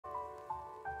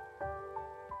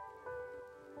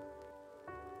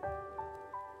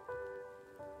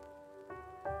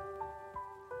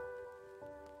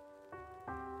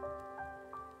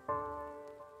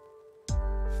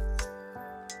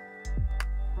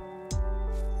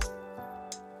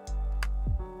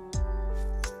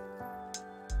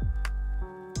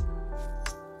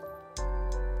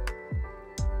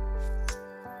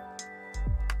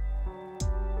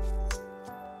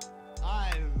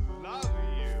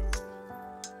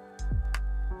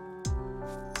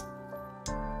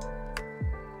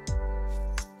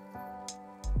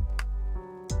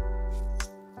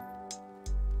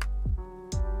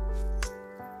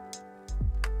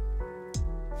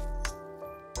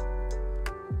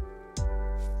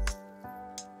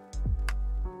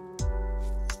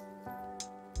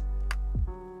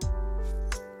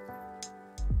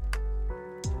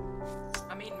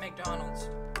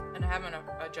And I haven't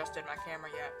adjusted my camera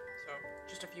yet, so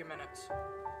just a few minutes.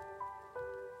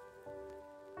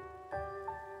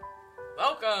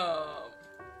 Welcome!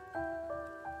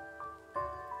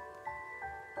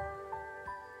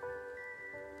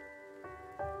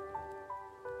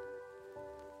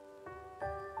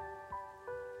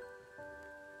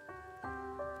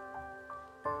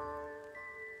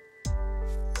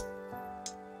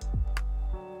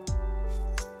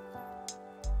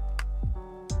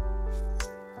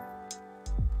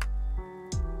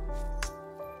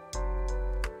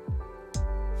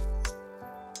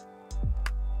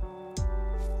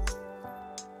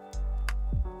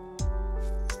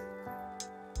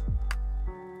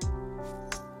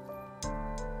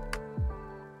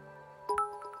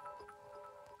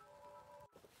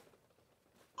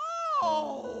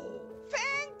 Oh,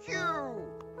 thank you!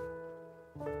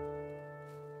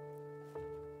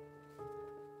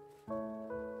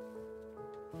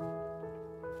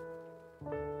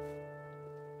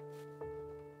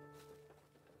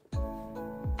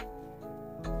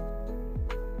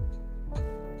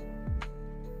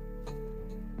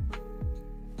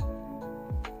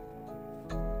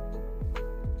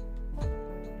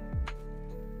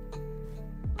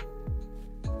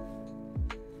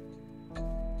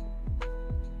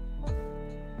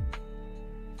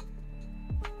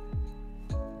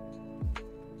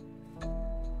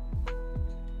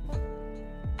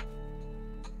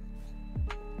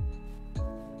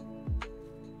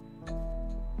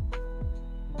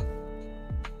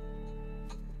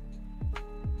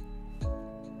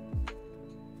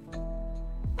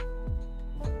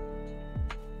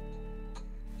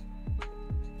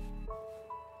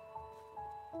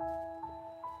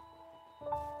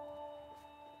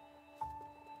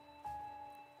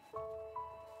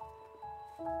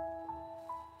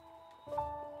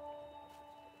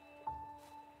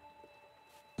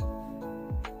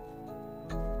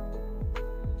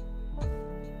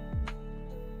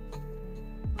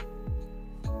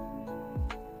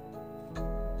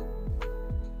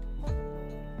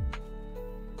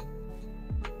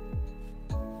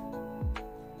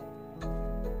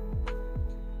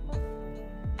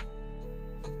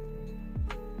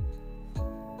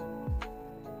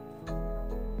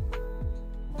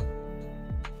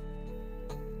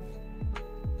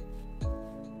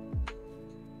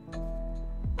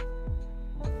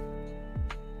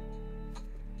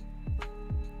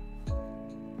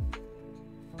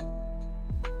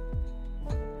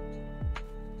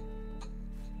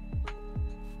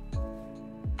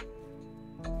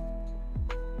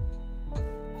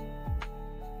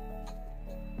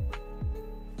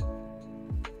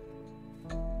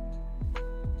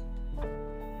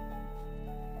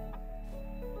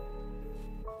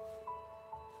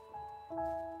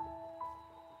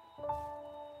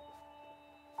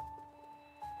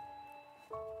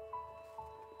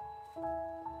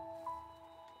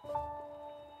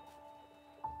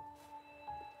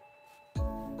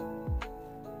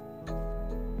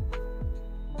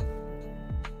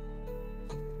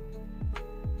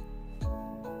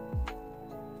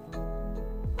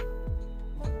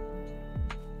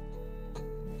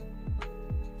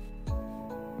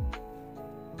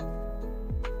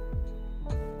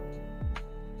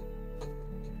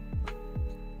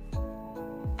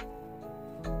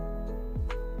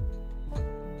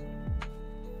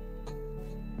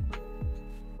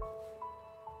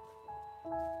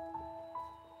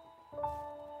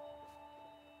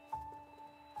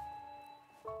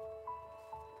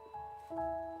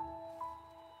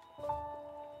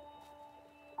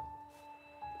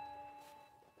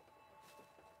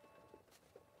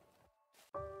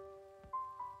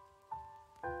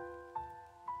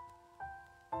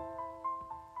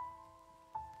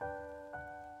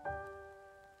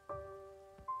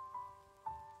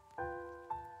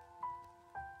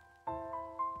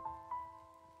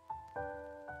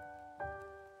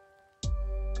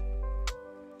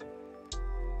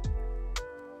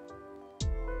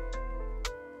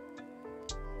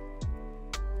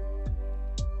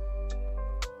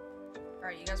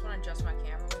 Alright, you guys want to adjust my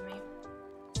camera with me?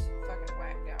 It's fucking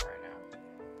whacked out right now.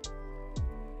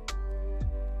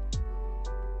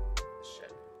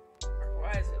 Shit.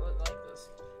 Why does it look like this?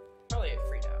 Probably a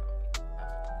Frida.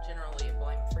 Generally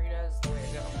blame Frida is the way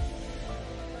to go.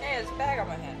 Hey, there's a bag on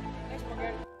my head. Thanks,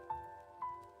 Morgan.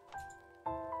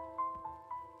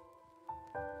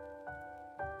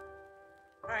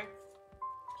 Alright.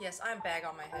 Yes, I'm bag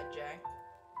on my head, Jay.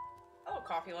 Hello,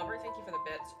 coffee lover. Thank you for the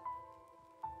bits.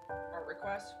 Art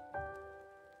request?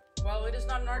 Well, it is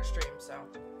not an art stream, so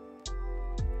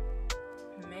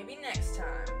maybe next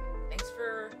time. Thanks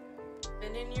for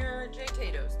spinning your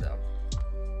J-Tatoes, though.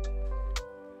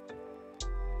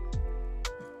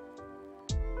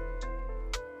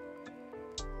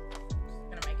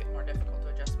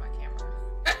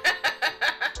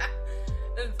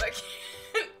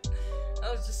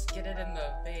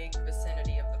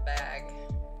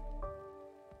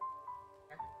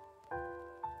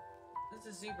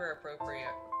 It's a super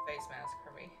appropriate face mask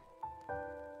for me.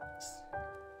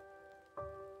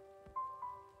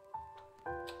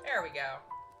 There we go.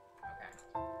 Okay.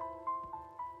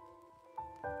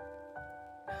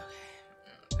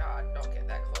 Okay. God, don't get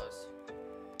that close.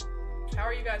 How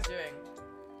are you guys doing?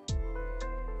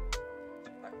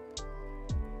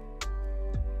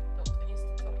 Tilt, it needs to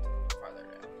tilt a little farther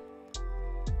down.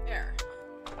 There.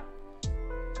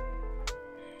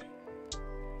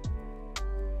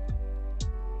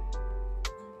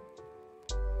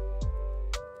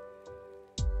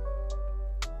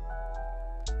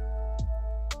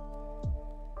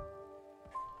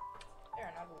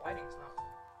 There, now the lighting's not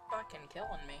fucking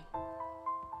killing me.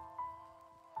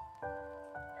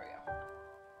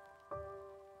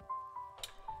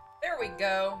 There we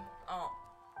go. Oh.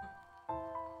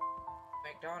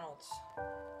 McDonald's.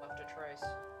 Left a trace.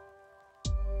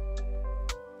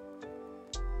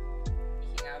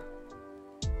 Speaking of,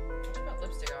 let's put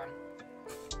lipstick on.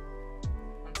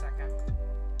 1 second.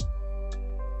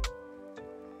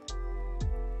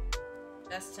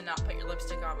 Best to not put your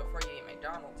lipstick on before you eat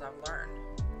McDonald's, I've learned.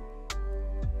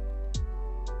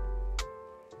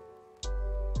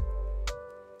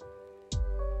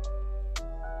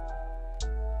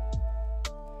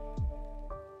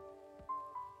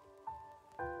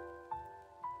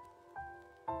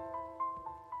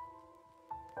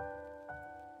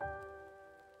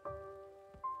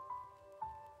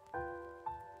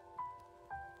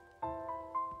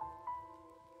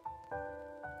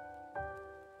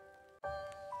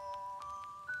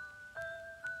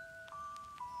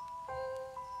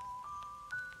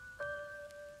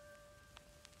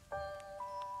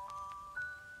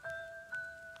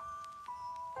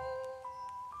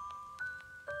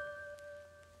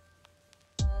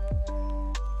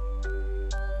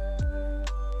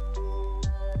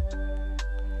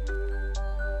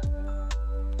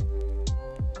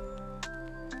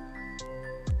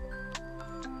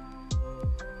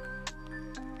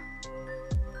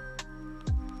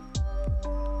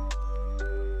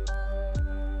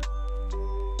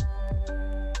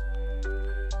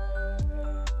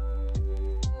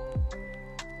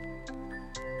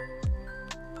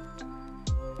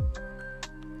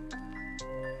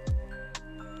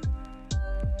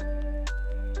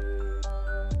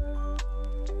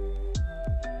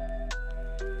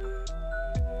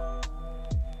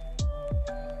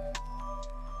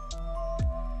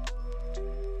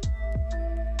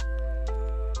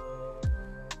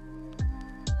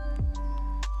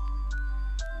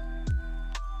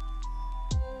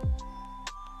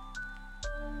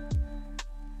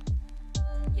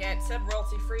 Yeah, it said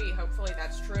royalty free. Hopefully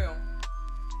that's true.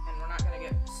 And we're not gonna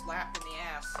get slapped in the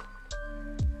ass.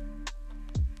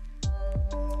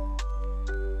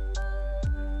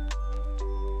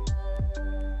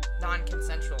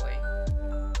 Non-consensually.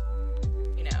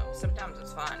 You know, sometimes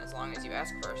it's fine as long as you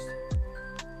ask first.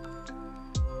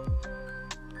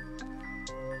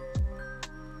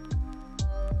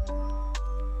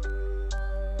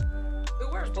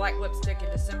 Who wears black lipstick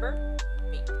in December?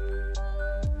 Me.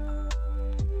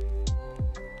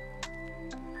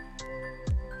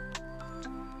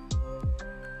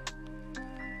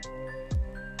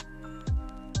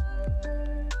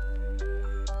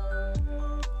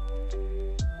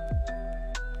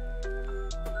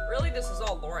 Really, this is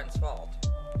all Lauren's fault.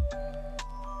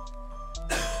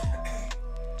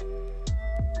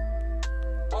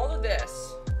 All of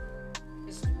this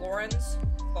is Lauren's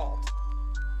fault.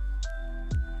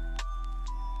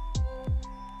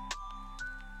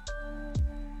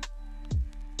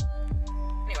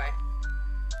 Anyway.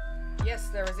 Yes,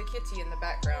 there was a kitty in the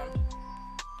background.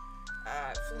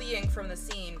 Fleeing from the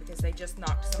scene because they just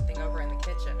knocked something over in the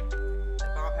kitchen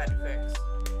that Bob had to fix.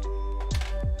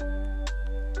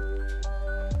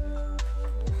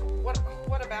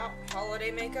 What about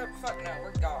holiday makeup? Fuck no,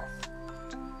 we're goth.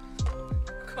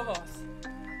 Goth.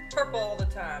 Purple all the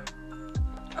time.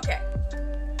 Okay.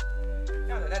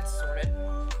 Now that that's sorted,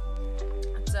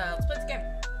 let's play this game.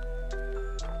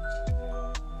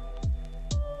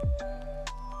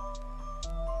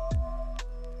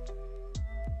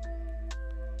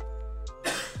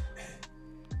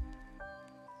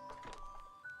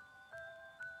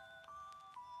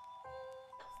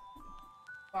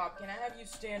 Bob, can I have you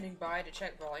standing by to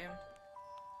check volume?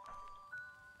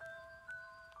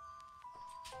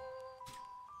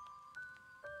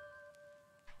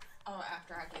 Oh,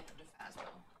 after I get them to Phasmo.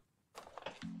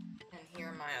 And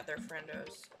hear my other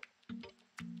friendos.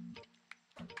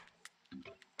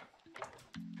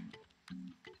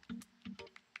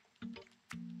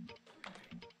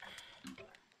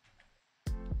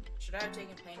 Should I have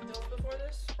taken pain pills before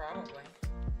this? Probably.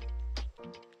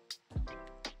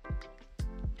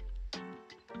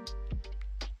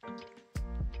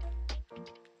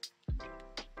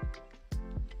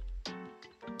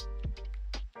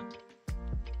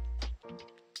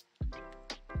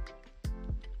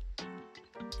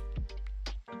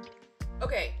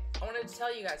 Okay, I wanted to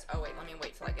tell you guys. Oh wait, let me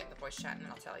wait till I get the voice chat and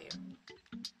then I'll tell you.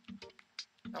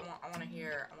 I want to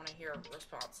hear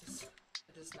responses.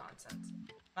 It is nonsense.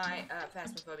 My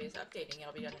Phasmophobia is updating.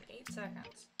 It'll be done in 8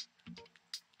 seconds.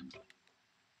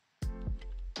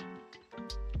 So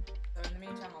in the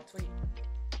meantime, I'll tweet.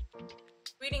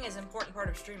 Tweeting is an important part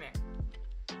of streaming.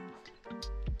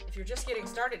 If you're just getting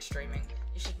started streaming,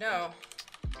 you should know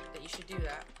that you should do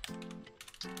that.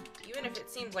 Even if it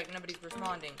seems like nobody's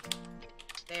responding,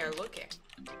 they are looking.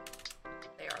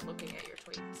 They are looking at your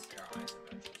tweets.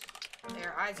 They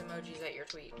are eyes emojis at your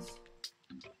tweets.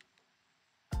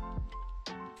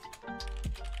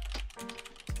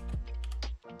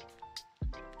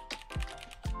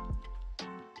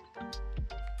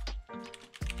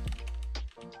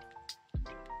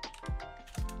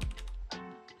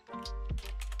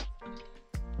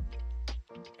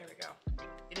 There we go.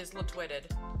 It is Latwitted.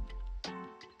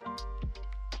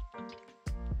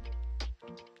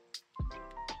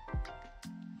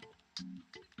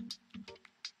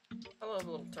 Hello,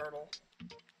 little turtle.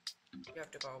 You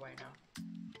have to go away now.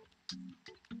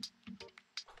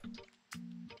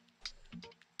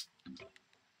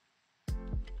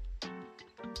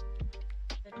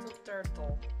 Little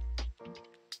turtle.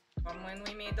 From when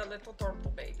we made the little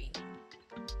turtle baby.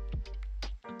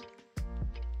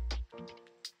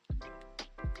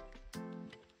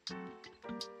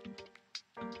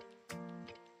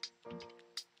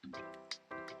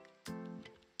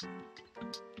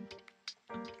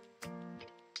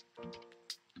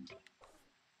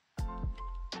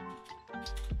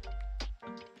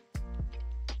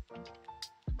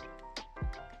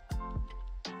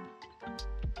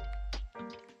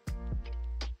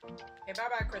 Okay,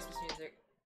 bye-bye Christmas music.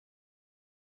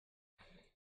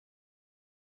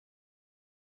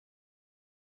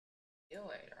 See you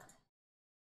later.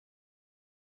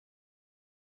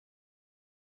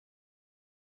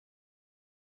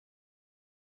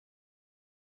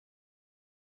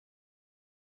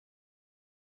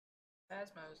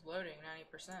 Phasmo is loading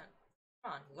 90%.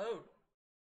 Come on, load.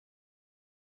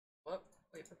 Whoop,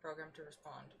 wait for program to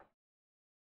respond.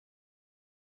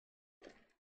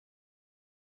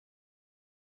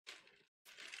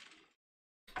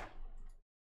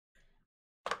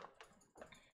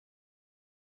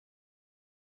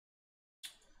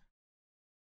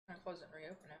 I'm gonna close it and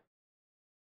reopen it.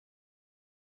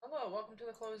 Hello, welcome to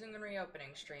the closing and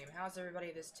reopening stream. How's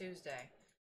everybody this Tuesday?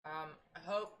 I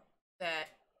hope that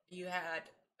you had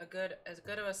as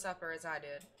good of a supper as I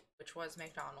did, which was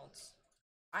McDonald's.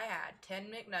 I had 10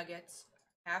 McNuggets,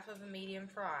 half of a medium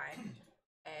fry,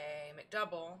 a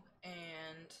McDouble,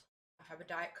 and I have a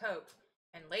Diet Coke.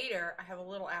 And later, I have a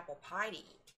little apple pie to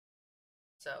eat.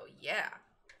 So, yeah.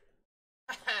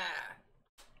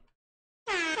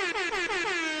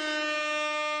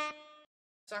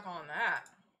 Suck on that.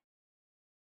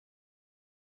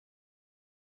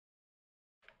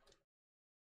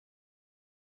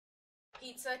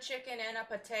 Pizza, chicken, and a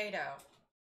potato.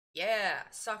 Yeah,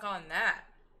 suck on that.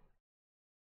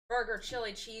 Burger,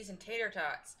 chili, cheese, and tater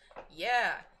tots.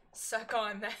 Yeah, suck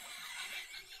on that.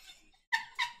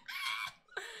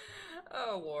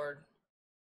 Oh, Lord.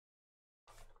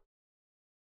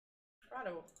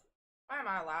 Why am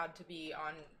I allowed to be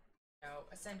on, you know,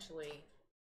 essentially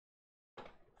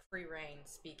free reign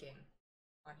speaking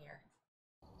on here?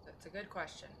 That's a good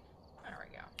question. There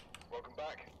we go. Welcome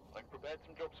back. I've prepared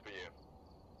some jobs for you.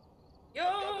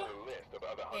 Yo!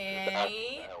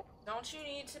 Annie, don't you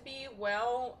need to be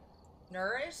well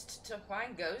nourished to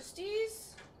find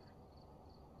ghosties?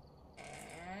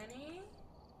 Annie?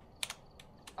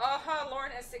 Aha,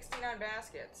 Lauren has 69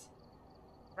 baskets.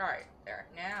 Right, there.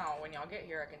 Now, when y'all get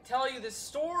here, I can tell you this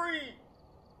story!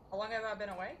 How long have I been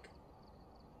awake?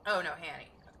 Oh, no, Hanny.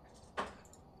 Okay.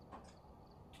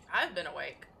 I've been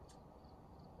awake.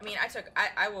 I mean,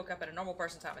 I woke up at a normal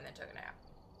person time and then took a nap.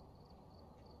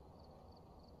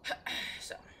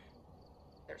 So,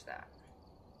 there's that.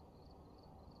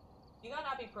 You got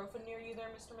ibuprofen near you there,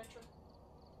 Mr. Mitchell?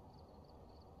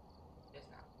 It's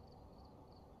not.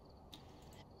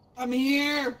 I'm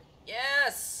here!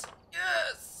 Yes!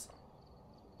 Yes!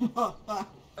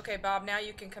 Okay, Bob, now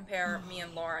you can compare me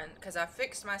and Lauren, because I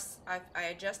fixed my... I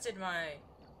adjusted my...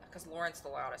 Because Lauren's the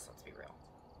loudest, let's be real.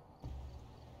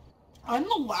 I'm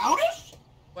the loudest?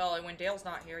 Well, when Dale's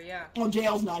not here, yeah. Oh,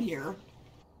 Dale's not here.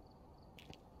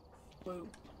 Woo.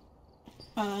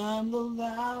 I'm the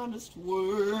loudest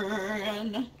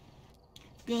one.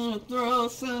 Gonna throw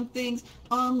some things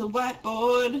on the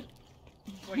whiteboard.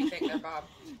 What do you think there, Bob?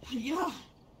 Yeah.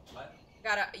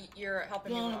 You're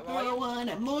helping me with Gonna my throw volume? one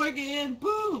at Morgan.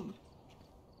 Boom.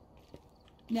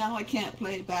 Now I can't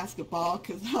play basketball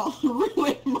because I'll ruin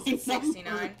my Is it 69?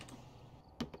 number.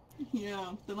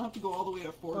 Yeah, then I'll have to go all the way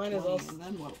to 420, Mine is also- and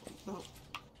then what? Oh,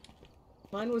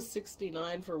 Mine was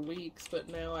 69 for weeks, but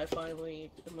now I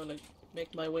finally am gonna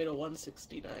make my way to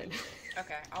 169.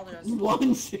 Okay, I'll adjust.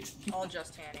 160. I'll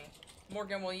adjust Hanny.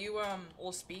 Morgan, will you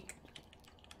will speak?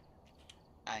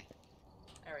 Aye.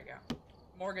 There we go.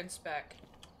 Morgan spec.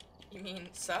 You mean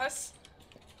sus?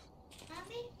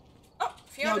 Oh,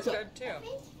 Fiona's No, good too.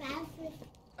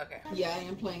 Okay. Yeah, I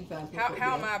am playing fast.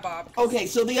 How am I, Bob? 'Cause Okay,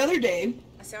 so the other day.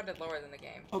 I sounded lower than the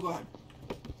game. Oh, go ahead.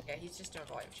 Yeah, he's just doing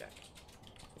a volume check.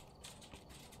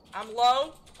 I'm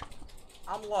low.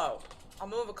 I'm low. I'll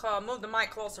move the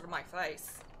mic closer to my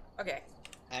face. Okay.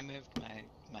 I moved my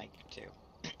mic too,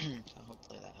 so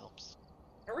hopefully that helps.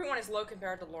 Everyone is low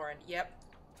compared to Lauren. Yep.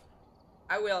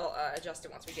 I will adjust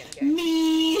it once we get in game.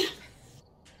 Me!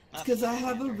 Not Because I too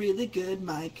have a standard. really good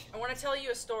mic. I want to tell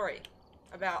you a story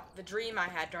about the dream I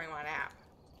had during my nap.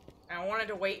 And I wanted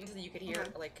to wait until you could hear,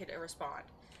 like, could respond.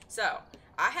 So,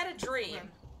 I had a dream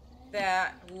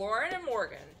that Lauren and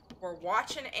Morgan were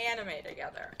watching anime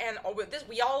together. And with this,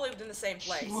 we all lived in the same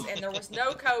place, and there was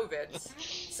no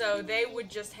COVIDs. So they would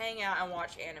just hang out and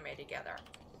watch anime together.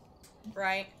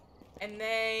 Right? And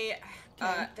they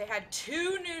had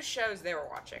 2 new shows they were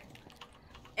watching.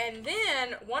 And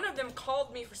then one of them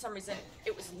called me for some reason.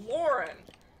 It was Lauren,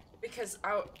 because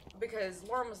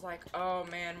Lauren was like, "Oh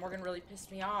man, Morgan really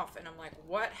pissed me off," and I'm like,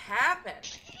 "What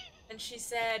happened?" And she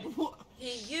said,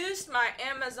 "He used my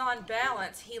Amazon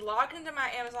balance. He logged into my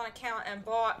Amazon account and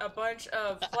bought a bunch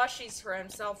of plushies for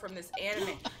himself from this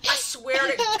anime." I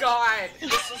swear to God,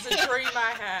 this was a dream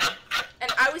I had,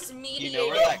 and I was You mediating. know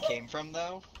where that came from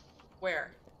though?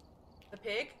 Where? The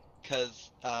pig? Cause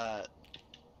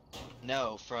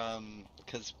no,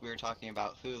 cause we were talking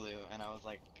about Hulu, and I was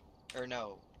like, or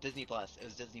no, Disney Plus. It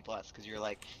was Disney Plus, cause you were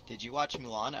like, "Did you watch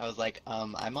Mulan?" I was like,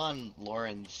 I'm on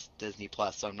Lauren's Disney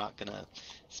Plus, so I'm not gonna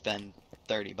spend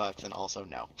 $30, and also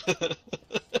no.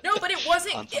 No, but it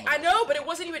wasn't. On someone I else. know, but it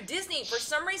wasn't even Disney. For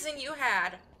some reason, you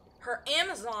had her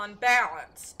Amazon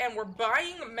balance and were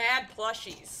buying mad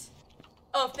plushies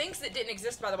of things that didn't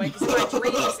exist, by the way. Because in my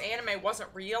dream, this anime wasn't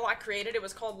real. I created it. It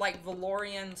was called like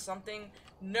Valorian something.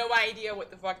 No idea what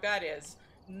the fuck that is.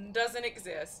 Doesn't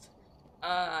exist.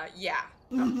 Yeah.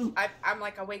 I'm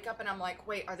like, I wake up and I'm like,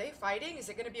 wait, are they fighting? Is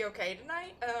it gonna be okay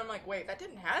tonight? And I'm like, wait, that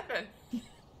didn't happen.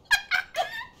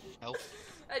 Nope.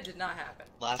 That did not happen.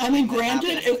 Last I mean, thing that granted,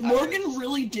 happened, if I Morgan was-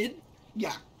 really did,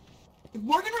 yeah. If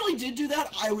Morgan really did do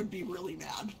that, I would be really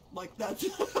mad. Like, that's...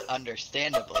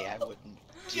 understandably, I wouldn't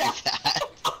do Yeah. that.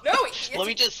 No, Let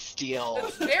me just steal. it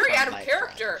was very from out of my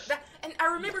character. friends. And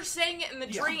I remember saying it in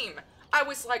the Yeah. dream. I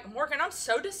was like, "Morgan, I'm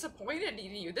so disappointed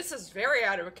in you. This is very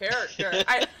out of character."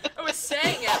 I was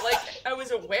saying it like I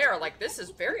was aware, like, this is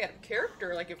very out of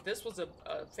character. Like, if this was a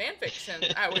fan fiction,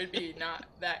 I would be not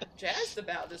that jazzed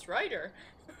about this writer.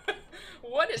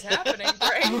 What is happening,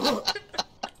 Greg?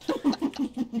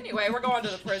 Anyway, we're going to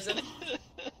the prison.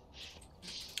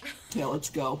 Yeah, let's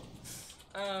go.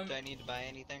 Do I need to buy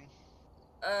anything?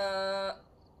 Well,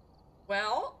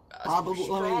 a Probably-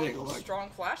 let me take a look. strong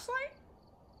flashlight?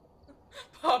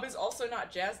 Bob is also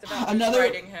not jazzed about Another-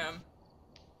 writing him.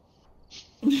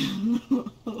 Is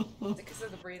it because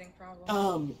of the breathing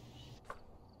problem?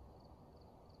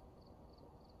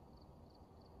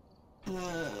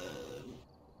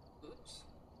 Oops.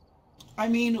 I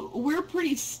mean, we're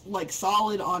pretty, like,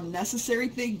 solid on necessary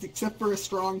things, except for a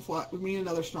strong we need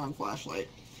another strong flashlight.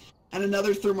 And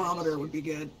another thermometer would be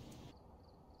good.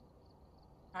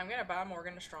 I'm gonna buy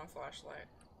Morgan a strong flashlight.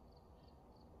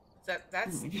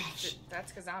 That's Oh my gosh.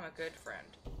 that's because I'm a good friend.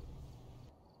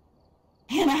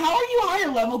 Hannah, how are you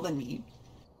higher level than me?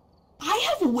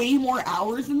 I have way more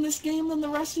hours in this game than the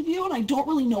rest of you, and I don't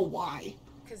really know why.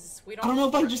 Because we I don't know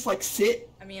if I don't. just, like, sit.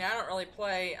 I mean, I don't really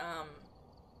play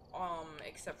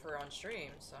except for on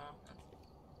stream, so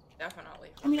definitely.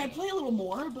 for I mean, I me. play a little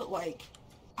more, but, like,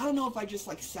 I don't know if I just,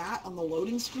 like, sat on the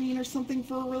loading screen or something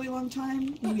for a really long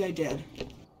time. Maybe I did.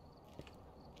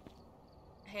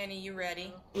 Hanny, you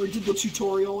ready? Or did the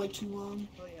tutorial, like, too long?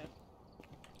 Oh yeah.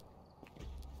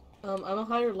 I'm a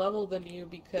higher level than you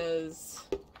because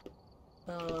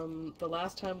the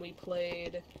last time we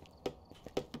played,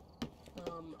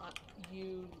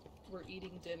 you were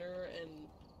eating dinner and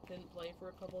didn't play for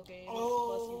a couple games.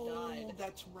 Plus you died.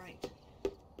 That's right.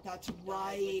 That's died when you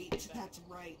right. came back. That's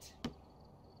right.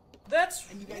 That's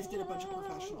And you guys did a bunch of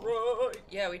professional. right.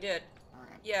 Yeah, we did.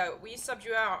 Alright. Yeah, we subbed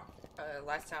you out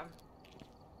last time.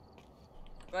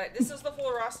 But this is the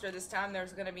full roster this time.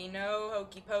 There's gonna be no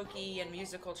hokey pokey and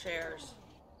musical chairs.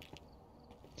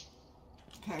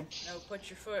 Okay. No, put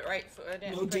your right foot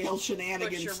in. No put, Dale shenanigans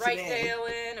Put your right today. Dale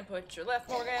in, and put your left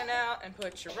Morgan out, and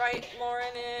put your right Lauren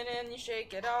in, and you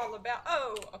shake it all about.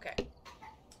 Oh, okay.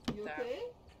 You That okay?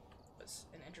 was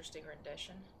an interesting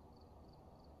rendition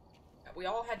that we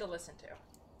all had to listen to.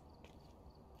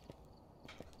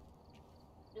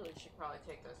 Really should probably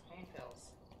take those pain pills.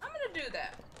 I'm gonna do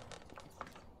that.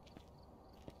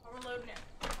 I'll reload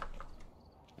now.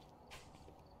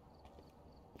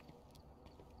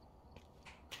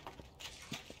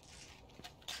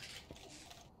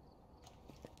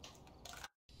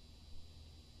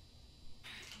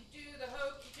 You do the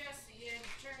hokey Jesse and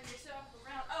you turn yourself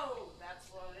around. Oh, that's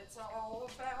what it's all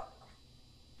about.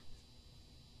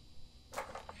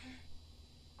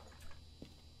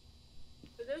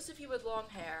 For those of you with long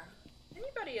hair,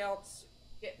 anybody else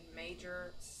get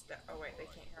major oh wait, they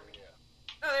can't hear me.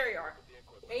 Oh, there you are.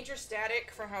 Major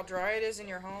static from how dry it is in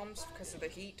your homes because of the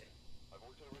heat.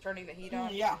 Turning the heat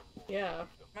on. Yeah. Yeah,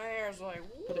 My hair is like,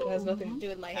 but it has nothing to do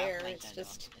with my hair. Have It's that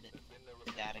just on. It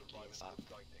staticky as fuck.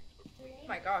 oh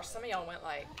my gosh, some of y'all went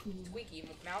like squeaky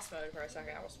mouse mode for a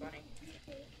second. That was funny.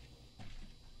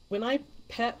 when I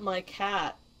pet my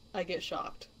cat, I get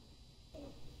shocked.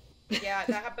 Yeah,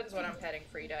 that happens when I'm petting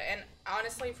Frida. And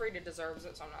honestly, Frida deserves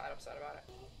it, so I'm not that upset about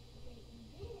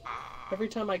it. Every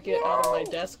time I get out of my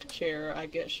desk chair, I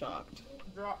get shocked.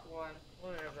 Drop one.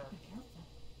 Whatever.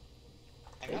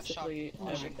 I got shocked Basically,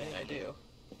 watching everything I the, do.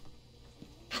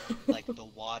 Like the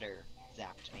water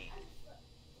zapped me.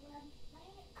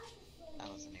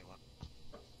 That was a new one.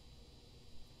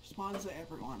 Responds to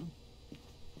everyone.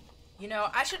 You know,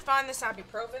 I should find this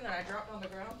ibuprofen that I dropped on the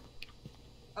ground.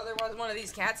 Otherwise, one of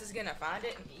these cats is gonna find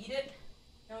it and eat it.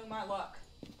 Knowing my luck.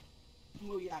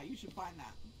 Oh yeah, you should find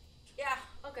that. Yeah,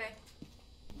 okay.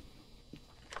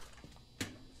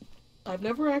 I've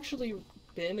never actually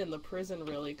been in the prison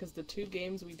really, because the 2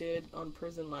 games we did on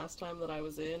prison last time that I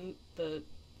was in, the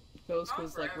ghost Not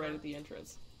was like forever. right at the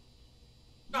entrance.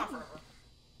 Not forever.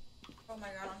 Oh my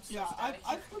god, I'm so Yeah, sad.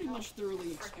 I've pretty much thoroughly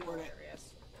Freaking explored it.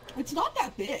 hilarious. It's not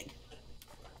that big.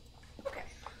 Okay.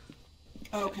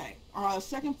 Okay.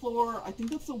 Second floor, I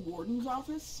think that's the warden's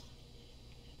office.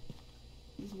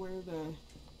 Is where the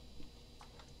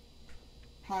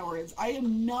power is. I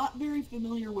am not very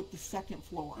familiar with the second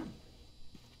floor.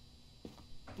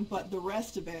 But the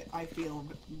rest of it, I feel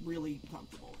really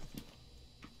comfortable with.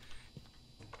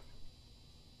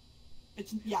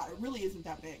 It's, yeah, it really isn't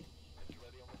that big.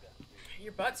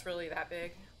 Your butt's really that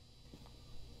big.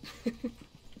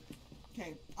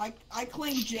 Okay, I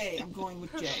claim Jay. I'm going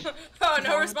with Jay. Oh, I no wanna talk to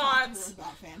her response.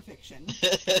 about fan fiction.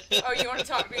 Oh, you want to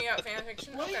talk to me about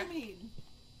fanfiction? What do Okay. you mean?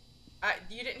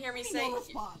 You didn't hear me No say.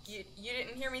 response. You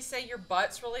didn't hear me say your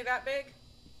butt's really that big.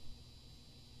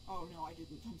 Oh no, I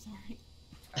didn't. I'm sorry.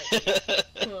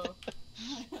 Oh.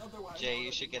 Otherwise, Jay, I you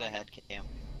would should be get a like, head cam.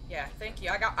 Yeah, thank you.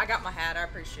 I got my hat. I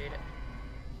appreciate it.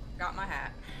 Got my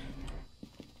hat.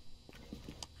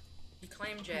 You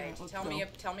claim Jay. Alright, let's go.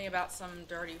 Tell me about some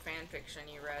dirty fan fiction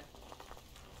you read.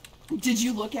 Did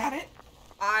you look at it?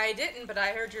 I didn't, but I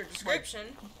heard your description.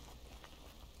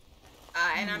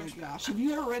 And Oh I'm my gosh, have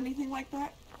you ever read anything like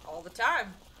that? all the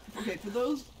time. Okay, for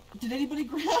those, did anybody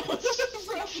grab?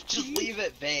 Just leave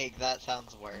it vague, that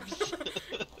sounds worse.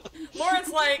 Lauren's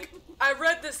like, I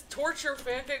read this torture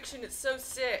fanfiction, it's so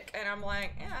sick. And I'm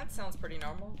like, yeah, that sounds pretty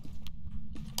normal.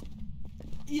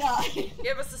 Yeah.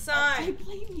 Give us a I sign.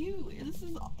 blame you.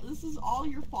 This is all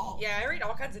your fault. Yeah, I read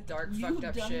all kinds of dark, You fucked have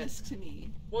up done shit. this to me,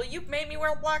 Well, you made me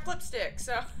wear black lipstick,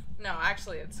 so... No,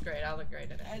 actually, it's great. I look great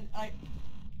in it. and I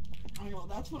know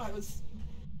that's what I was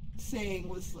saying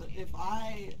was that if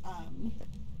I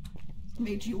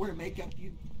made you wear makeup,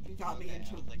 you got me Okay,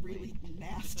 into I was like, really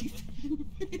nasty fiction.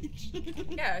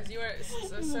 Yeah, you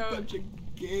were... A So, bunch of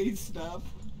gay stuff.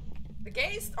 the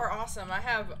gays are awesome. I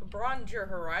have broadened your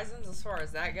horizons as far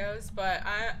as that goes, but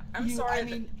I'm sorry I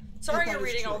mean, sorry that you're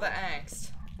is reading all true. the angst.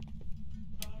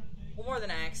 Well, more than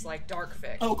angst, like dark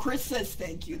fic. Oh, Chris says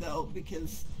thank you though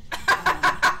because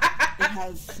it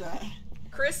has.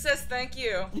 Chris says thank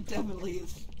you. It definitely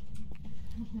is.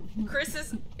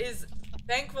 Chris is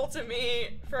thankful to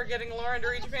me for getting Lauren to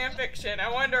read fanfiction.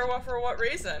 I wonder for what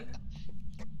reason.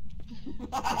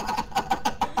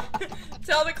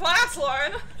 Tell the class,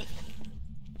 Lauren.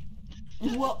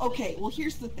 Well, okay. Well,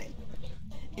 here's the thing: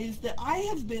 is that I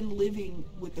have been living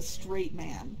with a straight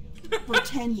man for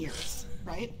 10 years,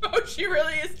 right? Oh, she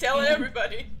really is telling And-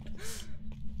 everybody.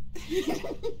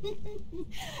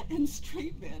 And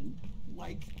straight men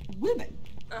like women.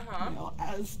 Uh-huh. You know,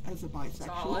 as a bisexual,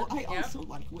 Solid, I yep. also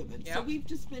like women. So Yep. we've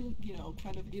just been,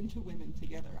 kind of into women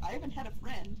together. I haven't had a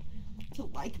friend to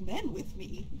like men with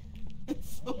me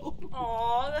So,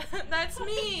 Aw, that's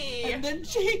me. and then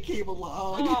Jay came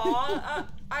along. Aw,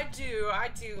 I do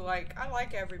I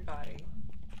like everybody.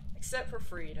 Except for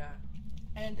Frida.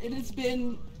 And it has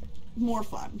been more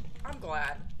fun. I'm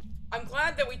glad. I'm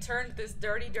glad that we turned this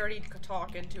dirty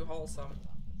talk into wholesome.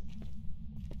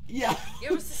 Yeah.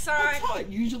 Give us a sign. That's how it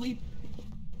usually.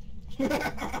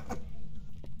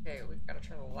 Okay, we've got to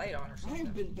turn the light on or I something.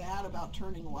 have been bad about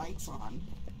turning lights on.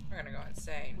 We're gonna go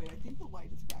insane. Wait, I think the light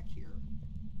is back here.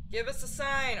 Give us a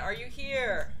sign. Are you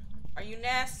here? Are you I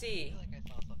nasty? feel like I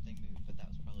saw something move, but that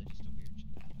was probably just a weird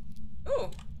shadow. Ooh,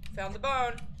 found the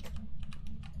bone.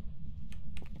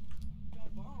 Got a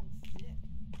bone. Sick.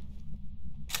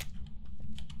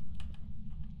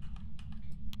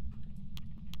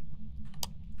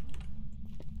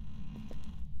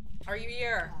 Are you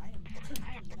here?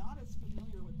 I am not as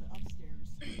familiar with the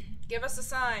upstairs. Give us a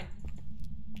sign.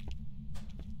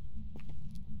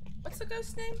 What's the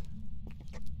ghost name?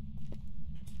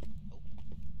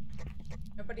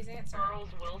 Nobody's answering. Charles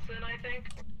Wilson, I think.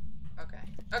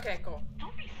 Okay. Okay, cool.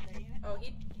 Don't be saying it. Oh,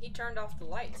 he turned off the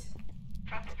lights.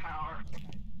 Cut the power.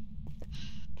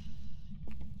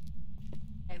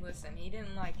 Hey, listen, he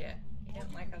didn't like it. He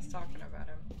didn't like us talking about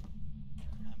him.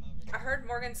 I'm over I heard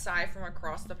Morgan sigh from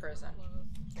across the prison.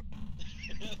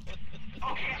 here.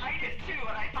 Okay, I did too,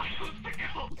 and I thought it was the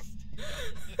ghost.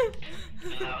 So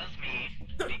that was me,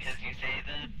 because you say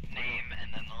the name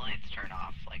and then the lights turn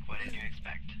off. Like, what did you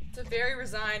expect? It's a very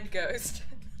resigned ghost.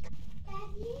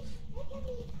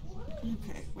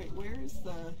 Okay, wait, where is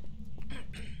the...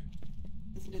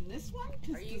 Is it in this one?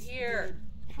 'Cause Are you this- here?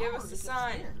 the Give power us a is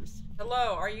sign. upstairs.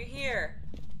 Hello, are you here?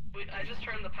 I just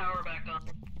turned the power back on.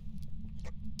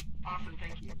 Awesome,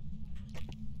 thank you.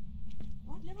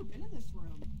 Oh, I've never been in this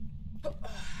room.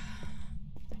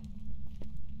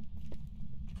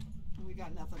 We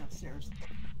got nothing upstairs.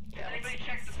 Did anybody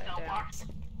check the sit cell down. box?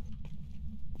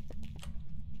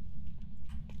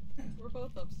 We're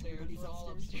both upstairs. Everybody's We're all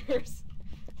upstairs? upstairs.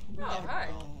 Oh, hi.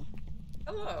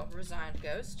 Uh, Hello, resigned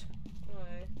ghost.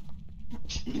 Hi.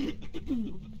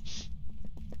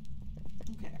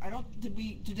 okay, I don't...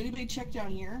 Did anybody check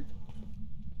down here?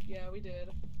 Yeah, we did.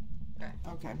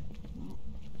 Okay.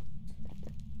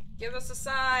 Give us a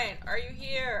sign. Are you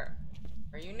here?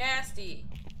 Are you nasty?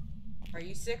 Are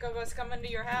you sick of us coming to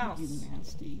your house? You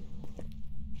nasty.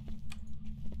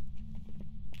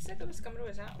 Sick of us coming to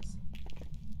his house.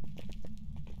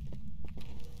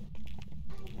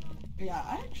 Yeah,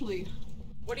 I actually...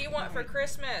 What do you want for Alright.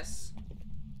 Christmas?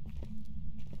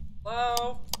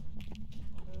 Hello?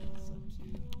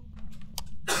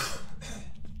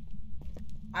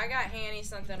 I got Hanny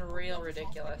something real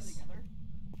ridiculous.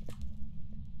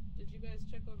 Did you guys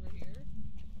check over here?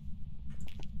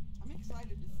 I'm excited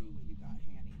to see what you got,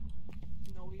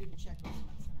 Hanny. No, we didn't check the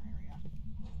Cement Center area.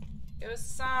 Give us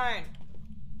a sign.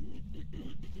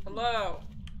 Hello?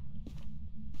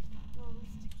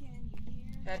 Ghost, can you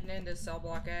hear? Heading into cell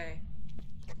block A.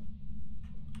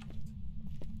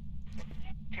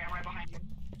 Okay, I'm right behind you.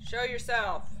 Show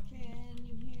yourself. Can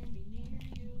you hear me near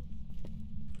you?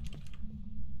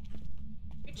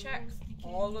 We check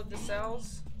all of the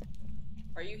cells.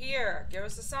 Are you here? Give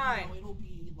us a sign. No, it'll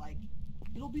be like...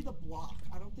 It'll be the block.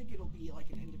 I don't think it'll be like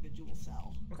an individual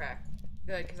cell. Okay.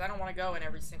 Good, because I don't want to go in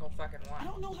every single fucking I one.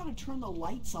 don't know how to turn the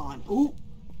lights on. Ooh!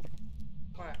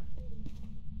 What?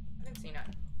 I didn't see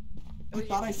nothing. I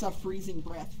thought I saw freezing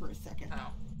breath for a second.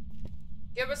 Oh.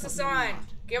 Give us a But maybe sign. not.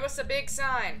 Give us a big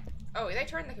sign. Oh, they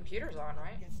turned the computers on,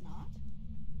 right? Guess not.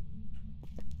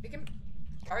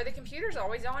 Are the computers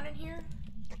always on in here?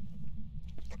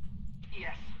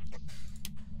 Yes.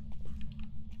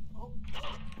 Oh,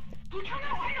 Who turned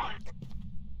that light on?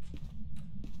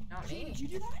 Not Jay, me. did you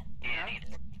do that? Annie.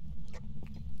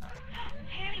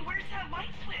 Hanny, where's that light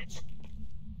switch?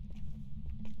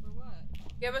 For what?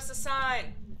 Give us a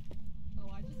sign. Oh,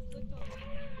 I just clicked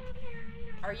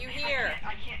on Are you here?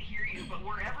 I can't hear you, but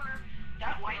wherever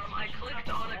that light I switch clicked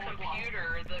is, on a the whole block.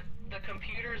 computer. The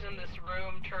computers in this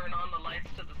room turn on the lights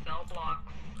to the cell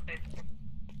blocks.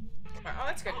 Oh,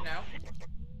 that's good to know.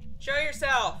 Show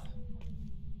yourself.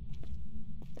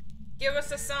 Give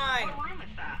us a sign. What room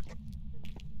is that?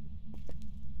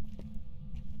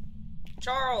 There's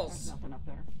Charles. nothing up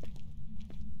there.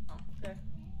 Oh, okay.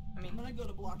 I I'm mean, gonna go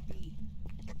to block B.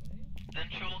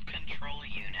 Central Control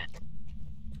Unit.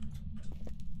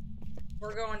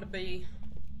 we're going to be.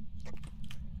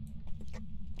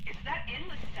 Is that in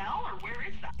the cell, or where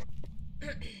is that?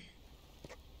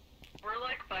 We're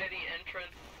like by the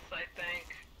entrance, I think.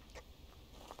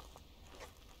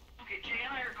 Okay, Jay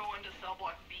and I are going to cell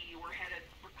block B. We're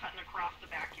cutting across the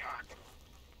backyard.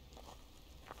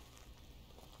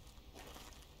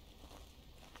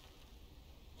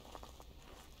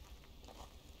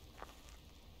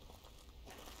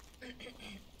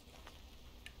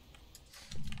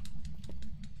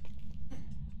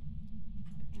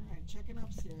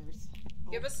 upstairs.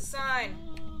 Give us a sign.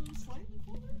 Slightly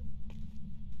colder?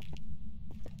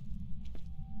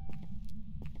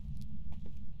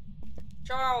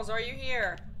 Charles, are you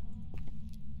here?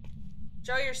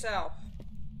 Show yourself.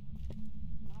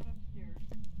 Not upstairs.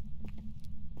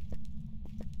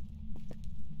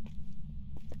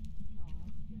 Oh,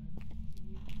 that's good.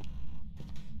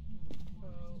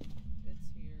 Oh, it's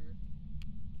here.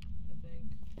 I think.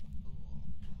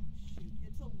 Shoot,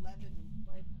 it's 11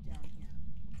 right down here.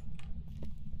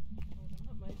 Oh,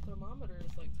 not my thermometer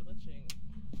is like glitching.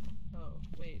 Oh,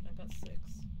 wait, I got 6.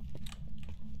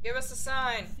 Give us a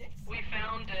sign. 6? We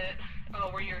found it. Oh,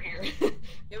 where you're here.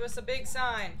 Give us a big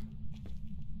sign.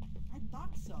 I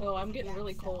thought so. Oh, I'm getting That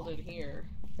really cell. cold in here.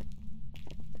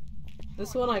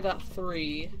 This one I got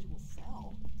 3. Individual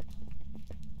cell.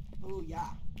 Oh, yeah.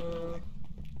 No,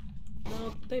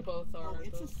 they both are. Oh,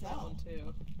 it's a Those- that cell. one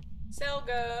too. Cell Is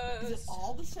it goes.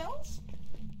 all the cells?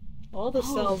 All the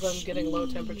Oh, cells I'm getting low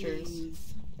temperatures.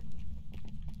 jeez.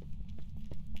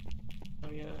 Oh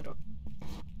yeah, I don't.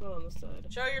 Not on this side.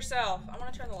 Show yourself. I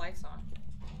want to turn the lights on.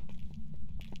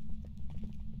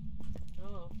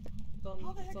 Oh, it's on,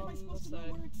 How the heck it's am I on supposed this to know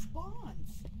side. where it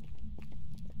spawns?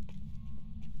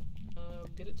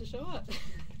 Get it to show up.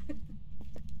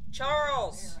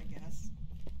 Charles! There, I guess.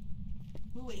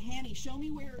 Oh, wait, Hanny, show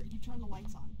me where you turn the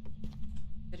lights on.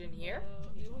 Is it in here?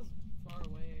 It was far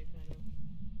away, kind of.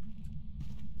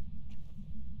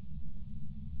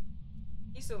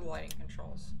 These are the lighting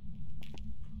controls.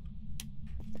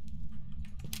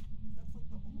 That's like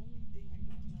the only thing I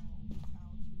don't know is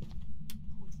how to.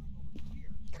 Oh, it's like over here.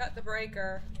 Cut the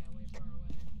breaker. Yeah, way far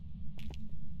away.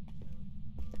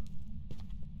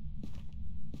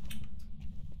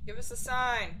 Give us a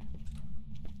sign.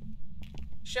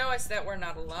 Show us that we're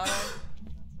not alone. That's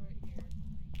right here.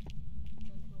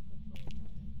 Central control room.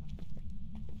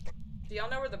 Do y'all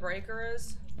know where the breaker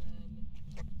is? And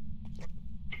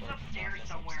It's upstairs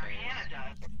somewhere. Hannah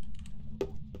does. then,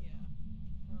 yeah.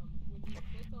 When you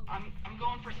click on I'm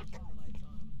going for some. the lights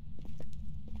on.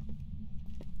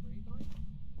 Where are you going?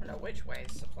 I don't know which way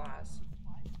is supplies.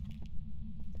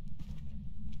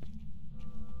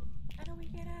 How do we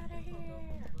get out of I'll go for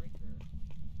here? the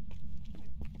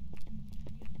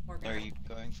breaker. Are you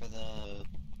going for the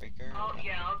breaker? Oh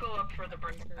yeah, I'll go up for the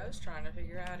break. I was trying to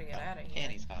figure out how to get out of here.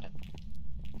 Annie's got it.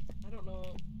 I don't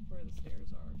know where the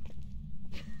stairs are.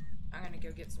 I'm gonna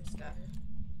go get some stuff.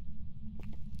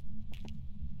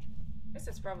 Guess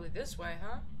it's probably this way,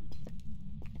 huh?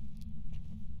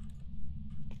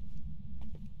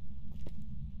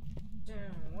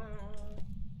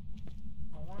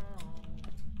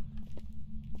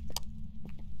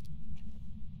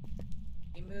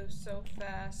 We move so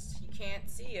fast, you can't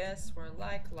see us, we're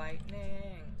like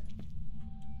lightning.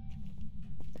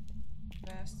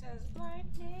 Fast as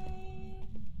lightning.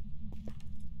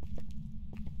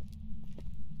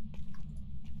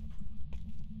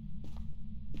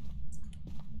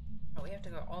 Oh, we have to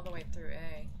go all the way through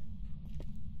A.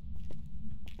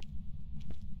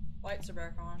 Lights are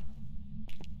back on.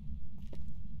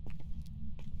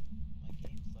 My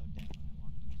game slowed down when I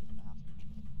walked into the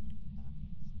bathroom.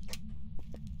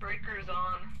 Breaker's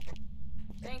on.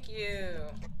 Thank you.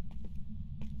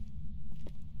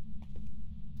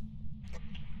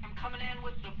 I'm coming in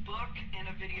with the book and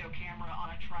a video camera on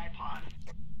a tripod.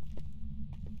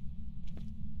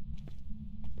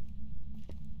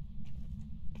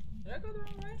 Did I go the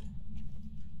wrong way?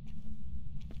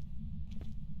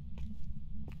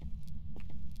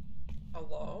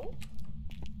 Hello?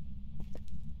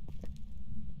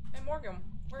 Hey Morgan,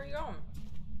 where are you going?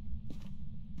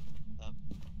 I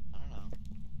don't know.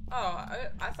 Oh,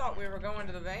 I thought we were going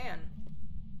to the van.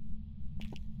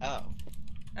 Oh.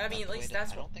 I mean, at least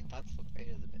that's I what. don't think that's the way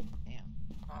to the van.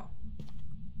 Oh, Is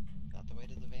that the way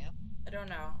to the van? I don't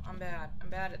know. I'm bad. I'm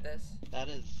bad at this. That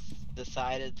is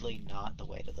decidedly not the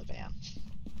way to the van.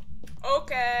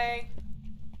 Okay.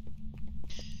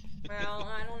 Well,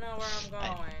 I don't know where I'm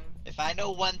going. If I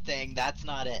know one thing, that's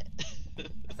not it.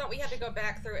 I thought we had to go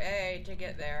back through A to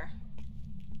get there.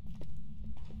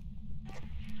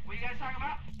 What are you guys talking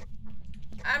about?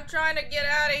 I'm trying to get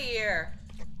out of here.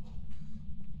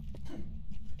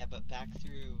 Yeah, but back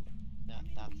through. No,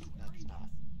 that's not.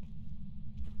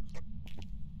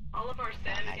 All of our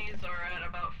sanities are at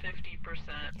about 50%.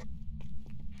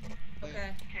 Okay.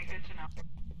 Okay, good to know.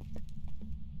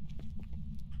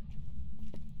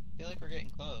 I feel like we're getting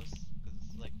close because this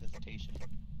is like visitation.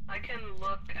 I can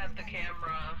look at the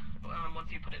camera once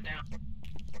you put it down.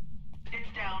 It's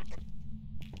down.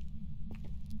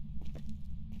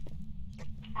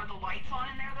 Are the lights on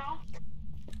in there though?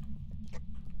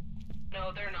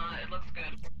 No, they're not. It looks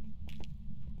good.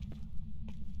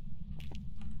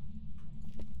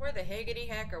 Where the higgity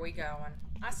heck are we going?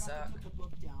 I forgot to suck. put the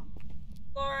book down.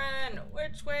 Lauren,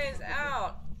 which way's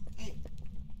out? Hey.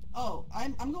 Oh,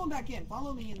 I'm going back in.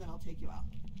 Follow me and then I'll take you out.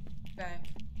 Okay.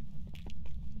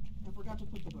 I forgot to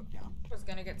put the book down. I was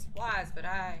gonna get supplies, but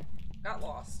I got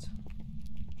lost.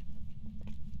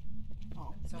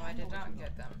 Oh. So yeah, I did know where not to go.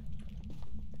 get them.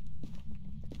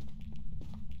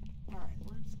 Alright,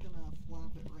 we're just gonna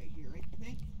flap it right here, I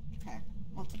think. Okay,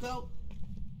 let's go.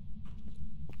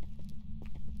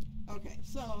 Okay,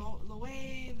 so the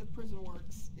way the prison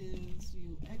works is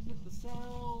you exit the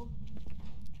cell,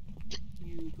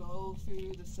 you go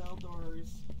through the cell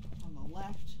doors on the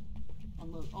left,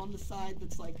 on the side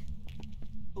that's like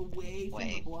away from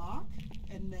the block,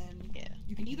 and then Yeah.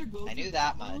 you can either go I through knew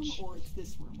that room much. or it's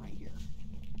this room right here.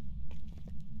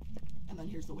 And then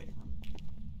here's the waiting room.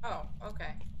 Oh,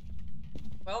 okay.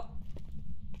 Well.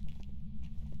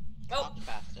 Walked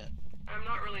past it. I'm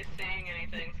not really seeing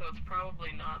anything, so it's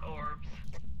probably not orbs.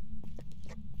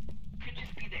 Could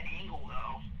just be the angle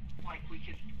though. Like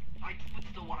I would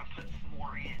still want to put some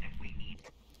more in if we need.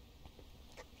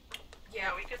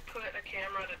 Yeah, we could put a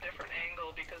camera at a different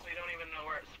angle because we don't even know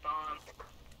where it spawns.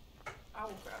 I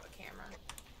will grab a camera.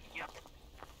 Yep.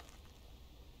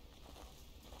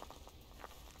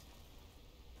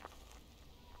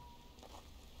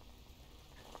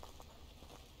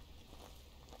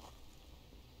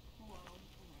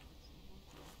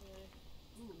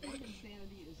 Ooh, Morgan's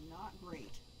sanity is not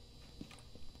great.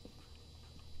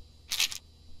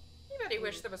 Anybody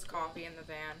wish there was coffee in the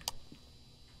van?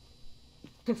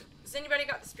 Has anybody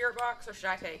got the spirit box, or should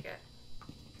I take it?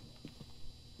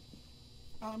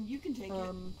 You can take it. I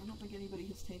Um, don't think anybody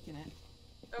has taken it.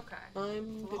 Okay.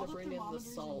 I'm So all gonna the bring in the thermometers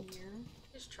in salt. here.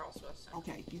 Here's Charles Wilson.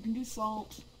 Okay, you can do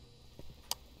salt.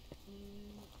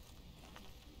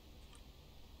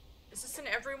 Is this an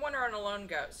everyone or an alone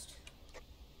ghost?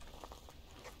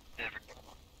 Never.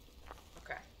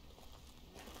 Okay.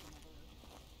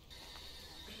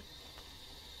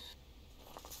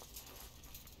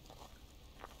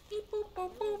 Beep, boop,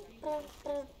 boop, boop, boop,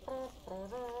 boop, boop,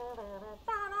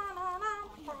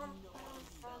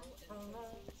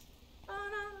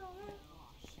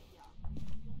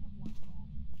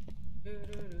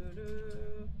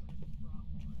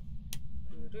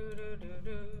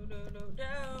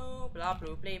 blah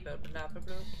blue blee blah blah blah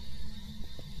blue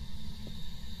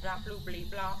blah blue blee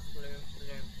blah blue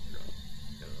blue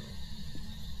blue.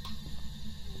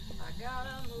 I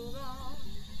gotta move on.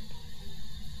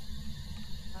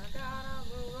 I gotta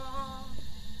move on.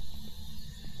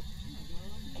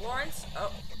 Lawrence,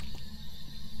 oh.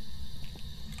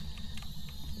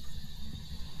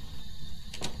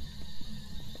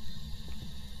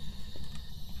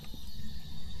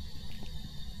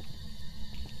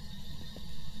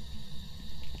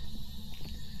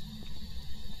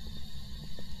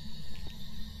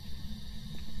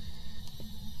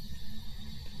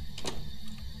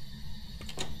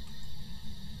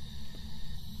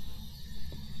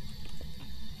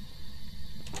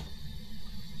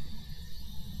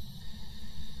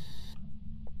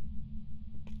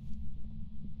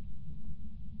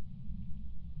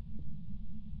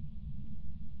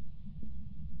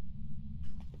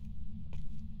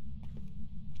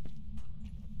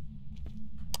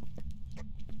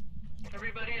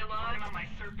 Everybody alive? I'm on my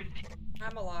serpentine.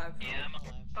 I'm alive. Yeah, I'm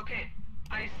alive. Okay,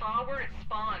 I saw where it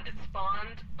spawned. It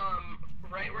spawned,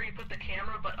 right where you put the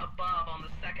camera, but above on the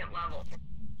second level.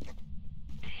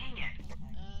 Dang it.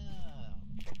 Oh.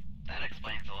 That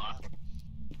explains a lot.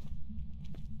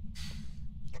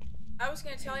 I was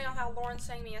gonna tell y'all how Lauren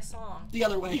sang me a song. The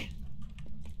other way.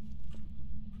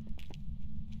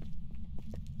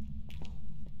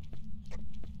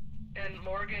 And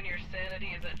Morgan, your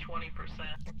sanity is at 20%.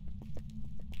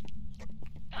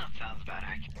 That sounds about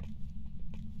accurate.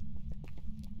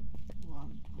 Hold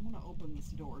on. I'm gonna open this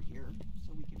door here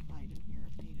so we can hide in here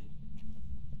if needed.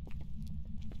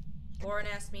 Lauren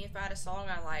asked me if I had a song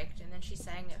I liked, and then she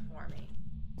sang it for me.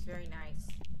 It's very nice.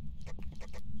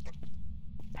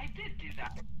 I did do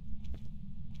that.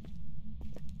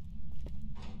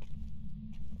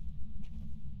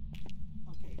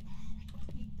 Okay.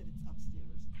 I hate that it's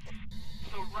upstairs.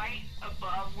 So right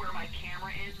above where my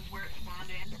camera is where it spawned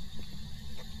in?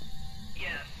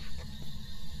 Yes.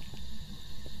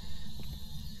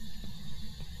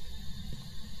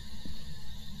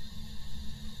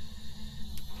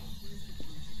 Where's the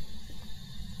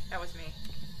crucifix? That was me.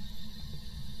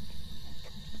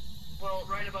 Well,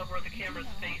 right above where the camera's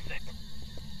facing.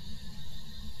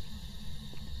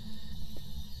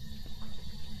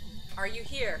 Are you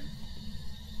here?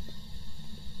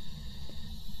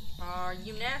 Are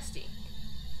you nasty?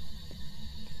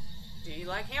 Do you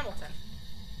like Hamilton?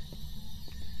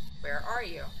 Where are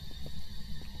you?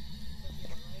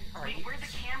 Are Wait, you where the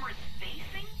camera's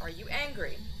facing? are you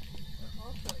angry?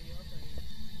 I'll show you.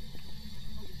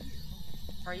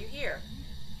 Are you here?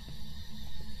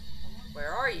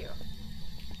 Where are you?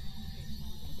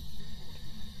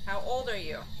 How old are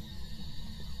you?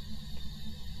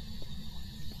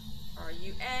 Are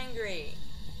you angry?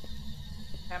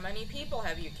 How many people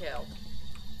have you killed?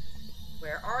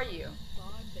 Where are you?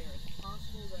 God there. It's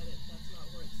possible that that's not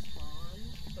where it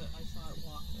spawned, but I saw it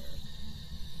walk there.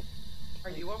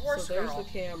 Are you a horse so there's girl? the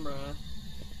camera.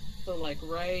 So like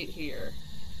right here.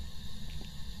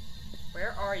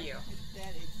 Where are you?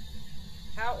 That is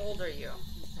How old are you?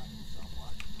 the sun himself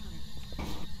watch.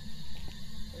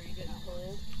 Are you getting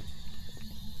cold?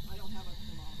 I don't have a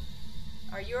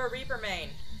thermometer. Are you a Reaper main?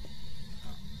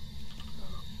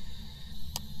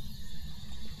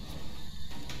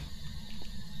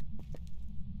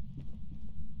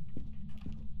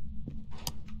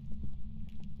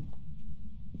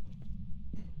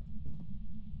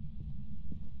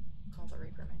 Call the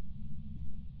Reaper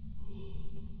main.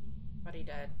 But he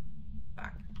dead.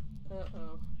 Fuck.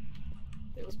 Uh-oh.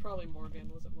 It was probably Morgan,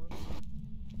 was it Morgan?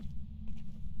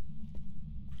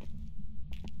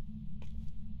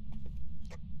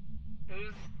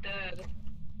 Who's dead?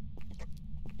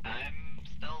 I'm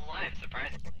still alive,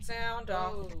 surprisingly. Sound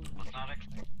off. Oh. Was not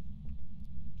expecting.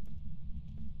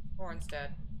 Lauren's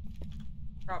dead.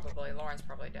 Probably. Lauren's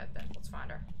probably dead then. Let's find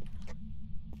her.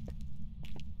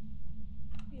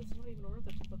 It's not even worth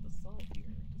it to put the salt here.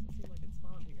 Doesn't seem like it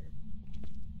spawned here.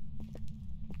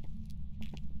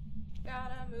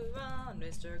 Gotta move on,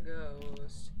 Mr.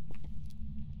 Ghost.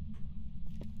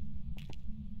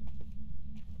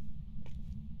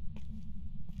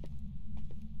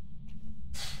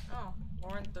 Oh,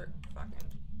 Lauren fucking.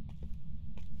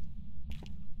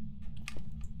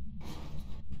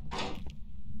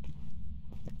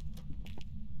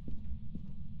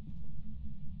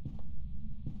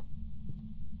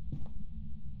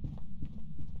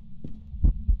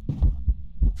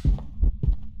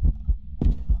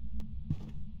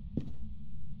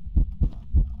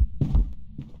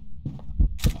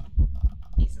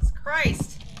 Jesus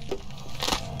Christ!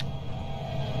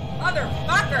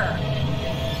 Motherfucker!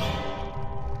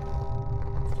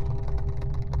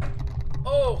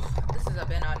 Oh, this has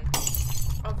been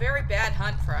a very bad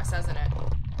hunt for us, hasn't it?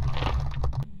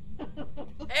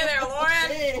 Hey there, Lauren!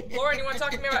 Hey. Lauren, you want to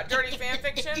talk to me about dirty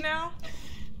fanfiction now?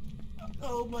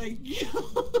 Oh my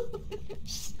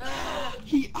gosh.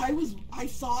 I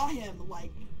saw him,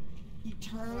 like, he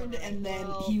turned and then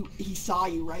he saw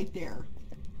you right there.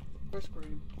 We're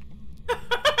screwed.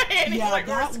 And he's Yeah, like,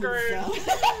 we're that was, screwed.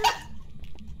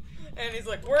 And he's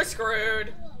like, we're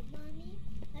screwed.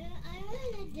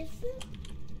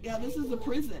 Yeah, this is a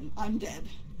prison. I'm dead.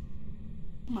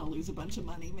 I'm gonna lose a bunch of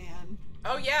money, man.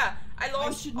 Oh yeah, I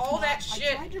lost shouldn't all that not-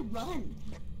 shit. I tried to run.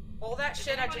 All that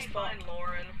shit I Somebody just bought. find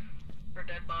Lauren. Her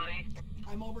dead body.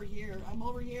 I'm over here. I'm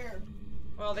over here.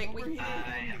 Well, Over we. here.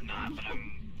 I am not, but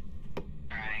I'm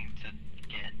trying to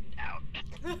get out.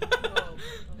 Oh,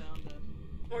 I found it.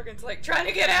 Morgan's like trying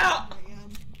to get out.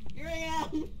 Here I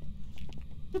am.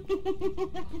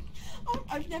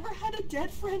 I've never had a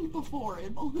dead friend before.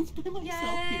 I'm always by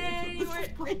myself here. Yay, So this is we're-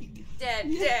 great. Dead,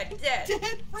 Yeah. dead, dead, Dead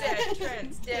dead friends.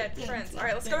 friends, dead friends. All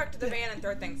right, let's go back to the van and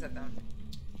throw things at them.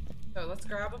 So let's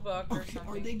grab a book or Okay, something.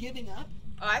 are they giving up?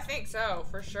 Oh, I think so,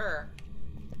 for sure.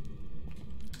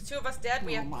 2 of us dead.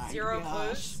 We Oh have my 0 gosh.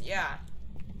 clues. Yeah,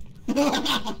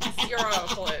 0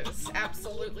 clues.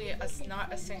 Absolutely,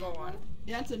 not a single one.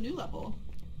 Yeah, it's a new level.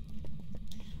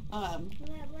 What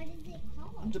is it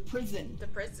called? The prison. The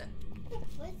prison.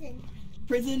 Prison.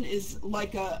 Prison is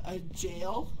like a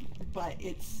jail, but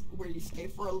it's where you stay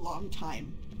for a long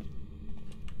time.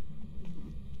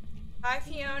 Hi,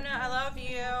 Fiona. I love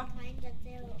you. Kind that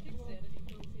they'll Sanity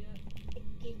pills yet?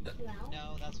 get you out.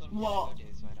 No, that's what I'm Well, gonna go do,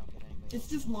 so I don't get anybody. It's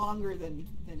just longer than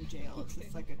jail. It's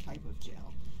just like a type of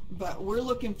jail. But we're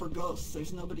looking for ghosts.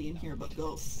 There's nobody in here but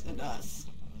ghosts and us.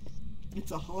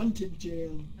 It's a haunted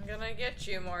jail. I'm gonna get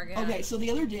you, Morgan. Okay, so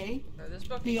the other day, Throw this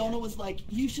book. Fiona was like,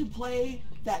 "You should play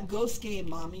that ghost game,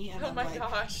 mommy." And Oh I'm my like,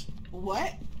 gosh.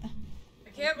 "What?" I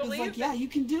can't I was believe like, "Yeah, you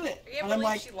can do it." I can't And I'm believe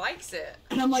like, she likes it.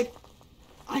 and I'm like,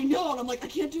 "I know." And I'm like, "I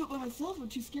can't do it by myself. I'm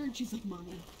too scared." She's like,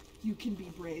 "Mommy, you can be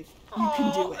brave. You can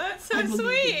Aw, do it." that's so I believe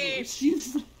in you." sweet.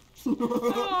 She's.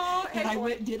 Aw, and I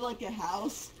hey, did like a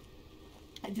house.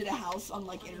 I did a house on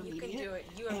like You intermediate. can do it.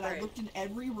 You are And I brave. looked in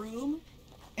every room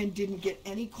and didn't get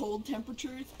any cold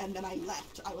temperatures, and then I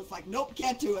left. I was like, nope,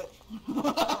 can't do it.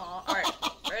 Aw, all right,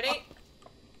 ready?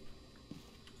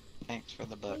 Thanks for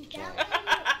the book, Is Jack. that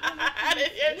How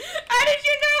did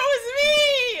you know it was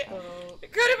me? Oh,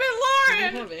 could have Do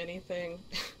you been Lauren! have anything?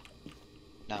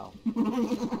 No.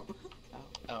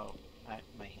 Oh,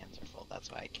 my hands are full. That's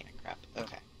why I can't grab.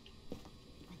 Okay. Are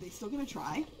they still gonna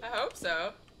try? I hope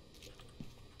so.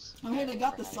 Oh, hey, they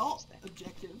got the We're not salt used to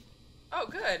objective. Oh,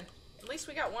 good. At least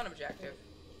we got one objective.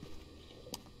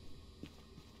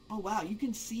 Oh wow, you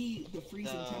can see the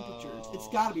freezing No. temperatures. It's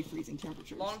gotta be freezing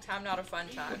temperatures. Long time, not a fun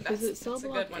time. That's, Is it cell that's a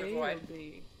block good one to A or avoid.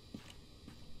 B?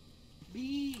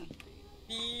 B.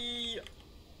 B.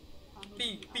 I'm a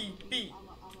B, I'm a B,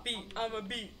 B, I'm a- I'm a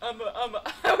B, I'm a.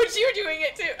 I wish you were doing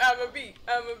it too. I'm a B,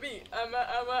 I'm a B, I'm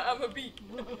a B.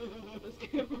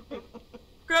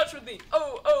 Crouch with me.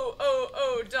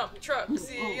 Oh, dump truck,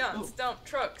 seance, dump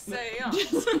truck,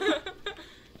 seance.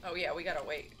 Oh yeah, we gotta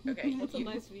wait. Okay. That's a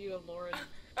nice view of Lauren.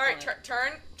 Alright,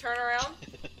 turn around.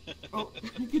 Oh,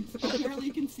 apparently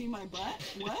you can see my butt.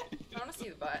 What? I wanna see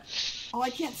the butt. Oh, I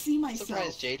can't see I'm myself.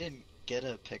 surprised Jay didn't get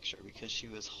a picture because she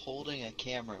was holding a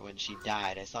camera when she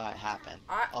died. I saw it happen.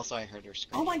 Also, I heard her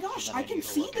scream. Oh my and gosh, then I knew can to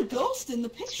see look the at ghost in the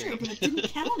picture, stream. but it didn't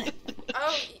count it.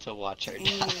 Oh, to watch her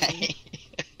Dang. die.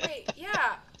 wait,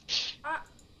 yeah.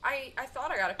 I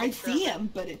thought I got a I picture. see him,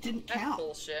 but it didn't That's count.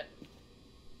 bullshit.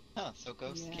 Oh, so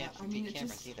ghosts Yeah, can't I mean, see it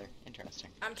cameras just- either. Interesting.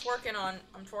 I'm twerking on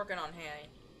Hanny.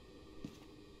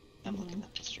 I'm Mm-hmm. looking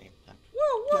at the stream.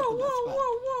 Whoa, Got whoa, the whoa, best whoa, butt.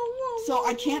 whoa, whoa. So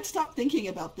I can't stop thinking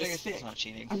about I this guess it's fic. not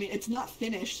cheating. I mean, it's not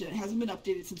finished, and it hasn't been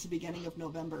updated since the beginning of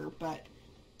November, but,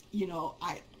 you know,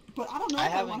 I don't know I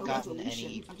if I haven't want a gotten resolution.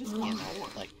 any, I just you want know, more.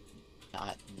 like,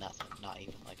 nothing, not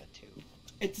even like a 2.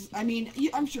 It's, I mean,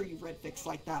 I'm sure you've read fics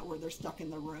like that where they're stuck in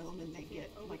the room and they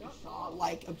get like a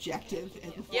saw-like objective.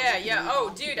 And before Yeah, they can yeah. move Oh,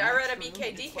 on to dude, the I read a next room,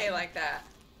 and it's BKDK like that.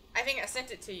 I think I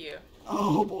sent it to you.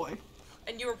 Oh boy.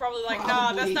 And you were probably like,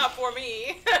 nah, that's Probably. not for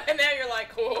me. And now you're like,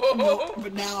 oh, Nope,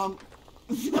 but now I'm.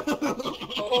 I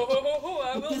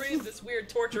But will this read is- this weird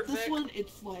torture This fic. one,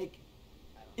 it's like,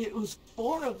 it was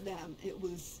 4 of them. It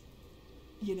was,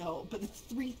 you know, but it's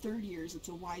 3 third years. It's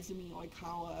a Waizumi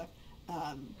Oikawa,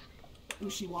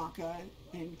 Ushiwaka,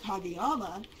 and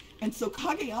Kageyama. And so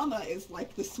Kageyama is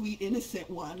like the sweet innocent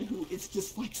one who is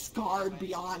just like scarred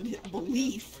beyond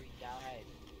belief.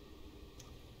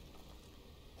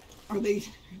 Are they?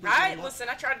 Listen,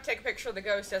 I tried to take a picture of the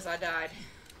ghost as I died.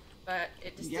 But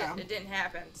it just Yeah. it didn't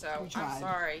happen, so We I'm tried.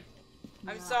 sorry.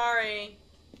 I'm Yeah. sorry.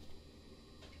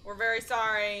 We're very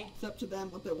sorry. It's up to them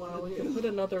what they want Well, we to can do. put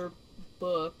another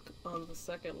book on the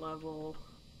second level.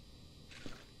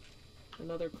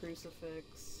 Another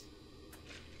crucifix.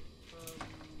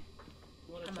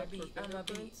 You want to I'm a check for bee, I'm a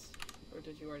bee. fingerprints? Or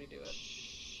did you already do it?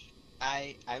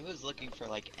 I was looking for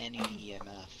like any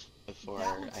EMF before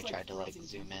That looks I tried to like freezing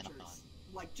zoom in on temperatures.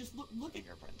 Like, just look at.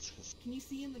 fingerprints. 'Cause Can you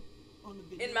see on the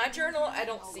video? In my journal, I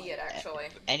don't how, see like, it actually.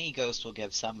 any ghost will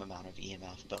give some amount of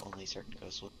EMF, but only certain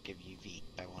ghosts will give UV.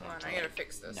 I wanted Hold on, to I gotta like,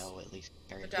 fix this. know at least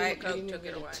very The little. Diet You Coke didn't took even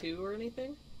it get away. a 2 or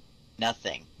anything?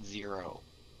 Nothing, 0.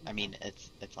 I mean, it's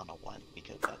on a 1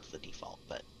 because that's the default,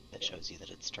 but it shows you that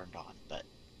it's turned on. But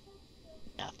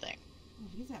nothing. Oh,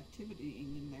 he's activity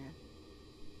in there.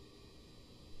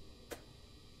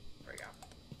 There we go.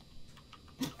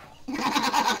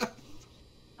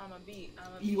 I'm a bee.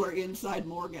 I'm a bee. You are inside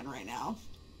Morgan right now.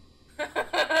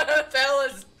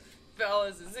 fellas,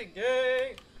 is it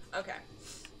gay? Okay.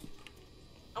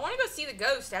 I want to go see the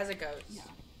ghost as a ghost. Yeah.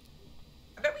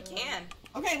 I bet we can.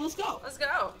 Okay, let's go. Let's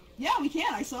go. Yeah, we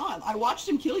can. I saw him. I watched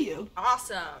him kill you.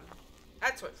 Awesome.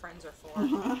 That's what friends are for.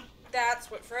 Uh-huh. That's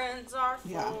what friends are for.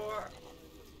 Yeah.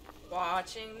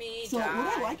 Watching me So die.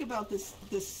 what I like about this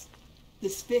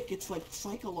fic, it's like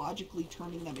psychologically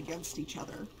turning them against each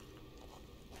other,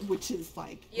 which is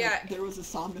like, there was a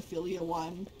somnophilia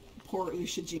one. Poor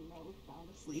Ushijima was falling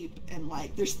asleep, and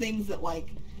like there's things that like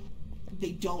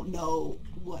they don't know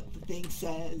what the thing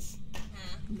says,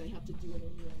 and they have to do it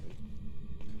anyway.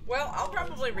 Well, I'll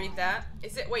probably read that.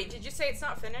 Is it? Wait, did you say it's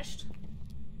not finished?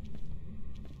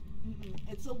 Mm-mm.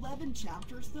 It's 11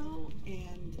 chapters though,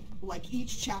 and like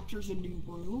each chapter's a new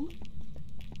room.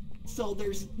 So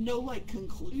there's no like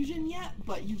conclusion yet,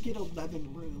 but you get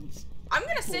 11 rooms. I'm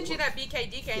gonna send you that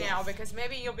BKDK now Yes. because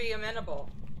maybe you'll be amenable.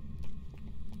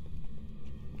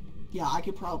 Yeah, I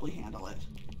could probably handle it.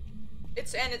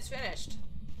 It's finished.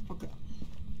 Okay.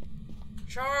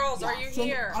 Charles, are Yeah, you send-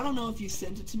 here? I don't know if you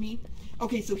sent it to me.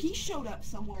 Okay, so he showed up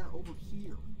somewhere over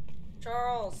here.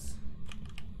 Charles.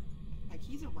 Like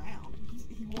he's around.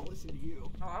 He won't listen to you.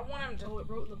 Oh, I want him to. Oh, it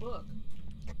wrote in the book.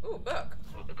 Ooh, book.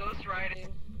 The ghost writing.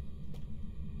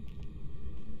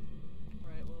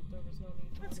 Right, well, there was no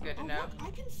need to. That's good to Oh, know. look,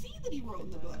 I can see that he wrote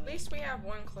in the book. At least we have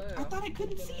one clue. I thought I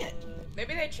couldn't see it.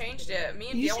 Maybe they changed it. Me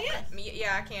and Can you Dale. see it?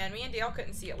 Yeah, I can. Me and Dale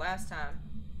couldn't see it last time.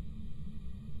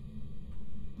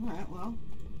 All right, well,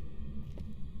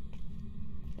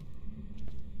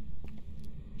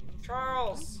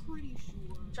 Charles. I'm pretty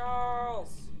sure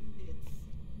Charles.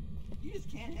 you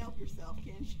just can't help yourself,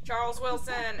 can you? Charles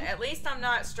Wilson. At least I'm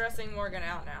not stressing Morgan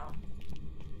out now.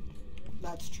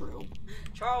 That's true.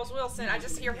 Charles Wilson. I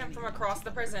just hear him from across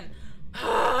the prison.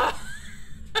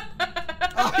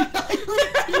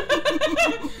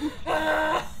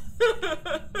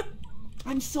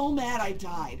 I'm so mad I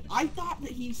died. I thought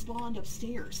that he spawned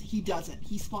upstairs. He doesn't.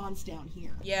 He spawns down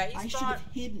here. Yeah, he I should spawned. have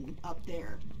hidden up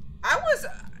there. I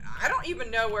don't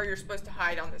even know where you're supposed to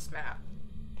hide on this map.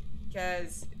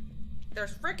 Because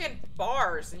there's freaking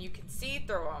bars and you can see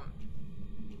through them.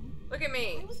 Look at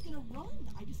me. I was gonna run.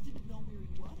 I just didn't know where he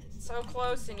was. So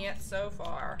close and yet so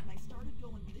far. And I started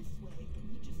going this way, and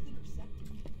he just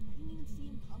intercepted me. I didn't even see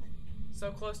him coming.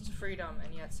 So close to freedom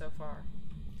and yet so far.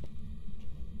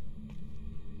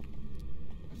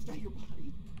 Is that your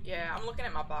body? Yeah, I'm looking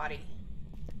at my body.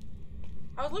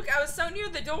 Oh look, I was so near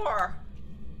the door.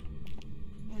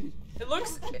 It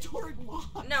looks. That door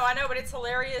locked. No, I know, but it's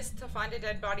hilarious to find a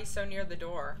dead body so near the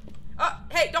door. Oh,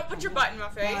 hey, don't put your butt in my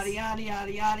face. Yada yada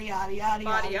yada yada yada yada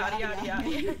Body, yada yada,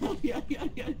 yada, yada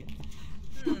yada.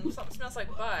 Something smells like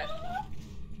butt.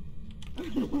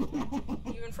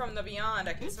 Even from the beyond,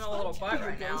 I can smell a little butt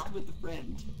right now. With a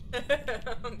friend.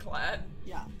 I'm glad.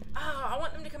 Yeah. Oh, I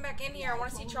want them to come back in here. I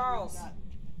want to see Charles.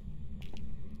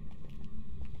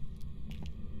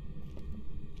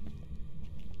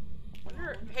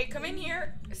 Wonder, hey, come in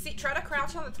here. See, try to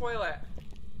crouch on the toilet.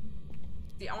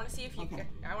 See, I want to see if you. Okay.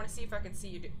 I want to see if I can see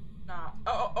you. Nah.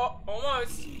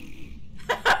 Almost.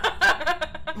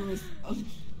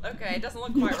 Okay, it doesn't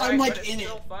look quite right, I'm like but it's in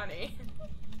still it. funny.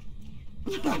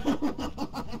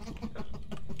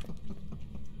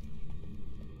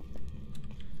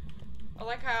 I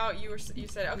like how you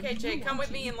said, okay, Jake, come with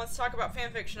me and let's talk about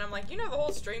fanfiction. I'm like, you know the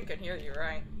whole stream can hear you,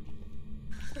 right?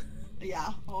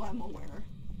 Yeah. Oh, I'm aware.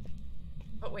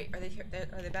 Oh wait, are they here?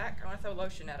 Are they back? I want to throw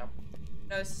lotion at them.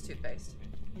 No, this is toothpaste.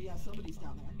 Oh, yeah, somebody's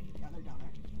down there. Yeah, they're down there.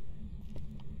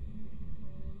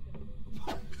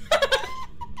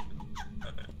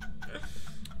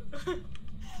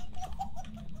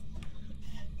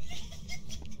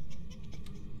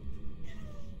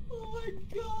 Oh my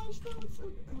gosh, that was so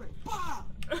good. Right. Bah!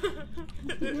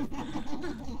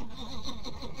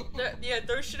 Yeah,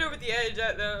 throw shit over the edge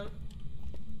at them.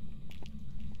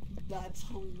 That's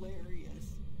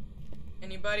hilarious.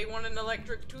 Anybody want an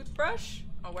electric toothbrush?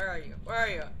 Oh, where are you? Where are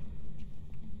you?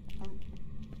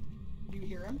 Do you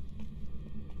hear him?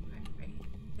 Wait.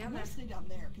 I'm Down gonna there. stay down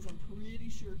there because I'm pretty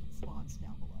sure he spawns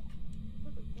down below.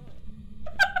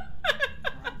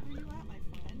 Where you at, my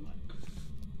friend?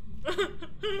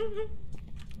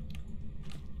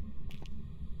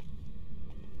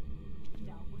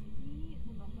 Yeah,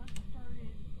 when the hunt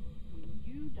started, when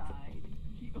you died,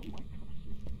 oh my gosh,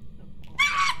 it's so fun.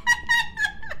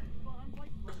 Spawned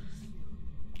like right here.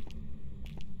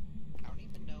 I don't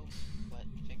even know what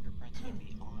fingerprints would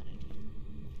be on it.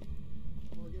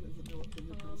 Morgan doesn't know what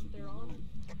fingerprints would be they're on. on.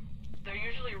 They're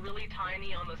usually really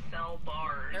tiny on the cell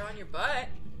bars. They're on your butt.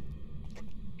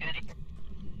 Goody.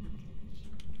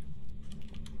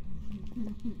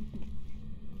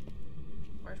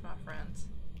 Where's my friends?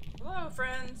 Hello,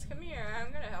 friends. Come here.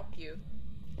 I'm gonna help you.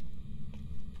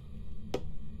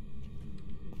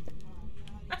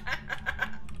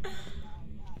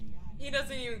 He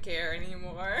doesn't even care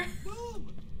anymore.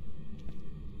 Boom!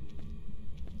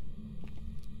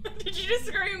 Did you just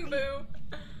scream boo?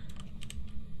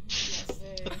 Yes.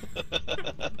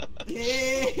 Glad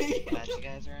Yay! you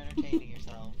guys are entertaining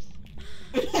yourselves.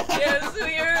 Yes,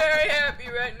 we are very happy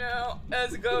right now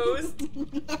as ghosts.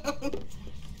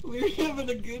 We're having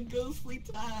a good ghostly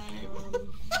time.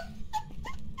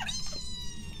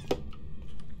 Did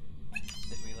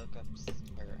we look up?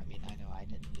 Or I mean, I know I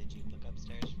didn't. Did you look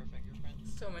upstairs for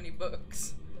fingerprints? So many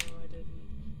books. No, I didn't.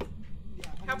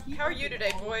 Yeah, I mean, he How are you opened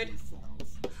today, all of Boyd? these cells.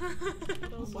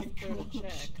 What else my is there to gosh.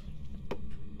 check?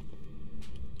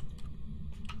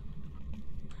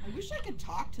 I wish I could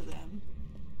talk to them.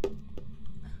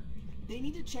 They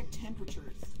need to check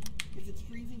temperatures. Because it's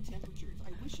freezing temperatures.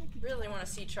 I wish I could. Really want to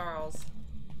see Charles.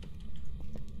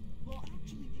 Well,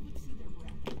 actually, they would see their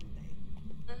breath, wouldn't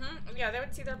they? Yeah, they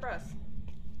would see their breath.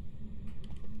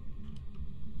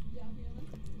 Yeah, really?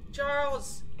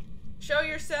 Charles, show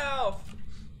yourself.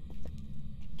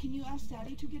 Can you ask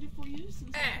Daddy to get it for you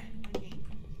since I'm in my game?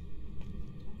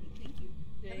 Okay, thank you.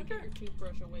 Yeah, you get your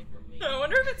toothbrush away from me. I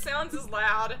wonder if it sounds as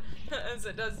loud as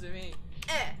it does to me.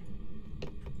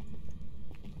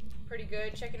 Pretty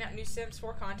good. Checking out new Sims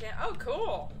 4 content. Oh,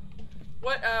 cool.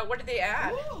 What did they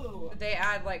add? Ooh. Did they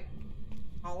add like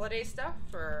holiday stuff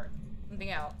or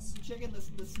something else? Checking the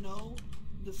snow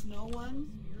one.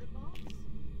 Spirit box?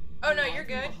 Oh no, I've you're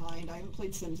been good. Behind. I haven't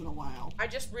played Sims in a while. I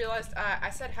just realized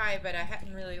I said hi, but I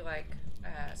hadn't really like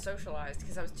socialized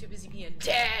because I was too busy being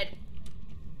dead.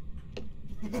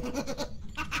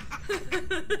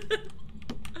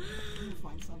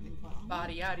 Find something fun.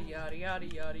 Body yada yada yada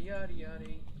yada yada yada.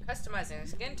 Customizing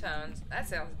skin tones. That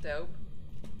sounds dope.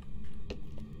 I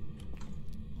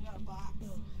got a box.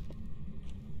 Oh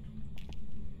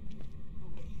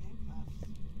wait,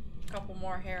 handcuffs. Couple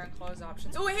more hair and clothes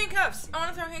options. Oh, handcuffs! I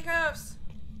want to throw handcuffs.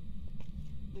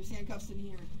 There's handcuffs in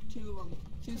here. 2 of them.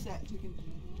 2 sets. We can.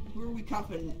 Who are we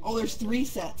cuffing? Oh, there's 3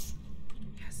 sets.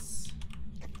 Yes.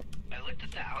 I looked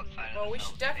at the outside Well, of the we cells.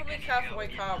 should Do you definitely think cuff I need to go in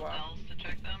the Oikawa. cells to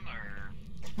check them, or...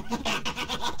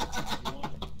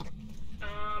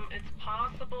 It's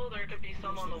possible there could be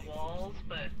some on the walls,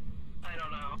 but I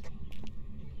don't know.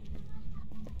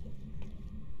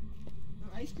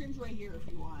 Ice cream's right here if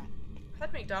you want. I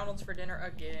had McDonald's for dinner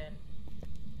again.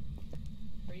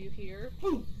 Are you here?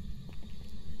 Ooh.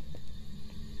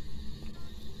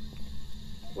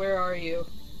 Where are you?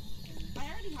 I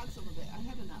already had some of it. I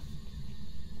had enough.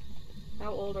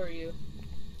 How old are you?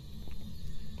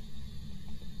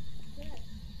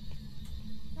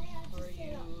 Are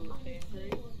you angry?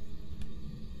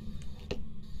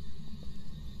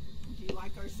 Do you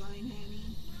like our sign, Hanny?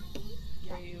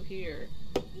 Are you here?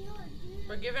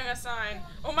 We're giving a sign.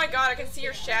 Oh my god, I can see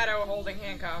your shadow holding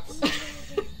handcuffs. They're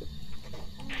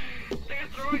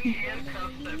throwing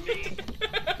handcuffs at me.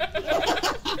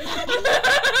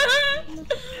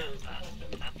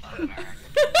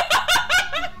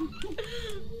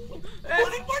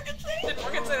 What did Morgan say? Did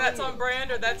Morgan say that's on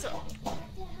brand or that's on...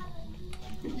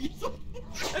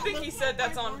 I think he said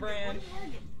that's on brand.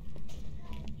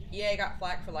 EA got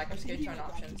flack for lack of skin tone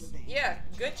options. Yeah,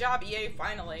 good job EA,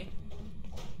 finally.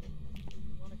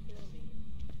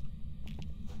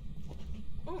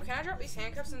 Ooh, can I drop these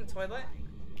handcuffs in the toilet?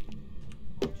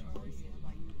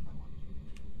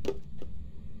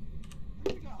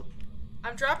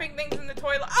 I'm dropping things in the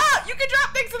toilet. Ah! You can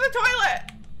drop things in the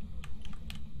toilet!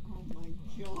 Oh my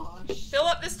gosh. Fill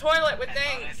up this toilet with I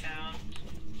things. found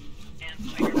and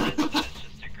cigarettes, but it's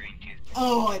just a green tooth.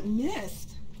 Oh, I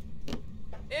missed.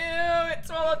 Ew, it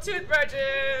swallowed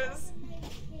toothbrushes.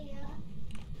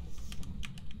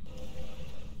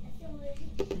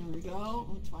 There we go.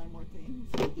 Let's find more things.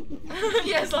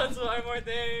 Yes, let's find more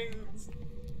things.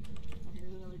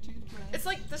 Here's another toothbrush. It's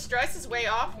like the stress is way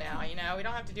off now, you know? We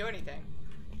don't have to do anything.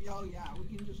 Oh yeah, we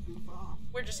can just goof off.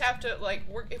 We just have to, like,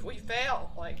 work. If we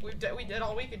fail, like, we did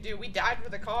all we could do. We died for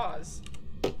the cause.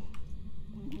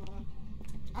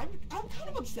 I'm kind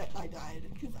of upset I died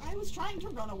because I was trying to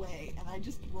run away and I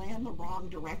just ran the wrong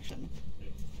direction.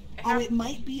 Oh, it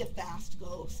might be a fast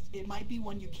ghost. It might be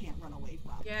one you can't run away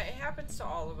from. Yeah, it happens to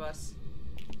all of us.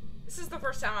 This is the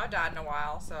first time I've died in a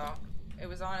while, so it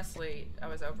was honestly, I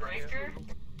was overdue. Breaker?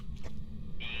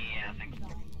 Yeah, I think so.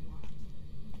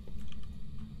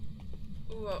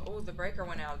 Ooh, the breaker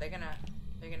went out. They're gonna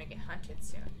get hunted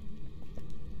soon.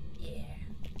 Yeah.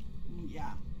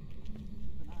 Yeah. Keep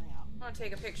an eye out. I'm gonna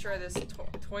take a picture of this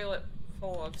toilet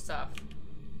full of stuff.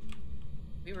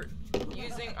 We were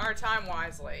using our time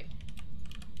wisely.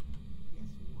 Yes,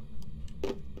 we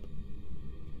were.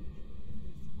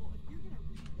 Well, if you're gonna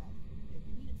read that, I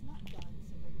mean, it's not done,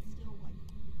 so there's still like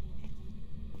in it.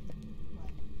 But I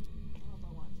don't know if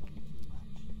I want to tell you too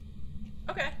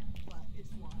much. Okay. But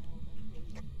it's wild.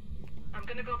 I'm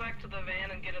gonna go back to the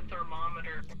van and get a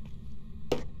thermometer.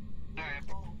 Alright.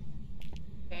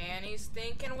 Annie's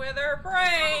thinking with her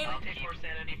brain. I'll take more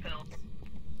sanity pills.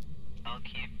 I'll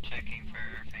keep checking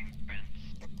for fingerprints.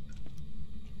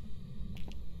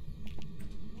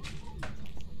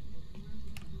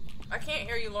 I can't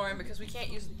hear you, Lauren, because we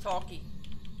can't use the talkie.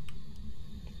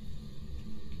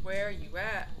 Where are you at?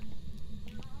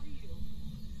 Where are you?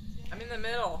 Jay? I'm in the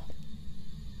middle.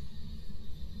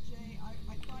 Jay, I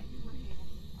thought you were Hanny.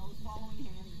 I was following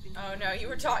Hanny. Oh no, you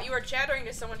were chattering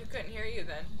to someone who couldn't hear you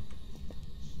then.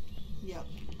 Yep.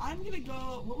 I'm gonna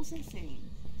go. What was I saying?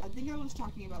 I think I was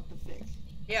talking about the fic.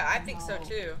 Yeah, I think so No.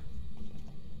 too.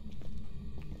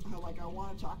 How, like, I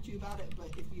want to talk to you about it, but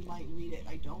if you might read it,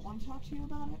 I don't want to talk to you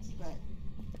about it. But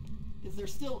because they're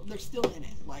still in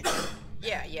it. Like,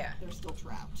 Yeah, yeah. they're still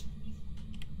trapped.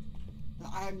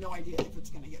 I have no idea if it's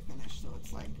gonna get finished. So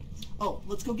it's like, oh,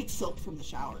 let's go get soap from the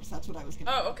showers. That's what I was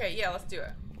gonna. Oh, okay, yeah, let's do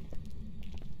it.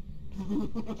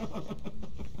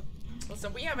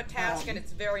 Listen, we have a task and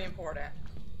it's very important.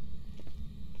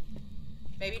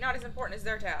 Maybe not as important as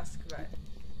their task, but...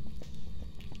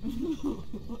 I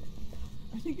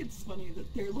think it's funny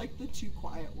that they're like the two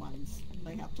quiet ones, and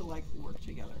they have to like work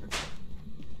together.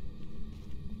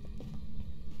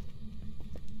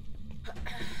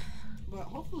 but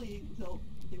hopefully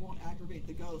they won't aggravate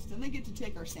the ghost. Then they get to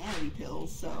take our sanity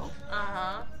pills. So.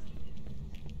 Uh-huh.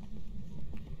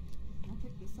 I'll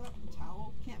pick this up. A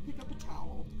towel. Can't pick up a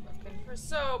towel. Looking for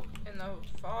soap in the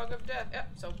fog of death. Yep,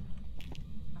 soap.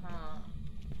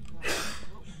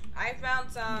 I found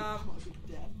some. Fog of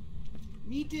death.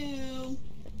 Me too.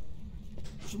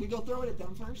 Should we go throw it at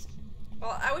them first?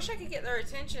 Well, I wish I could get their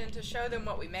attention to show them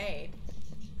what we made.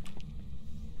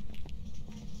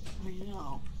 I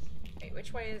know. Wait,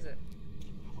 which way is it?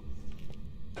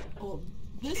 Well,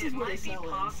 this It is where the might be cell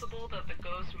is. possible that the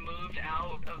ghost moved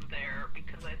out of there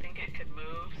because I think it could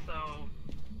move, so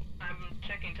I'm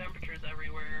checking temperatures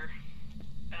everywhere.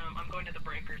 I'm going to the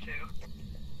breaker too.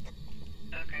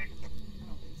 Okay. I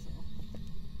don't think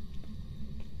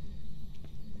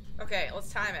so. Okay,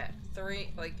 let's time it. 3,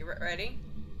 like, you ready?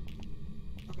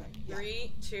 Okay. Yeah.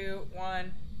 3, 2,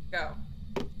 1, go.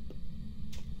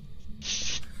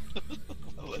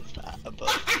 What was that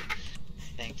about?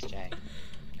 Thanks, Jay.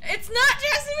 It's not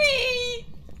just me!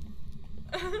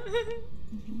 I don't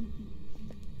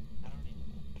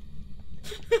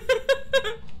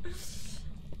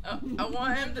even know.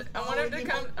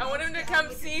 I want him to come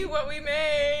see what we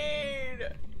made.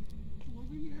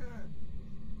 Over here.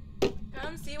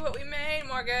 Come see what we made,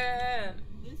 Morgan.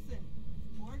 Listen,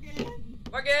 Morgan.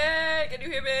 Morgan, can you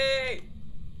hear me? I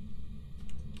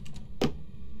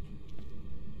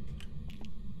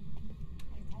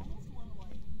almost want to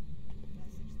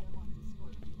message them on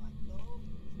Discord and be like, go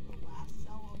to the last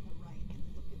cell on the right and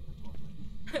look at the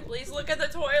toilet. Please look at the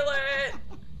toilet.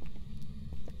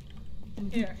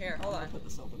 Here, hold on. Put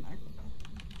this open there.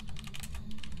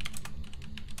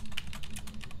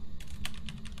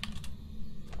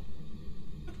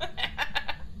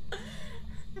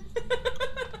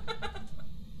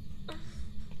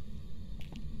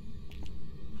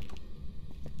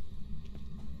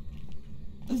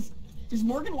 Is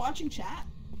Morgan watching chat?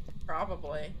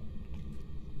 Probably.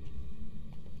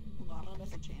 Hold on, I'll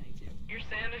message Channy too. Your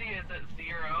sanity is at 0.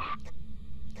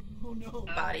 Oh no.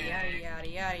 Body Okay. yada yada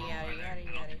yada Well, yada I yada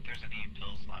don't yada. think there's any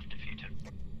pills left if you took.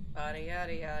 Body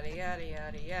yada yada yada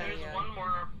yada yada There's yada. one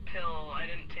more pill. I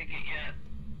didn't take it yet,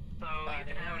 so you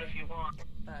can have it if you want.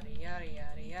 Body yada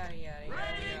yada yada yada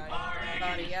yada yada. Alright.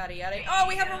 Body yada yada. Oh,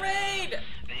 we have a raid!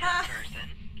 Van person,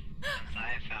 since I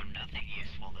have found nothing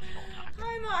useful this whole time.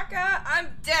 Hi, Maka. I'm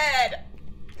dead.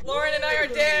 Lauren and I are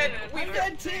dead. We I'm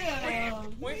dead too.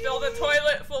 We filled a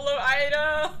toilet full of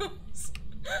items.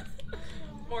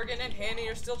 Morgan and Hanny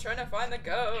are still trying to find the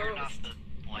Turned off ghost.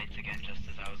 the lights again just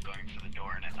as I was going for the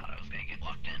door and I thought I was gonna get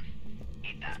locked in.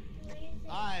 Eat that.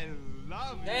 I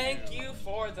love Thank you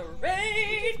for the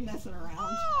raid. Messing around.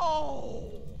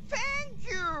 Oh, thank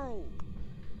you.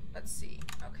 Let's see.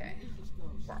 Okay.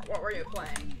 What were you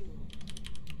playing?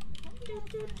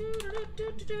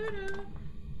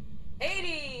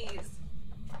 Hades!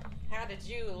 How did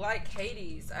you like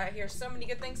Hades? I hear so many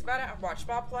good things about it. I've watched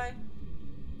Bob play.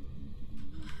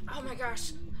 Oh my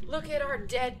gosh. Look at our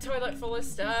dead toilet full of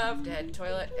stuff. Dead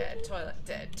toilet, dead toilet,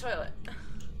 dead toilet.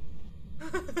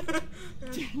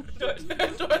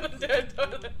 Dead toilet, dead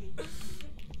toilet.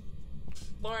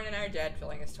 Lauren and I are dead,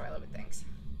 filling this toilet with things.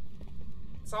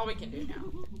 That's all we can do now.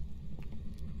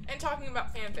 And talking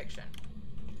about fan fiction.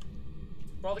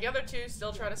 While the other two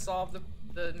still try to solve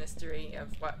the mystery of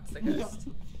what's the ghost.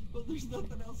 But there's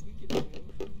nothing else we can do.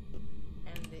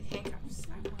 And the handcuffs.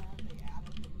 I'm glad they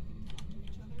added that we can talk to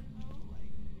each other though. Like,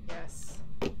 Yes.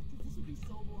 'cause this would be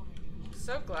so boring.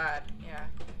 So glad. Yeah.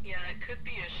 Yeah, it could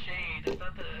be a shade. Is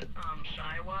that the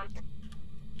shy one?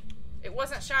 It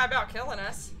wasn't shy about killing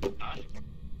us. Huh?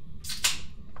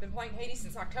 Been playing Hades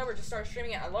since October. Just started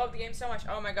streaming it. I love the game so much.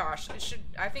 Oh my gosh. It should.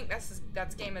 I think that's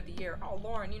game of the year. Oh,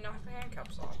 Lauren, you knocked the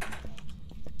handcuffs off.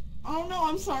 Oh no,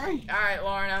 I'm sorry. All right,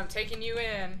 Lauren, I'm taking you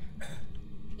in.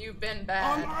 You've been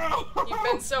bad. Oh no. You've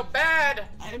been so bad.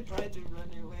 I tried to run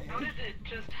away. How did it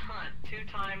just hunt 2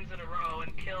 times in a row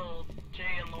and kill Jay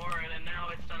and Lauren, and now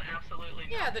it's done absolutely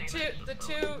nothing? Yeah, the It's just a-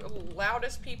 two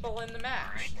loudest people in the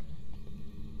match.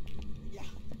 Yeah.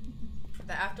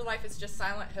 The afterlife is just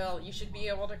Silent Hill. You should be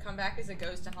able to come back as a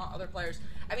ghost and haunt other players.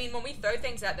 I mean, when we throw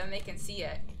things at them, they can see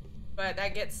it. But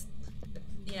that gets,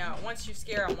 you know, once you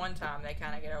scare them one time, they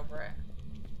kind of get over it.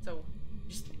 So,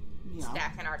 just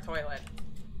stack in our toilet.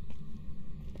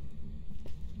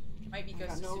 Might be I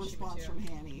Ghost got no of Tsushima response too. from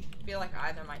Hanny. I feel like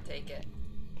either might take it.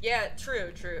 Yeah,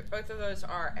 true. Both of those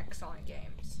are excellent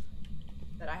games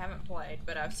that I haven't played,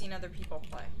 but I've seen other people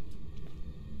play.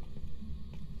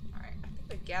 Alright, I think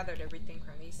we've gathered everything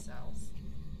from these cells.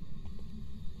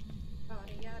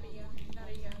 Yada yada yada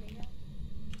yada yada yada.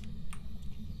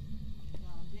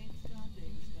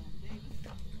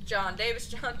 John Davis,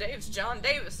 John Davis, John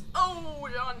Davis. Oh,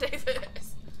 John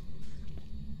Davis.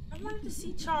 I wanted to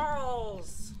see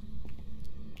Charles.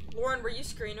 Lauren, were you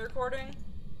screen recording?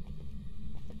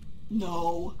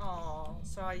 No. Oh,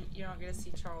 so you don't get to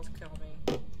see Charles kill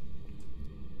me.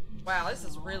 Wow, this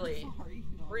is really, Sorry.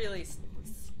 No. really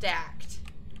stacked.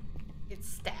 It's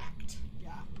stacked. Yeah,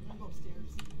 I'm gonna go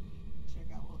upstairs and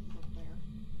check out what's up there.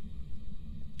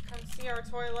 Come see our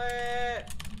toilet.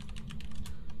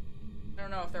 I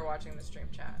don't know if they're watching the stream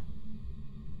chat.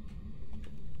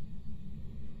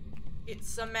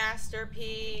 It's a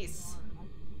masterpiece.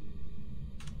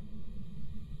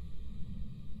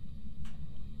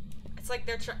 It's like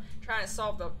they're trying to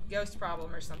solve the ghost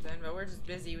problem or something, but we're just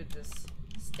busy with this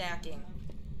stacking.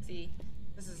 See,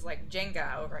 this is like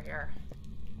Jenga over here.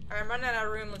 Alright, I'm running out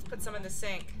of room. Let's put some in the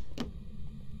sink.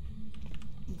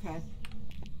 Okay.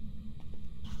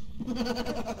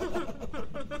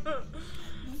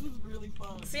 This is really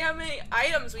fun. See how many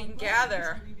items we can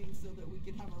gather. Streaming so that we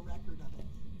can have a record of it.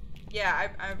 Yeah,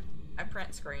 I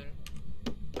print screen.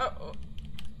 Oh.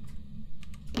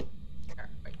 Here,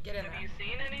 wait, get in there. Have you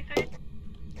seen anything?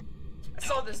 I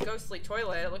saw this ghostly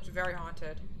toilet. It looked very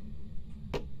haunted.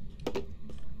 Oh,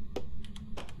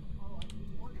 is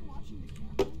Morgan watching the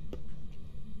camera?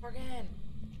 Morgan!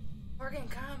 Morgan,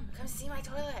 come! Come see my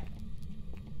toilet!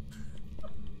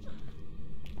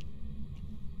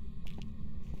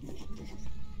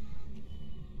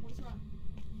 What's wrong?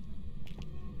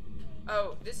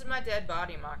 Oh, this is my dead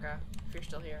body, Maka. If you're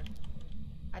still here.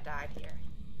 I died here.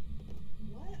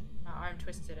 What? My arm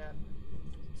twisted up.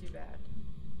 Too bad.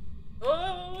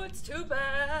 Oh, it's too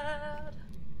bad!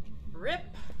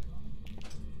 RIP!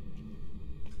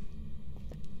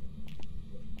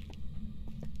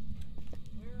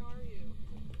 Where are you?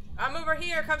 I'm over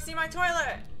here! Come see my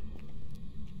toilet!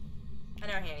 I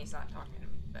know Hanny's not talking to me,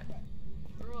 but...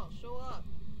 Girl, show up.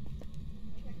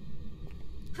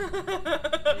 Hey,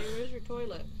 where's your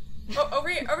toilet? Oh, over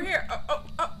here! Over here!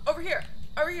 Over here!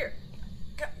 Over here!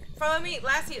 Follow me!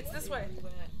 Lassie, it's this way!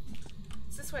 Where you at?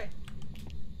 It's this way.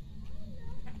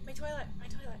 My toilet! My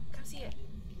toilet! Come see it!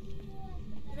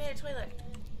 I made a toilet!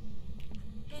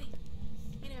 Hanny!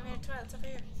 Hanny, I made a toilet! It's over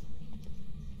here!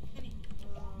 Hanny!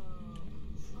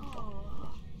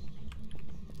 Oh.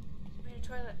 I made a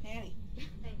toilet! Annie.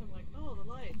 Hanny! I'm like, oh, the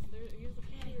lights. Here's the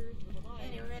pictures of the lights.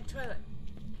 Hanny, we made a toilet!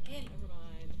 Hanny! Never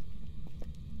mind.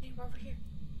 Hanny, we're over here!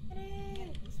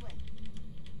 Hanny! This way.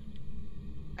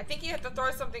 I think you have to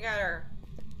throw something at her.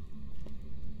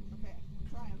 Okay, I'm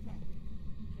trying.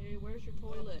 Hey, where's your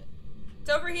toilet? It's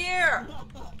over here!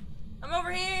 I'm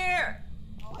over here!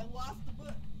 Oh, I lost the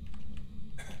book.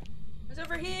 It's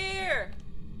over here!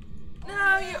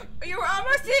 No, you were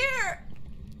almost here!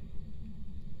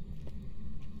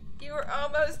 You were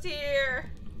almost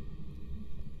here!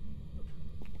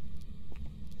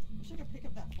 I wish I could pick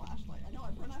up that flashlight. I know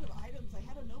I've run out of items. I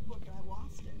had a notebook and I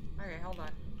lost it. Okay, hold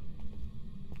on.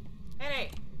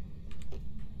 Henny!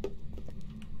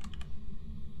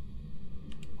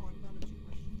 Oh, I found a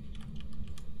toothbrush.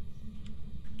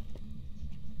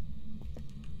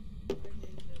 Right in the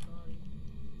dead body.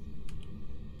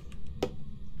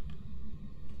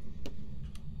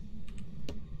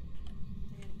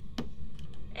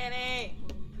 Henny!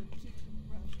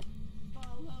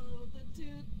 Follow the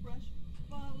toothbrush.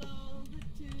 Follow the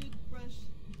toothbrush.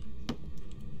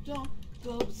 Don't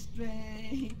go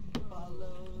astray.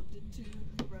 Follow the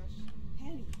toothbrush.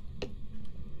 Henny.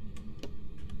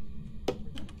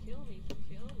 You're gonna kill me, so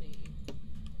kill me.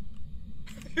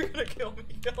 You're gonna kill me,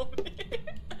 kill me. I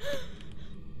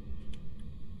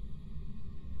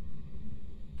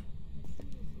see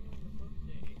you on the book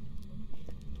day.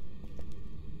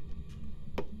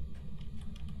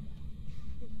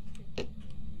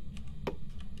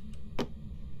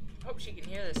 Hope she can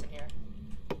hear this in here.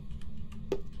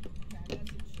 Okay, that's it,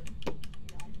 sure.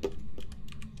 Yeah,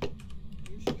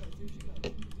 here she goes, here she goes.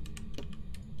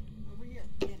 Over here,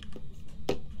 in.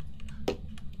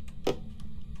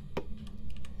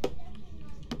 This way.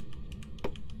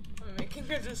 I'm making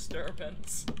a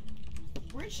disturbance.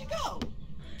 Where'd she go?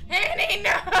 Henny,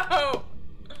 no!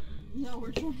 No,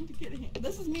 we're trying to get in.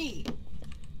 This is me.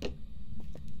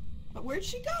 But where'd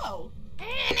she go?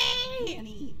 Henny!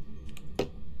 Annie.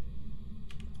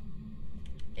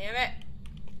 Damn it.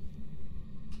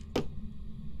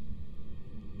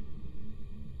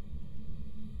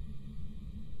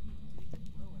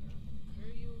 Where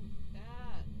are you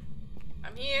at?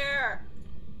 I'm here!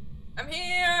 I'm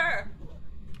here!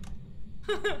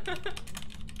 Oh, my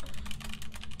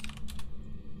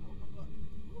book.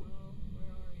 Ooh. Oh,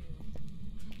 where are you?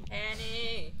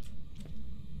 Henny!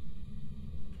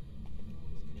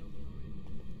 Almost killed me already.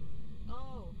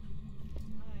 Oh,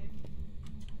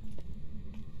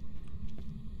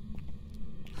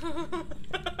 I'm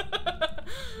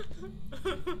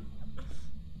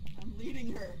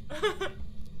leading her.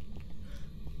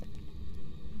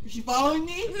 Is she following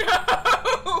me?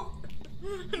 No!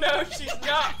 No, she's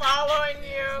not following I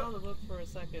you. saw the book for a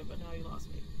second, but now you lost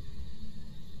me.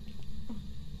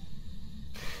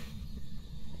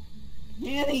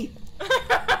 Nanny!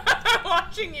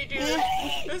 Watching you do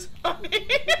Nanny! this is funny.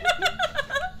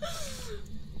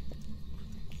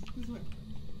 This way.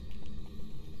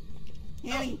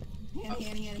 Nanny!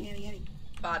 Nanny.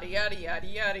 Body yada yada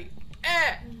yada.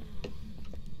 Eh!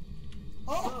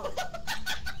 Oh!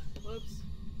 Whoops.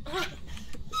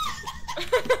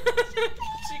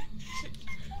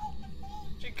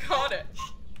 she caught it.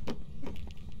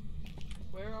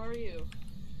 Where are you?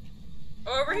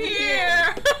 Over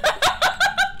here!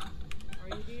 Are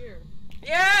you here?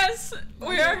 Yes!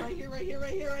 We're. Right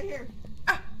here.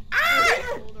 Ah!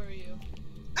 How old are you?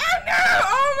 Oh no!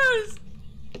 Almost!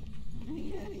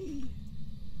 Nanny.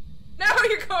 No,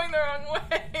 you're going the wrong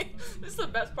way. This is the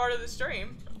best part of the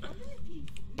stream. I wonder if he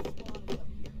spawned up here.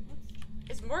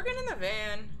 Is Morgan in the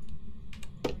van?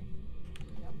 Yep.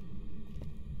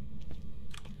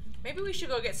 Maybe we should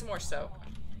go get some more soap.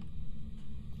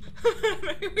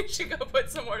 Maybe we should go put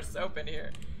some more soap in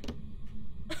here.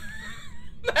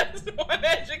 That is one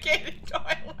educated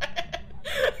toilet.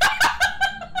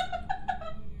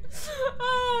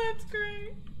 Oh, that's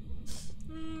great.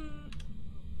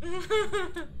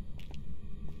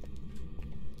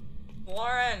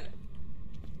 Lauren,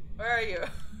 where are you?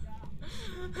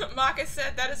 Maka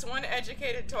said that is one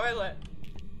educated toilet.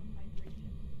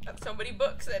 Got so many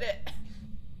books in it.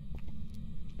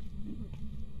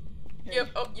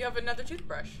 You have another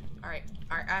toothbrush. Alright,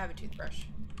 I have a toothbrush.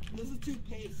 This is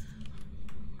toothpaste.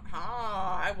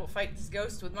 Ah, I will fight this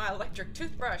ghost with my electric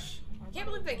toothbrush. I can't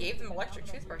believe they gave them electric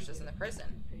toothbrushes in the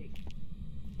prison.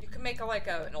 You can make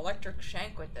an electric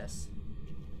shank with this.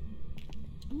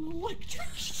 An electric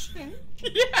shank?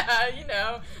 Yeah, you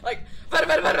know, like. Oh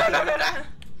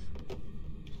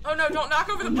no! Don't knock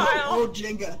over the pile. Oh,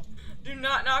 Jenga. Do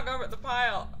not knock over the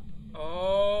pile.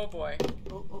 Oh boy.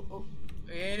 Oh.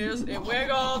 It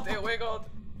wiggled. It wiggled.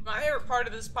 My favorite part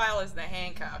of this pile is the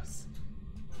handcuffs.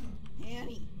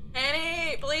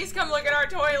 Annie, please come look at our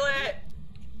toilet.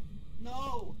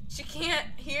 No. She can't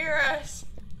hear us.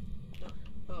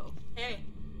 Oh. Annie.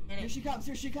 Here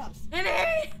she comes.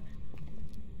 Annie!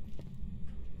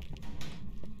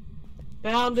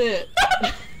 Found it.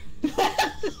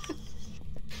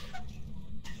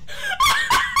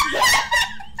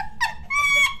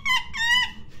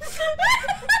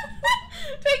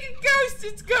 Take a ghost.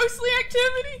 It's ghostly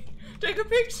activity. Take a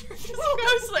picture. It's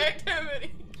ghostly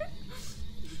activity.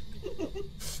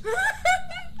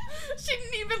 She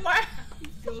didn't even laugh.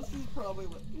 Ghost is probably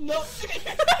what. No.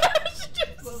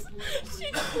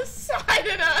 she just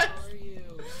decided us. How are you?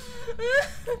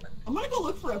 I'm gonna go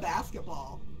look for a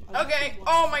basketball. Okay.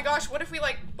 Oh my gosh. What if we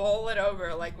bowl it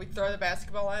over? Like we throw the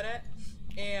basketball at it,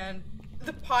 and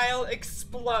the pile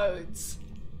explodes.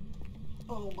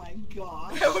 Oh my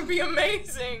god. That would be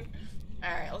amazing. All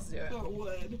right, let's do it. That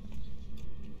would.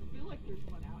 I feel like there's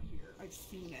one out here. I've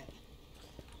seen it.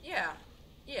 Yeah.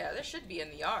 Yeah, there should be in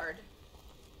the yard.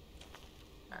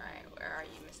 Alright, where are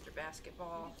you, Mr.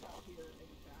 Basketball?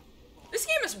 This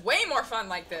game is way more fun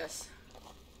like this.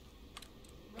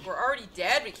 We're already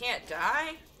dead, we can't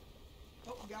die?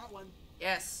 Oh, got one.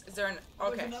 Yes. Is there an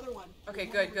There's okay. another one. Okay,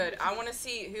 good. I wanna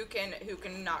see who can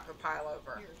knock the pile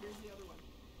over. Here's the other one.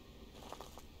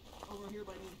 Over here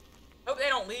by me. Hope they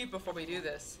don't leave before we do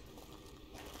this.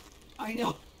 I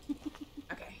know.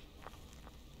 Okay.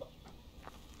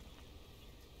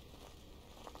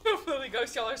 Hopefully the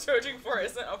ghost y'all are searching for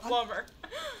isn't a plumber.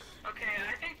 Okay,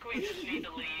 I think we just need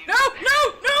to leave. No!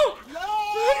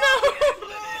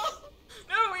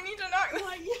 No, we need to knock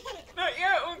Not yet. Not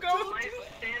yet, we'll go. My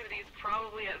sanity's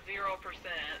probably at 0%,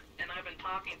 and I've been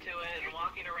talking to it and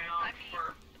walking around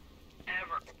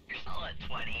forever. You're still at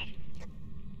 20.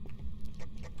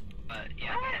 But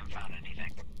yeah, I haven't found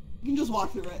anything. You can just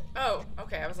walk through it. Oh,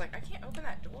 okay. I was like, I can't open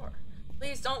that door.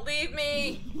 Please don't leave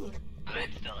me.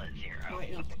 I'm still at 0.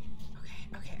 Wait, no.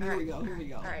 Okay. Here we alright, go. Here we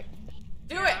go. All right.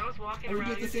 Do Yeah, it. I was walking Are we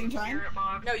around at the using same time? Spirit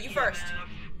Box, No, you first.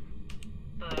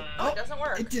 Oh, It doesn't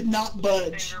work. It did not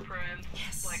budge. fingerprints,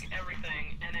 Yes.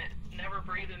 everything, and it never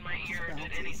breathed in my ear or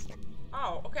did any.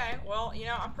 Oh, okay. Well,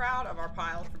 I'm proud of our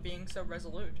pile for being so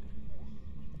resolute.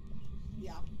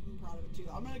 Yeah, I'm proud of it too.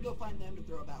 I'm gonna go find them to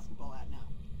throw a basketball at now.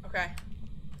 Okay.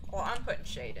 Well, I'm putting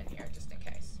shade in here just in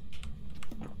case.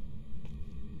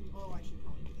 Oh, I should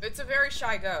probably do that. It's a very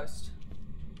shy ghost.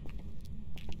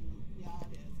 Yeah,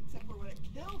 it is. Except for when it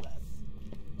killed us.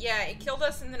 Yeah, it killed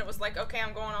us and then it was like, okay,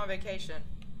 I'm going on vacation.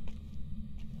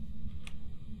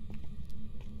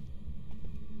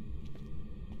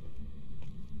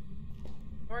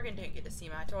 Morgan didn't get to see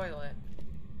my toilet.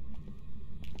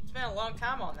 It's been a long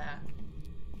time on that.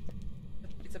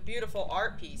 It's a beautiful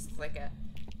art piece. It's like a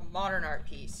modern art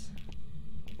piece.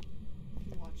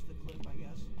 You watch the clip, I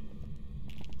guess.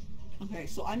 Okay,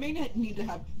 so I may need to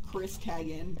have Chris tag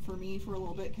in for me for a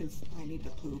little bit because I need to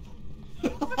poop.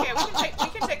 Okay, we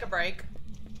can take a break.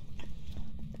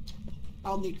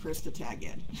 I'll need Chris to tag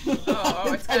in.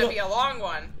 Oh, it's gonna be a long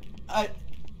one.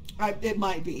 It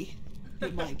might be.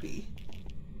 It might be.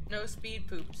 No speed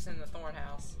poops in the Thorn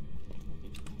House.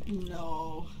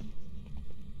 No.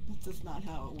 That's just not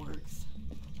how it works.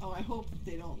 Oh, I hope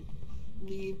they don't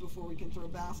leave before we can throw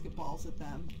basketballs at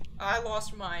them. I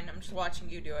lost mine. I'm just watching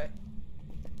you do it.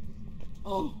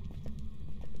 Oh.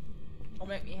 It'll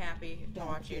make me happy to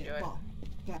watch you do it.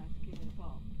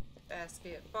 Basketball.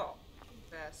 Basketball.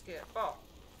 Basketball.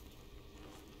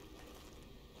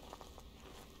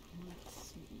 Let's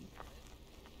see.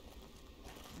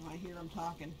 Oh, I hear them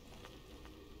talking.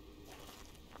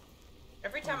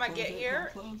 Every time I get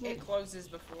here, close it it. closes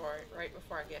right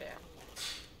before I get in.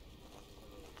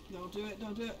 Don't do it,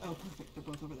 don't do it. Oh, perfect. They're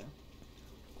both over there.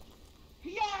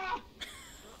 Yeah! Not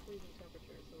freezing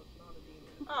temperature, so it's not a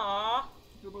demon. Aww.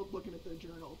 They're both looking at their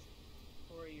journals.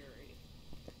 Or Yuri.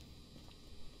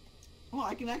 Oh,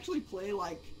 I can actually play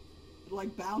like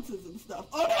bounces and stuff.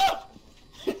 Oh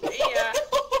no! Yeah.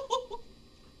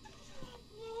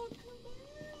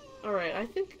 Alright, I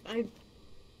think I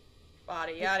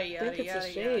Body yada yada think it's yada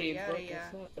a shade. yada What yada. is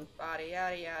that? Body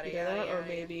yada yada Either yada that yada. or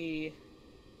maybe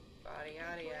Body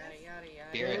yada yada yada yada.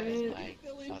 Spirit is my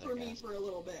Fill in other for me guest. for a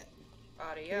little bit.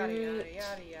 Body yada yada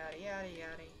yada yada yada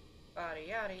yada. Body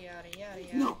yada yada yada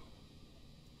yada. No.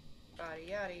 Body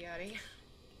yada yada.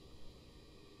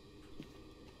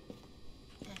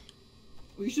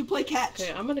 We should play catch.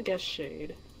 okay, I'm gonna guess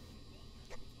shade.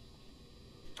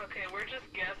 Okay, we're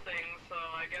just guessing, so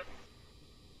I guess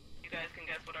you guys can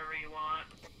guess whatever you want.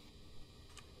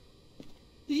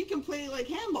 You can play like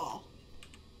handball.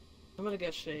 I'm gonna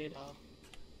guess shade.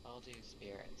 I'll do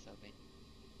spirit, so maybe.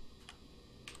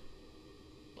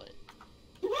 What?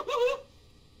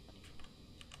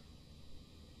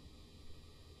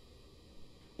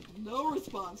 No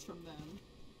response from them.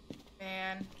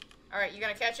 Man. Alright, you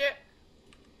gonna catch it?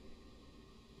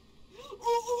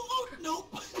 Oh,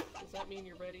 nope. Does that mean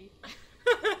you're ready?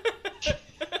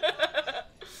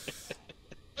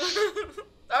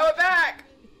 Throw it back!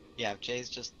 Yeah, Jay's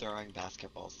just throwing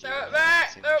basketballs. Throw it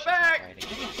back! Throw it back! Writing.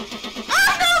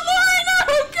 Oh no, Lauren!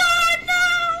 Oh god, no!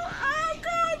 Oh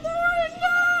god,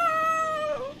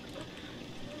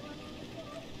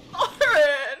 Lauren!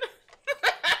 Lauren!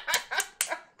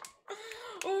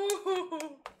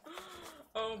 Ooh.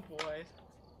 Oh boy.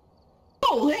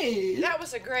 Oh, hey. That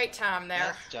was a great time there.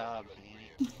 Nice job,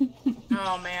 man.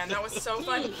 Oh man, that was so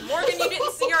fun. Morgan, you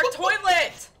didn't see our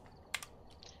toilet!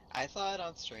 I saw it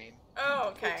on stream. Oh,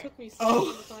 It okay. took me so Oh.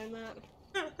 long to find that.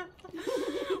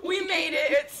 We made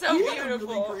it. It's so We had a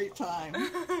beautiful. really great time.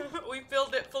 We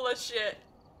filled it full of shit.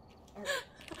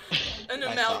 An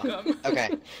I saw. amalgam. Okay.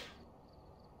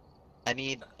 I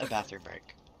need a bathroom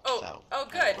break. Oh, So, oh,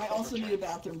 good. I also need a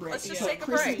bathroom break. Let's just so take a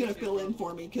Chris break. is gonna fill in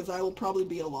for me because I will probably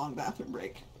be a long bathroom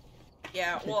break.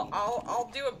 Yeah. Well, I'll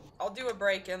do a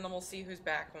break and then we'll see who's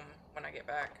back when I get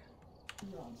back.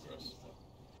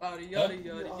 Yada yada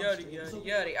yada yada yada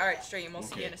yada. All right, stream. We'll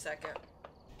see you in a second.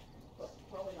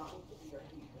 Probably not.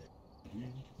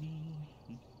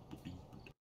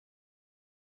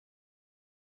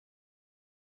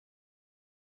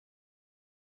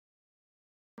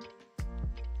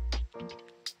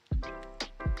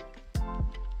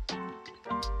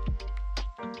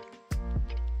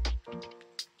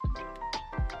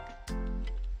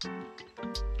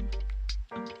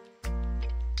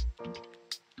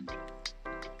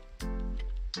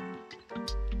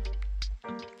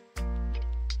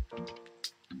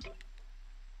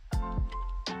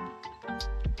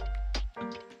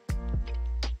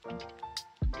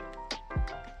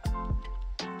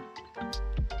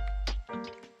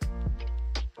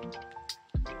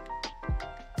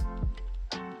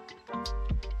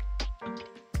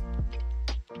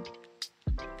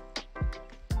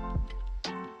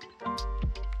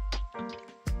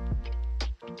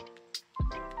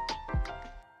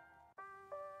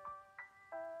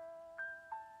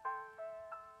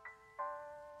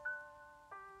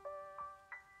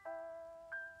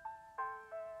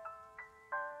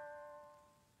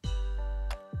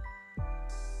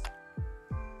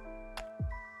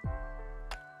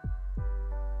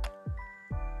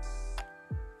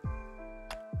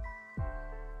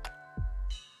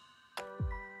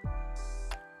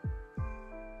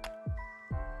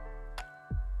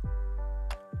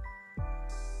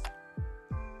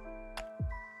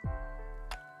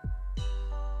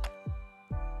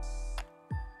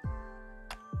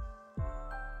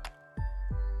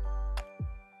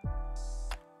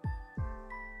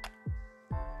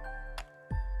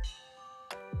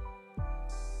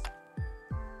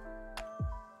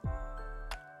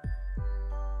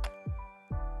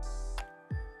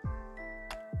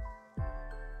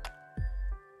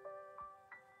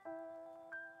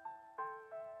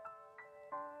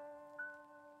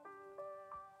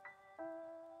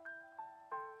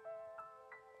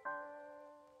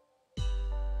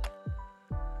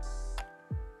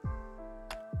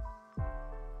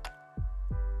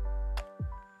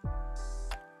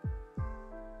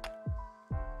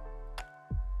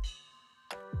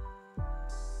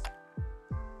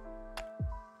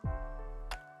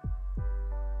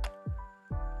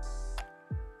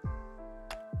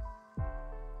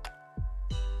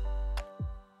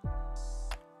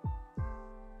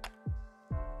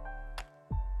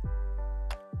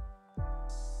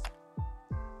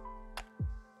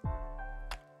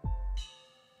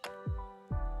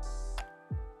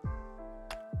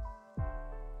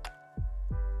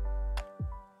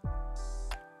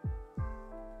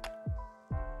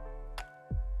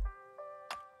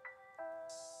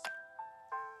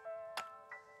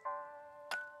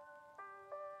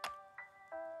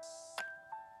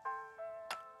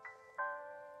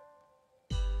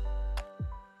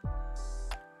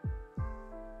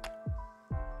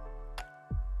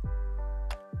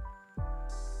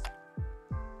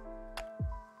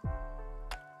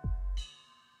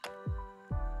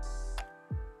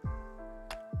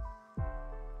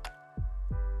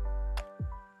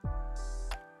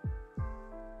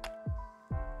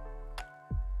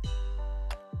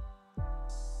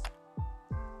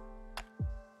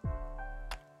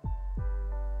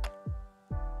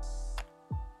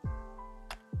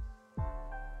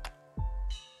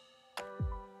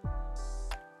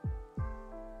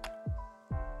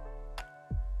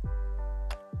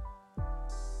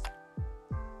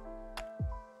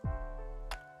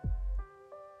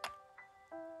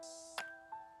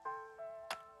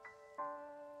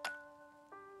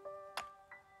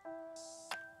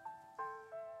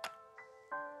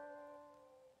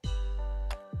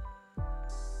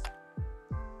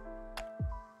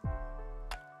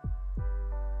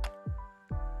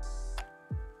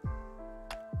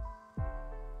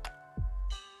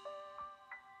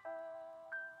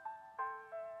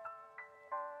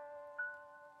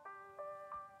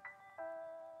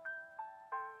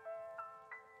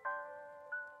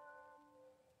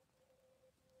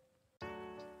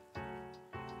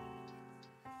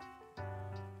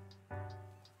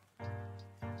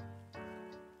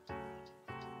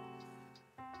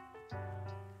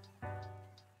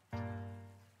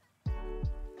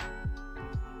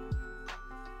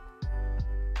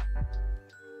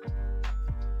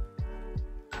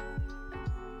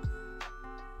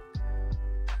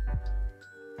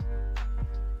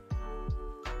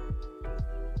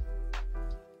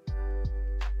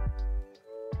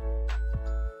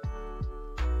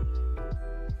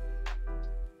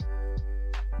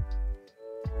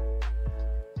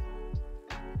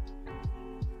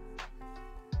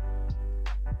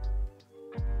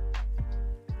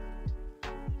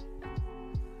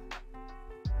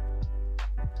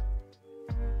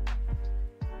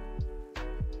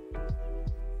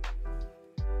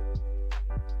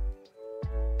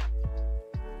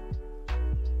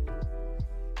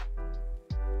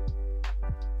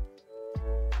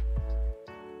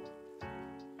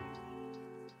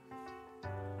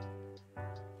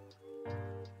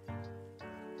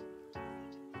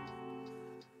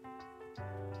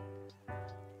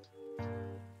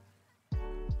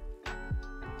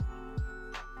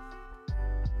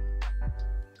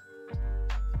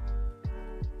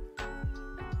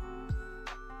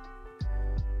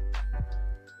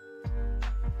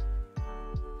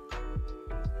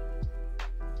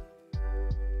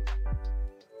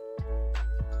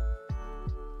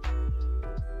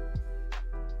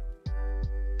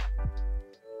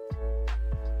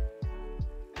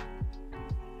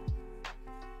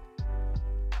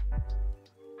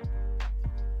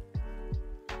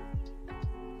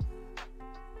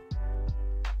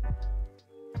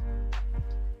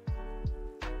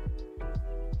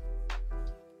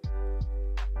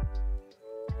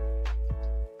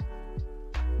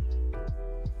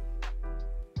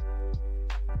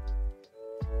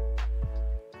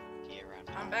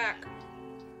 back.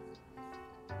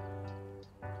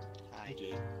 Hi.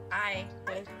 Jay. Hi.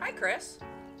 Hi, Chris.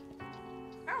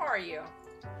 How are you?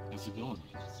 How's it going?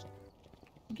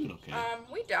 I'm doing okay.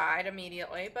 We died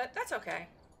immediately, but that's okay.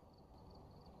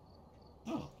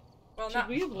 Oh. Well, Should not.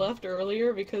 we have left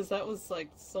earlier because that was like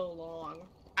so long?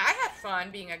 I had fun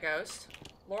being a ghost.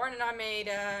 Lauren and I made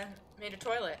a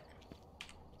toilet.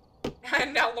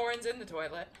 And now Lauren's in the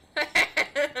toilet.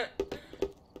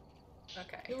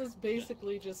 Okay. It was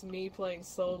basically just me playing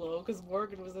solo because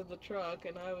Morgan was in the truck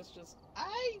and I was just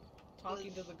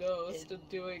talking to the ghost and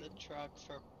doing the truck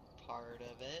for part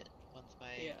of it. Once my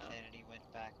sanity went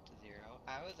back to 0,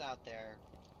 I was out there.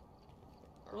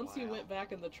 For Once a you while. went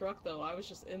back in the truck though, I was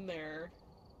just in there.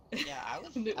 Yeah, I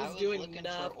was. And it was I was doing looking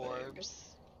nothing. for orbs,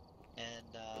 and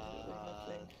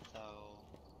nothing. so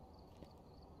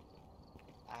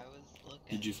I was looking.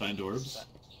 Did you find orbs? but-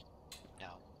 No.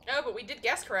 No, but we did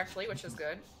guess correctly, which is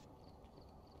good.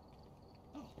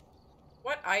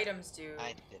 What items do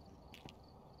I didn't.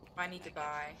 I need to I guess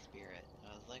buy? in spirit.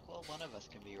 I was like, well, one of us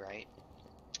can be right,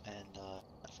 and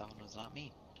someone was not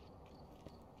me.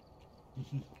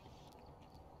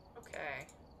 Okay.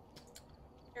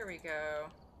 Here we go.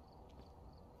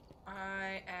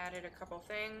 I added a couple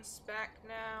things back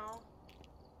now.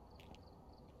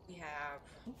 We have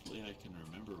Hopefully I can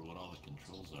remember what all the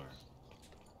controls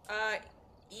are.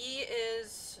 E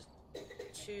is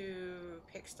to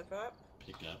pick stuff up.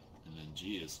 Pick up, and then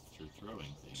G is for throwing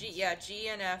things. G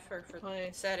and F are for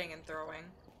setting and throwing.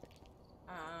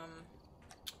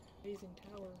 Amazing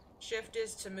tower. Shift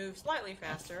is to move slightly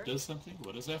faster. F does something?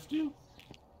 What does F do?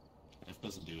 F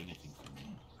doesn't do anything for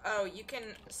me. Oh, you can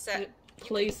set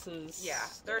places. Yeah,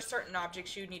 there are certain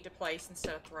objects you need to place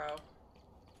instead of throw.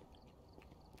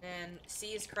 And C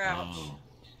is crouch. Oh,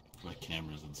 like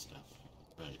cameras and stuff.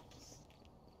 Right.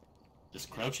 Is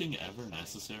crouching ever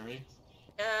necessary?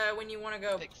 When you want to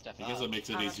go pick stuff Because up. it makes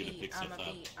it I'm a easier to bee, pick I'm stuff a up.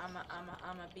 bee,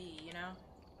 I'm a bee, you know?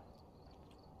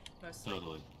 Mostly.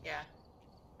 Totally. Yeah.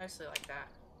 Mostly like that.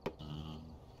 Um,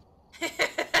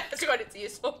 That's what it's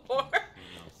useful for. what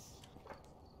else?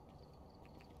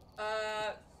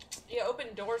 Yeah, open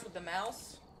doors with the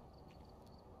mouse.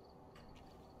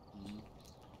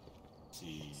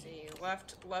 See. See,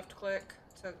 left click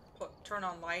to turn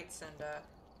on lights and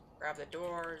grab the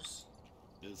doors.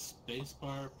 Is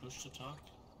spacebar push to talk?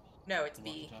 No, it's The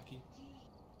B. walkie-talkie?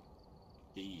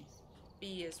 B.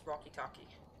 B is walkie-talkie.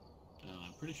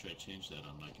 I'm pretty sure I changed that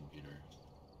on my computer.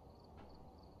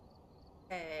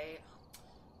 Okay.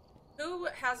 Who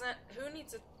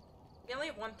needs a... We only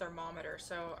have one thermometer,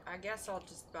 so I guess I'll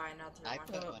just buy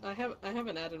another one. I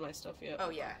haven't added my stuff yet. Oh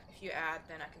yeah, if you add,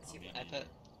 then I can see what I put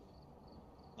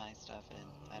my stuff in.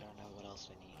 I don't know what else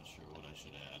we need. Not sure what I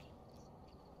should add.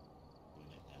 Going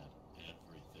to add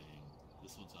everything.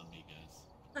 This one's on me,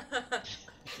 guys.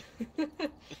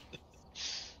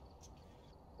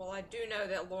 Well, I do know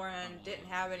that Lauren didn't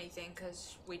have anything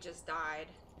because we just died.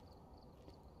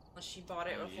 Unless she bought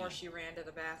it Oh, before yeah. she ran to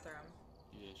the bathroom.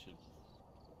 Yeah, I should.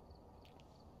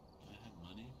 Do I have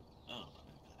money? Oh,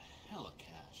 I got hella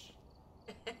cash.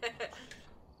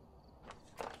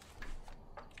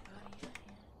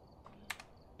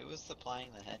 Who was supplying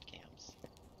the head cams?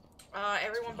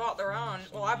 Everyone bought their own.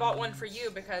 Well, I bought one for you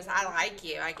because I like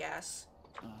you, I guess.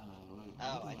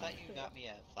 Oh, I thought you got me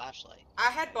a flashlight. I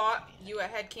had bought you a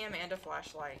head cam and a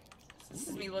flashlight. This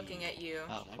is me looking at you.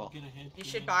 Oh, cool. You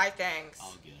should buy things.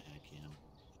 I'll get a head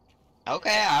cam.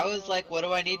 Okay, I was like, what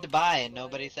do I need to buy? And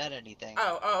nobody said anything.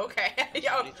 Oh, okay.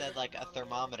 Somebody said like a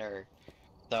thermometer.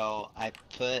 So I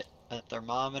put a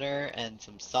thermometer and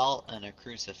some salt and a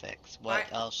crucifix. What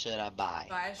else should I buy?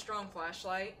 Buy a strong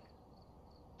flashlight.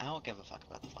 I don't give a fuck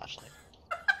about the flashlight.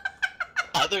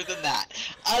 Other than that,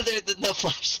 other than the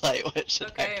flashlight, what should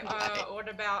Okay, I buy? what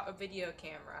about a video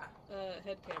camera?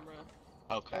 Head camera.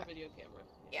 Okay. Or video camera.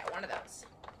 Yeah, one of those.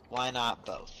 Why not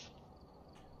both?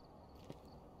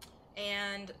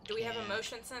 And do we have a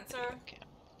motion sensor?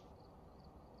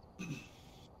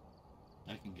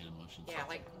 I can get a motion Yeah, sensor.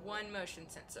 like one motion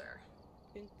sensor.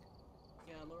 I think,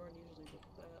 yeah, Lauren usually does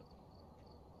that.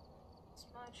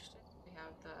 Smudge stick. We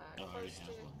have the Oh, I already glow have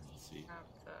stick. one. Let's see. We have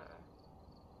the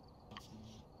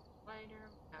lighter.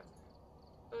 We have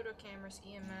photo cameras,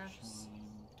 EMFs,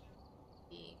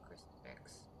 the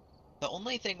crucifix. The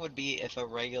only thing would be if a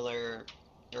regular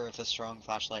or if a strong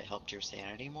flashlight helped your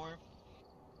sanity more.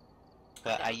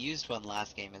 But I used one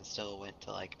last game and still went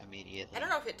to like immediately. I don't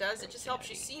know if it does. It just helps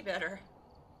you see better.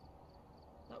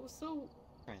 That was so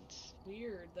Prince.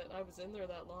 weird that I was in there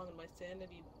that long and my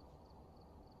sanity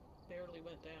barely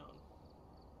went down.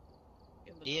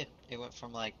 In the Yeah, it went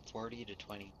from like 40 to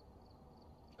 20.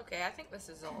 Okay, I think this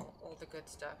is all the good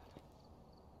stuff.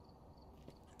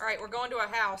 Alright, we're going to a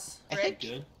house. Ready?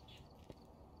 Good.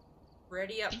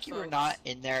 Ready I up, think you were folks. not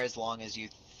in there as long as you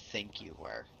think you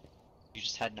were. You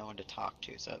just had no one to talk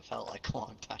to, so it felt like a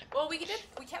long time. Well, we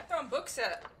kept throwing books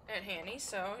at Hanny,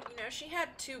 so, you know, she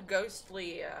had two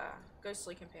ghostly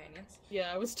companions.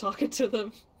 Yeah, I was talking to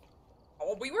them.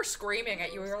 Oh, we were screaming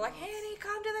at you. We were like, Hanny,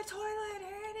 come to the toilet,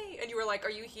 Hanny! And you were like, are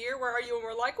you here? Where are you? And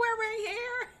we're like, we're right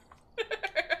here!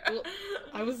 Well,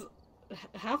 I was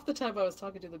half the time I was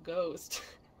talking to the ghost,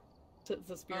 to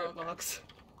the spirit Oh, okay. box,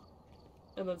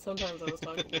 and then sometimes I was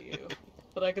talking to you.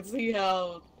 But I could see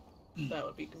how that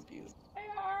would be confusing. Where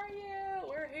are you?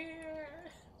 We're here.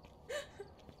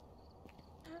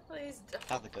 Please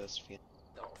How the ghost feel?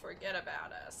 don't forget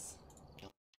about us.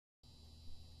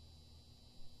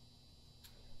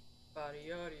 Body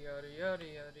yada yada yada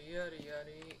yada yada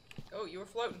yada. Oh, you were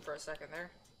floating for a second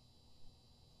there.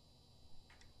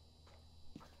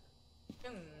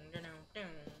 Dun, dun, dun, dun.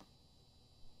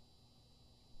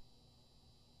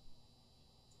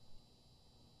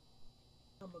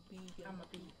 I'm a bee. I'm a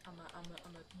bee. I'm a bee.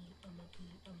 I'm a bee. I'm a bee.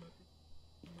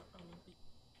 I'm a bee.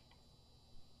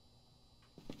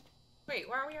 Wait,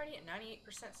 why are we already at 98%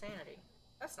 sanity?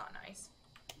 That's not nice.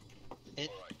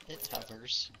 It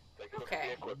hovers. Take a look at Okay.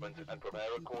 the equipment and prepare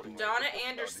accordingly. Donna to start the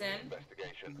Anderson.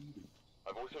 investigation.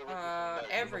 I've also written some notes on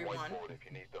the everyone. whiteboard if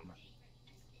you need them.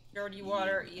 Dirty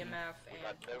water, EMF, We've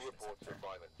had and no motion reports sensor. of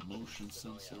violence. Motion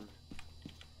sensor.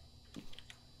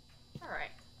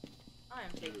 Alright. I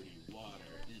am taking. Dirty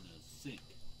water in a sink.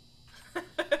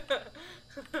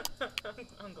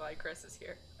 I'm glad Chris is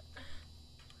here.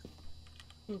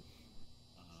 Let's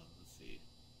see.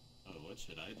 Oh, what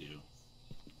should I do?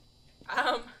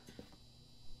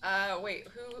 Wait,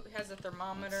 who has a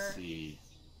thermometer? Let's see.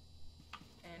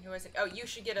 And who hasn't? Oh, you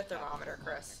should get a thermometer,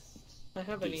 Chris. I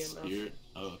have an The EMF. spirit.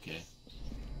 Oh, okay.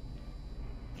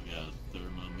 I got a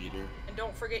thermometer. And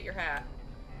don't forget your hat.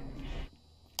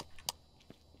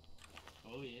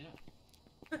 Oh yeah.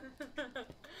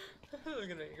 This is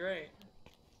gonna be great.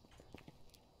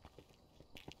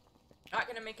 Not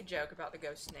gonna make a joke about the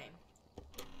ghost's name.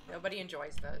 Nobody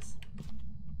enjoys those.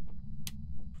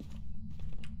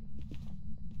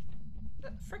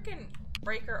 The frickin'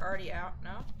 breaker already out?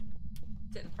 No?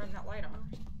 Didn't turn that light on.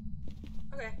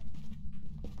 Okay.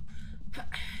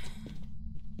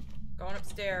 Going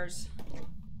upstairs.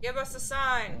 Give us a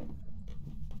sign!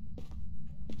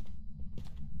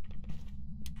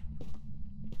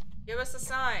 Give us a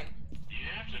sign! Do you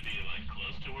have to be like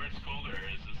close to where it's cold, or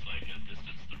is this like a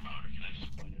distance thermometer? Can I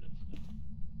just point it at stuff?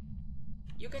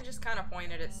 You can just kind of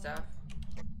point it at stuff.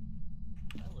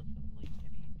 Relatively, so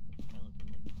you don't have to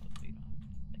like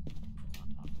on top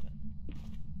of it.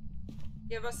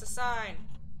 Give us a sign.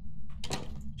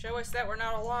 Show us that we're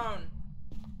not alone.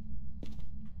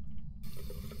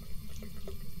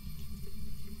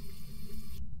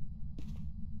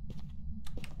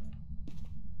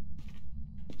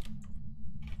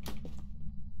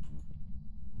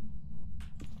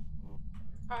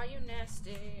 Are you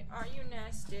nasty? Are you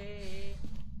nasty?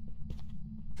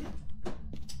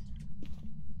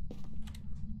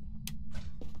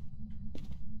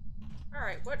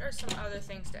 Alright, what are some other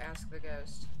things to ask the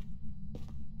ghost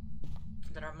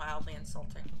that are mildly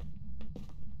insulting?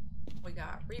 We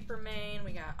got Reaper Main,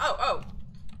 we got...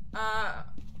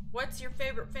 what's your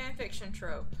favorite fanfiction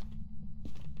trope?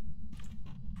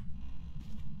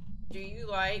 Do you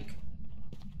like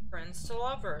friends to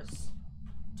lovers?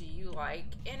 Do you like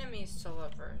enemies to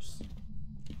lovers?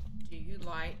 Do you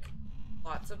like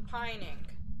lots of pining?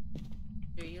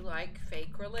 Do you like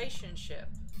fake relationship?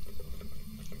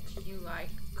 Do you like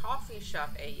coffee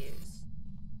shop AUs?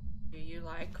 Do you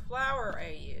like flower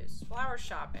AUs? Flower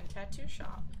shop and tattoo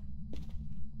shop?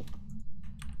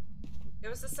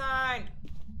 Give us a sign.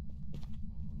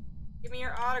 Give me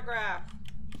your autograph.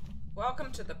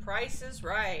 Welcome to The Price is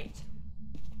Right.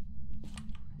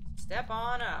 Step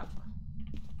on up.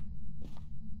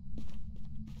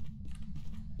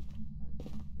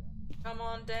 Come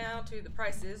on down to The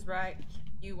Price is Right.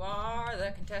 You are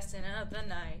the contestant of the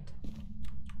night.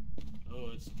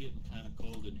 Oh, it's getting kind of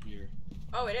cold in here.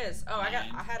 Oh, it is. Oh, I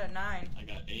had a 9. I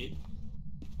got 8.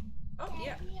 Oh,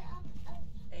 yeah.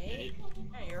 8?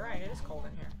 Yeah, you're right. It is cold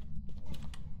in here.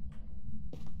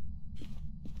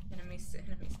 Enemies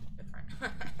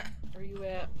different. Where you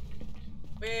at?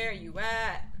 Where you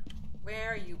at?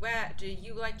 Where you at? Do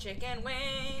you like chicken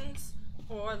wings?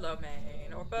 Or lo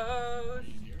mein? Or both? Are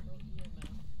you here?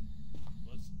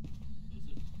 What's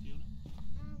it, Fiona?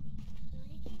 Hello?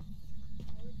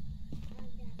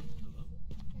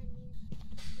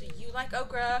 Do you like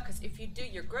okra? Cause if you do,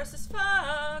 you're gross as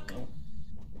fuck. Hello?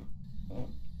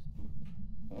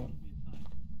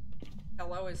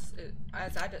 Hello is,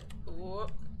 as I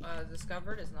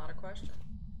discovered, is not a question.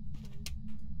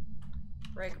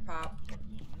 Breaker pop.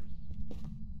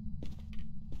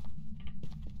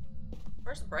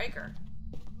 Where's the breaker?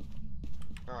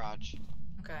 Garage.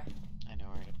 Okay, I know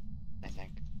where it is, I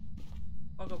think.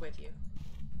 I'll go with you.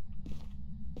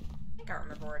 I think I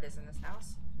remember where it is in this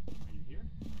house. Are you here?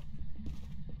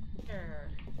 Here.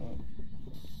 That's the big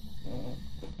one.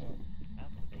 That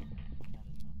is nothing.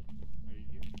 Are you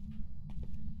here?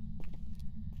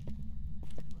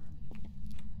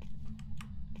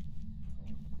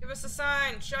 Give us a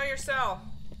sign. Show yourself.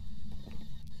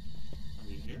 Are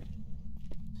you here?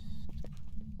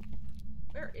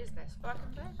 Where is this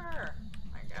fucking breaker?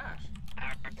 My gosh.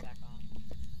 Back on.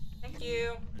 Thank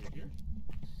you. Are you here?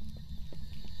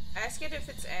 Ask it if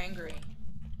it's angry.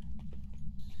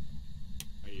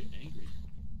 Are you angry?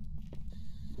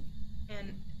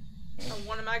 And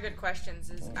one of my good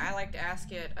questions is I like to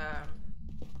ask it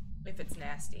if it's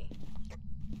nasty.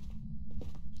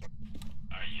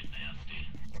 Are you nasty?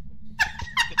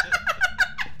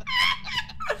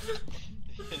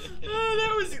 Oh,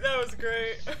 that was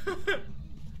great.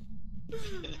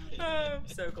 Oh, I'm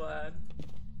so glad.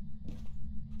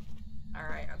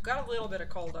 Alright, I've got a little bit of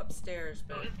cold upstairs,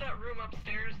 but So is that room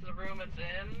upstairs the room it's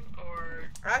in, or?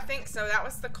 I think so. That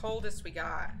was the coldest we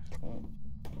got.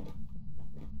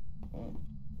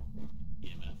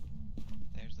 EMF?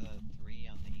 There's a 3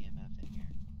 on the EMF in here.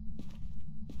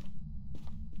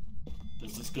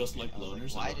 Does this ghost like I was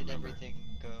loners? like, I why don't did remember. everything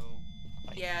go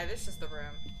like Yeah, this is the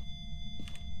room.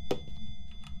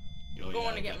 Oh, Going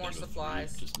yeah, to I get got more number 3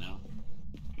 supplies. Just now.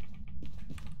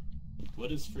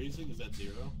 What is freezing? Is that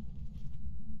 0?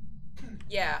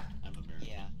 Yeah. I'm American.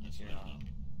 Yeah, That's what I 0. know.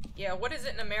 Yeah, what is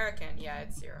it in American? Yeah,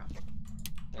 it's 0.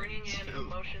 Bringing in a 32.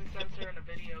 motion sensor and a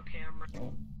video camera.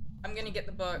 I'm gonna get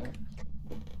the book.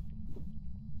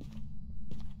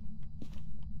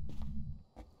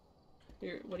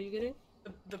 What are you getting?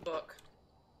 The book.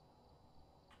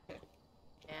 Okay.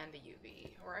 And the UV.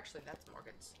 Or actually, that's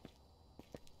Morgan's.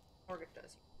 Morgan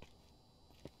does.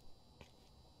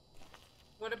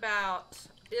 What about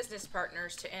business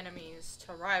partners to enemies,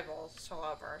 to rivals, to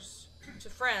lovers, to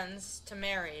friends, to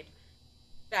married,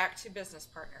 back to business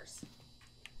partners?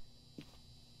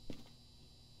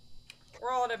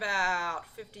 We're all at about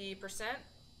 50%.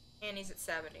 Annie's at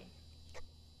 70.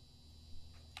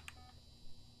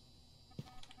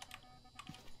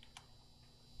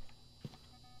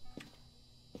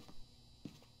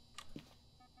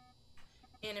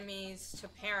 Enemies to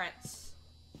parents,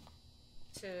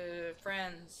 to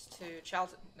friends, to child.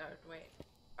 No, wait.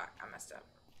 I messed up.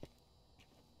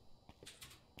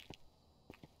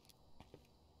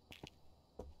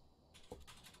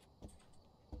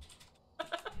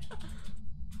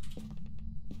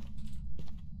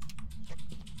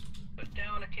 Put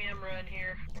down a camera in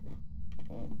here.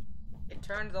 It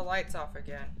turned the lights off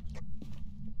again.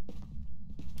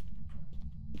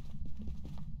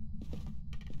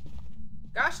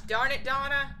 Gosh darn it,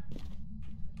 Donna!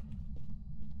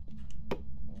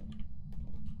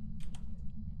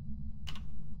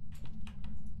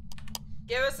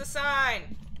 Give us a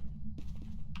sign!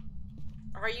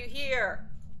 Are you here?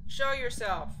 Show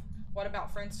yourself. What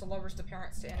about friends to lovers to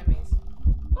parents to enemies?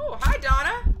 Oh, hi,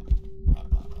 Donna!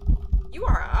 You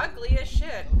are ugly as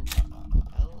shit.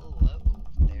 Hello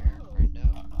there,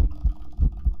 friendo.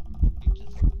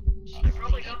 I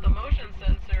probably got the motion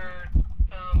sensor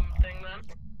thing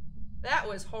then. That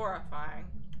was horrifying.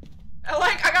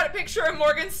 I got a picture of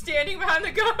Morgan standing behind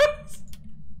the ghost.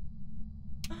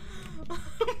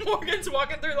 Morgan's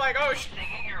walking through like, oh shit.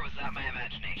 Singing, or was that my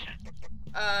imagination?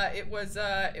 It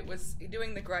was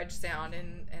doing the grudge sound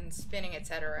and spinning its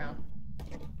head around.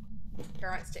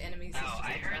 Parents to enemies. Oh,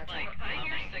 I heard like I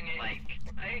hear humming, singing. like.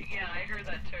 I heard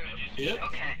that too. Yep.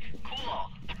 Okay, cool.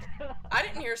 I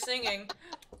didn't hear singing.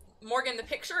 Morgan, the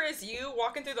picture is you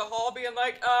walking through the hall being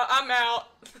like, I'm out.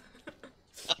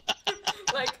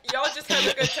 Like, y'all just had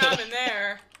a good time in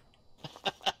there.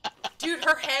 Dude,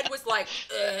 her head was like,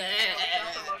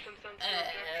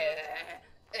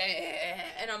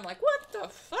 and I'm like, what the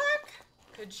fuck?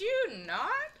 Could you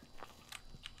not?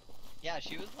 Yeah,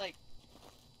 she was like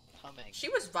humming. She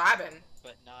was vibing.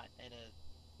 But not in a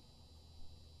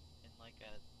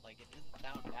like it didn't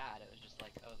sound bad. It was just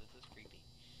like, oh, this is creepy.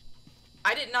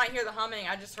 I did not hear the humming.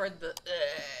 I just heard the.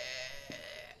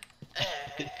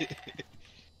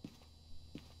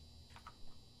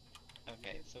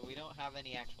 Okay, so we don't have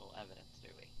any actual evidence, do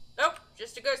we? Nope,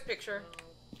 just a ghost picture.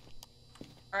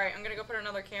 Alright, I'm gonna go put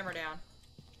another camera down.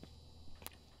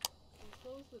 Can you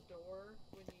close the door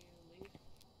when you leave?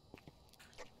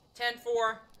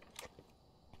 10-4.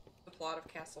 plot of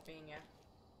Castlevania.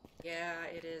 Yeah,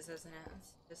 it is, isn't it?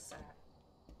 It's just sad.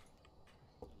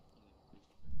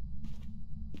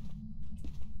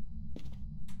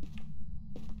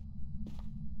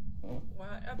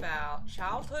 What about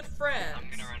childhood friends? I'm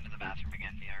gonna run to the bathroom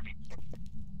again, BRB.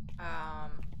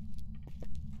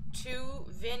 2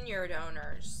 vineyard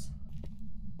owners.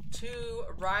 2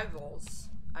 rivals.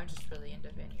 I'm just really into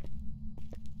vineyard.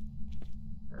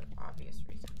 For obvious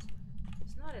reasons.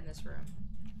 It's not in this room.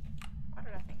 Why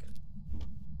did I think of it?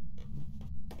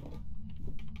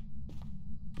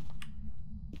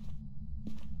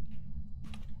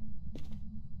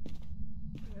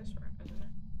 In this room, isn't it?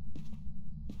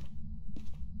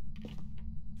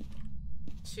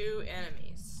 2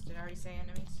 enemies. Did I already say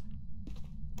enemies?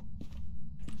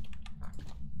 Fuck.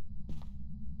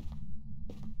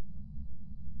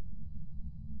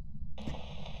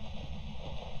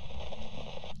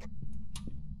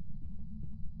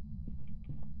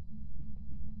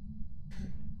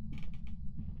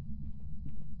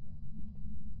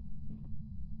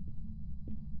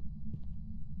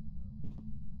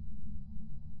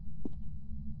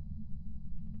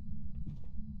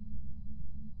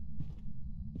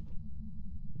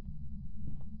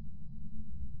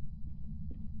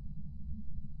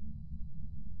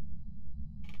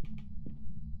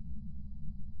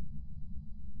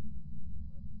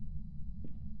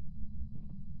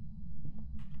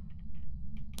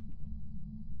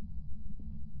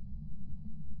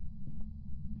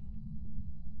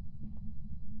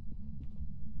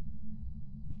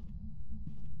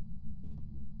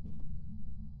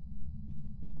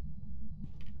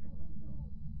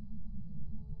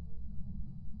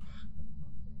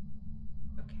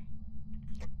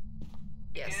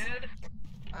 Yes. Good.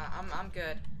 I'm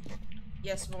good.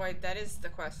 Yes, Void, that is the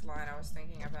quest line I was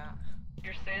thinking about.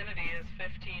 Your sanity is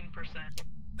 15%.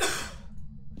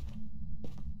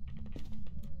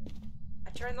 I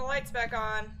turned the lights back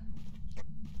on.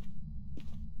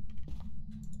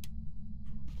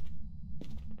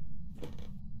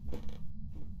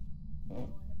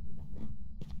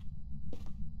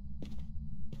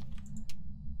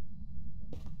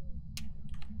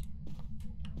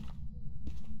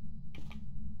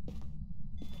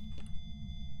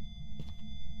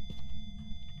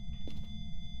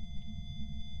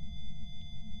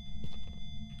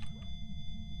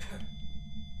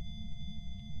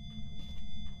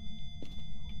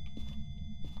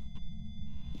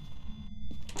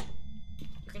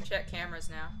 You can check cameras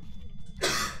now.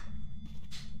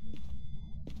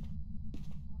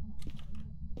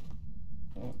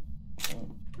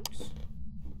 Oops.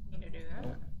 Need to do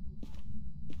that.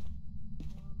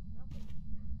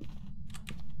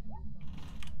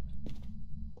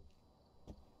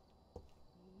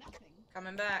 Nothing.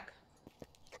 Coming back.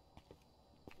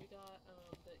 We got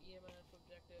the EMF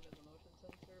objective and the motion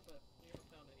sensor, but we haven't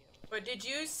found any of it. But did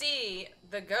you see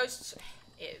the ghost,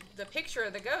 the picture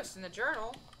of the ghost in the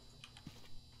journal?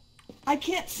 I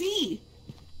can't see.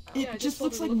 It Yeah, I just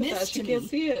told looks her like to look at that. mist She to can't me.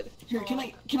 see it. Here, can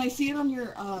I see it on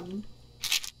your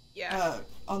Yeah.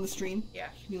 on the stream? Yeah.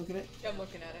 Can you look at it? I'm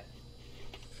looking at it.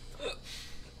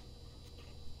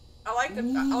 I like the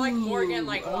I like Morgan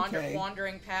like okay.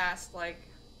 wandering past like,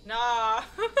 nah.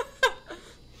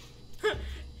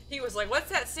 He was like,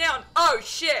 "What's that sound? Oh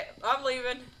shit, I'm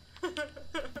leaving."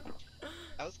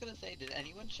 I was gonna say, did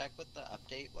anyone check what the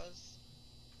update was?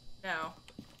 No.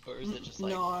 Or is it just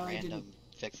like No, I random didn't.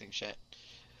 fixing shit?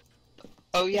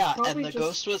 Oh yeah, probably and the just-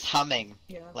 ghost was humming.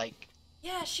 Yeah. Like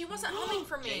Yeah, she wasn't humming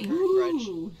for me. Jay heard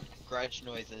Ooh. grudge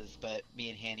noises, but me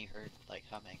and Hanny heard like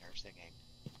humming or singing.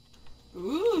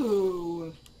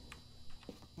 Ooh.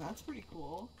 That's pretty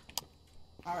cool.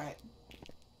 Alright.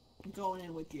 I'm going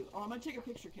in with you. Oh, I'm gonna take a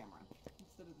picture camera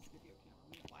instead of this video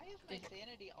camera. Why is my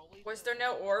sanity always? Was there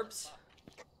no orbs?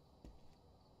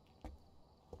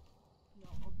 No,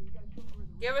 okay, you gotta show me where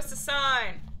the Give us a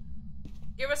sign.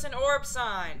 Give us an orb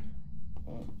sign.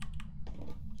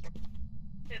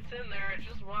 It's in there.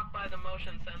 Just walk by the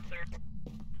motion sensor.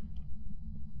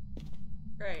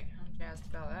 Great, I'm jazzed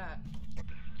about that.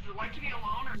 Does it like to be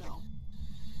alone or No.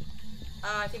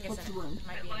 I think it's What's in the room?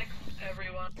 Might it be likes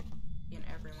everyone? in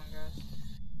everyone goes.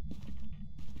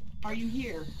 Are you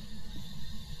here?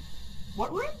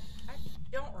 What room? I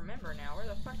don't remember now. Where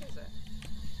the fuck is it?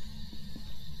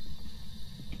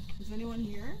 Is anyone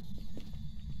here?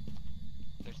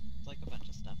 There's like a bunch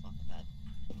of stuff on the bed.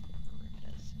 Whatever room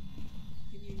it is.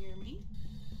 Can you hear me?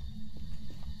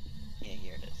 Yeah,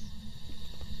 here it is.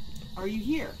 Are you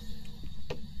here?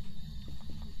 Can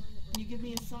you give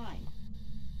me a sign?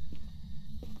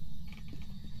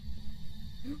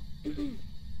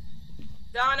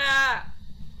 Donna!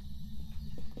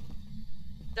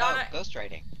 Donna, Oh,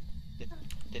 ghostwriting.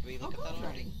 Did we look at that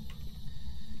already?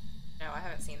 No, I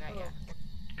haven't seen that yet.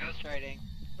 Ghostwriting.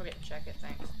 We'll get to check it,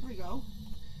 thanks. Here we go.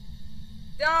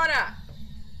 Donna!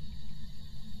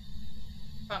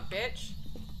 Punk bitch.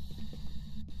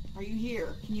 Are you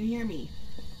here? Can you hear me?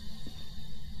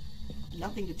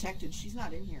 Nothing detected. She's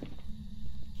not in here.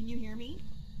 Can you hear me?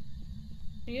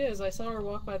 She is. I saw her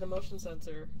walk by the motion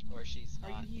sensor. Or she's Are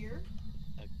not you here?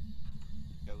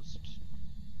 a ghost.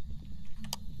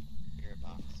 Spirit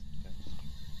box ghost.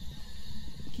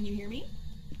 Can you hear me?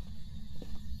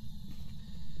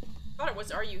 I thought it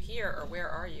was, are you here, or where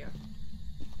are you?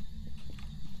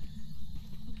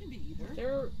 It can be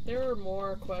either. There are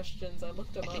more questions. I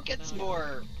looked them up. I think it's now.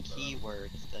 more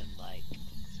keywords than like.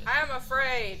 I'm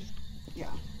afraid.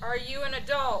 Yeah. Are you an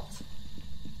adult?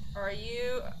 Are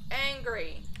you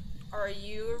angry? Are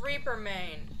you a Reaper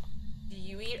main? Do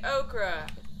you eat okra?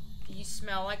 Do you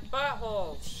smell like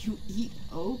buttholes? You eat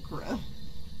okra?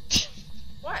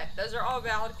 What? Those are all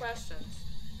valid questions.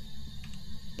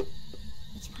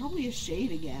 It's probably a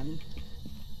shade again.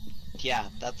 Yeah,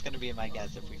 that's gonna be my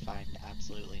guess if we find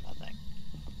absolutely nothing.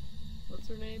 What's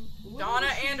her name? Donna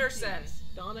Anderson.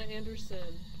 Donna Anderson.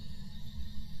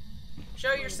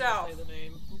 Show yourself. Say the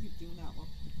name. We'll keep doing that one.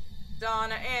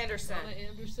 Donna Anderson. Donna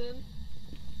Anderson.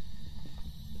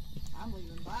 I'm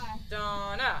leaving. Bye.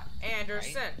 Donna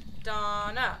Anderson.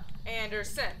 Donna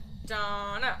Anderson.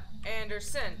 Donna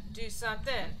Anderson. Do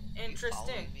something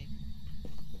interesting. Me?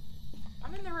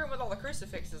 I'm in the room with all the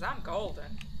crucifixes. I'm golden.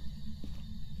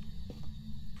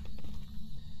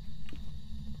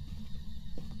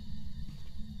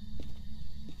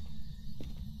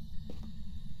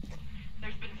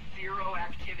 There's been zero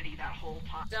activity that whole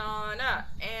time. Donna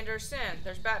Anderson.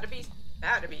 There's about to be some.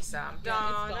 Yeah, it's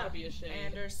Donna gotta be a shade.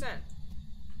 Anderson.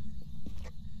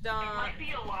 It Donna. might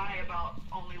be a lie about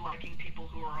only liking people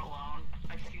who are alone.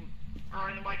 I've seen,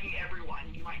 or liking everyone.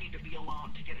 You might need to be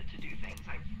alone to get it to do things.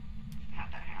 I've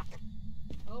had that happen.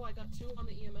 Oh, I got 2 on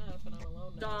the EMF and I'm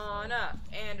alone now. Donna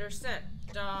Anderson.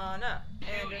 Donna New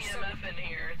Anderson. EMF in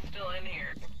here. It's still in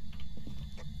here.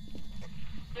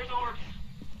 There's orbs.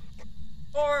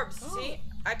 Orbs. Oh. See?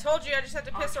 I told you I just had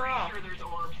to piss her I'm off. pretty sure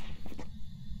there's orbs.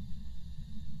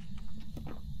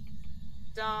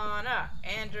 Donna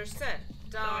Anderson.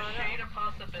 So Donna. is shade a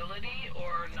possibility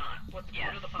or not? What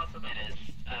Yes, are the possibilities? it is.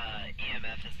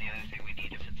 EMF is the other thing we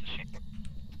need if it's a shade.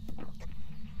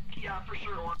 Yeah, for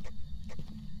sure. Orb.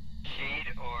 Shade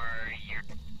or your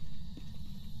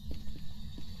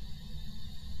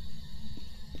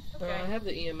Okay. I have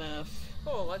the EMF.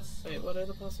 Cool. Let's. Wait, what are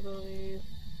the possibilities?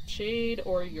 Shade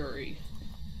or Yuri?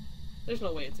 There's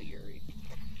no way it's a Yuri.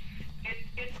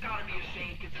 It's gotta be a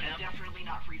shade because it's definitely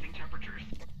not freezing temperatures.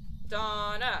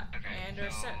 Donna okay,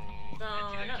 Anderson. so it's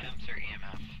either Donna. temps or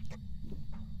EMF.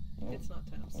 It's not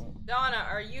temps. Donna,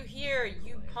 are you here,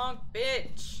 you punk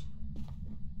bitch?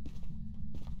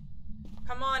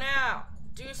 Come on out.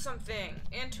 Do something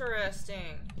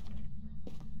interesting.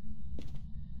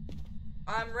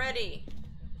 I'm ready.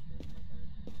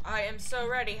 I am so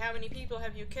ready. How many people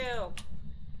have you killed?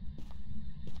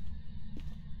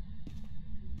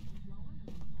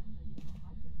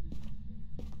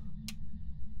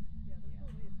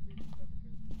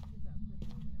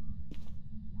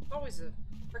 It's always a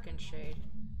frickin' shade.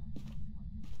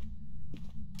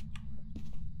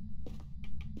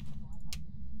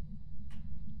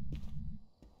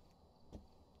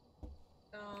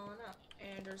 Donna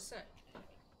Anderson.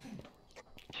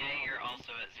 Jay, you're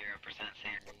also at 0%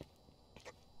 sanity.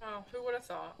 Oh, who would have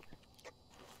thought?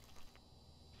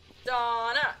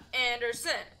 Donna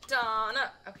Anderson.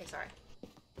 Donna. Okay, sorry.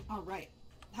 All right.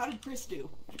 How did Chris do?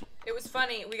 It was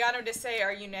funny. We got him to say,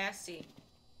 "Are you nasty?"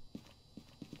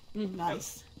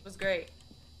 Nice. It was great.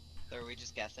 So are we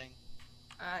just guessing?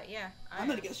 Yeah. I'm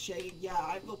gonna guess shade. Yeah,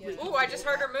 I feel pretty Ooh, I just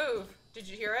heard her move. Did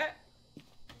you hear it?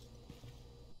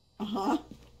 Uh-huh.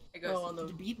 It goes. Oh, on the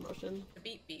The beep. motion. The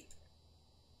beep beep.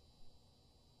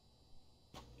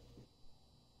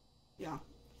 Yeah.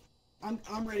 I'm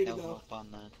ready to No go. hope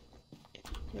on that.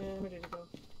 Yeah, I'm ready to go.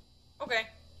 Okay.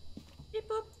 Beep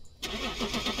boop.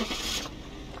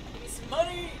 Give me some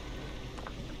money.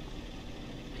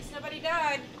 At least nobody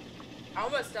died. I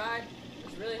almost died. It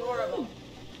was really horrible.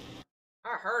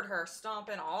 I heard her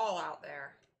stomping all out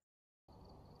there.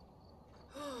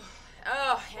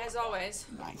 Oh, as always,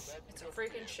 Nice. it's a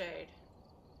freaking shade.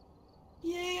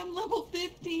 Yay, I'm level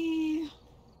 50!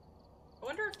 I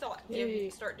wonder if they'll Yay.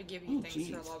 start to give you Oh, things for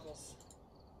jeez. levels.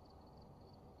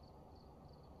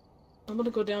 I'm gonna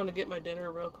go down to get my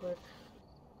dinner real quick.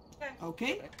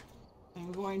 Okay.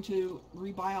 I'm going to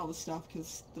rebuy all the stuff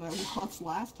because that I lost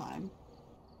last time.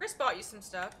 Chris bought you some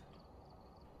stuff.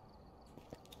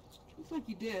 Looks like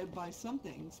you did buy some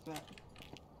things, but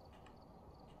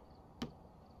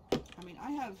I mean, I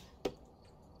have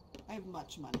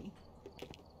much money.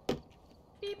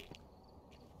 Beep.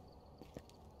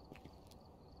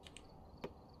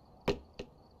 I'm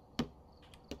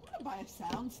gonna buy a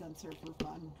sound sensor for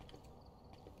fun.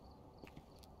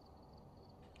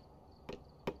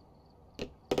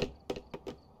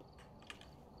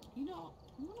 You know,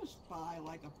 I'm gonna just buy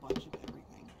like a bunch of everything.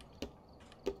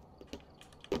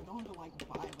 I don't have to like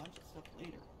buy a bunch of stuff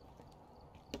later.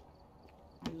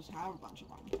 I just have a bunch of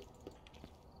them.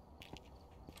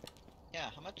 Yeah,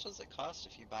 how much does it cost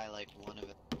if you buy like one of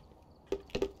it?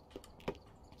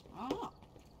 Oh,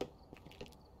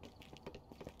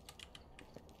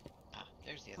 Ah,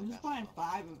 there's the other I'm just buying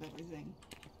basketball. 5 of everything.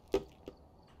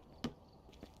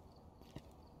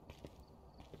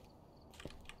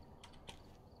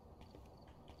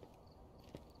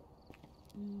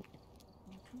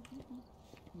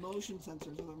 Motion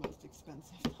sensors are the most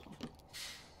expensive though.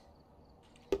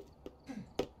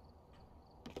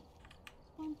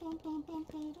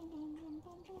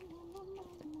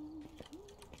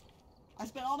 I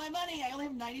spent all my money. I only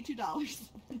have $92.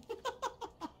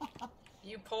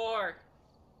 You poor.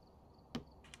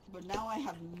 But now I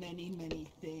have many, many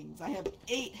things. I have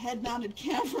 8 head-mounted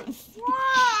cameras.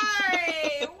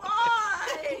 Why?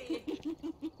 Why?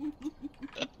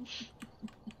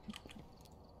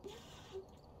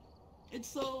 It's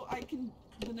so I can,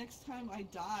 the next time I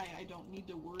die, I don't need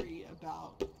to worry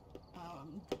about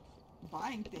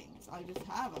buying things. I just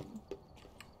have them.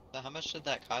 So how much did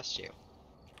that cost you?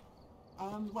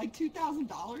 Like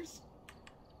 $2,000.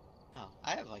 Oh,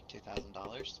 I have like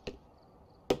 $2,000.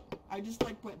 I just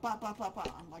like put blah blah blah blah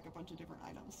on like a bunch of different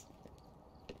items.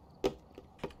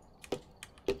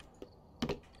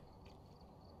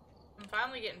 I'm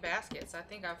finally getting baskets. I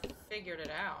think I've figured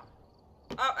it out.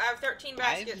 Oh, I have 13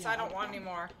 baskets. I don't want any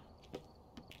more.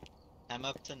 I'm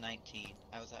up to 19.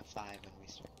 I was at 5 when we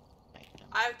started.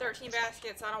 I have 13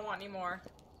 baskets. I don't want any more.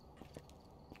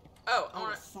 Oh, I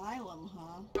want Asylum,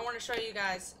 huh? I want to show you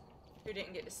guys who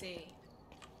didn't get to see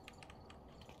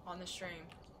on the stream.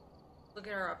 Look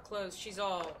at her up close. She's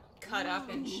all cut up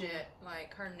and shit.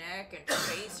 Like her neck and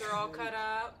face are all cut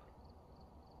up.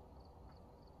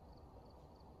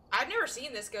 I've never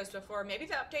seen this ghost before. Maybe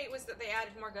the update was that they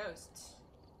added more ghosts.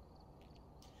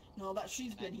 No, that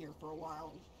she's been here for a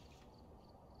while.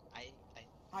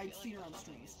 I've seen her on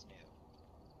streams.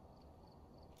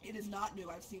 It is not new.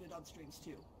 I've seen it on streams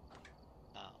too.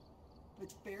 Oh.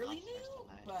 It's fairly new,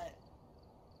 but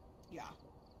yeah.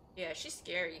 Yeah, she's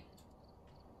scary.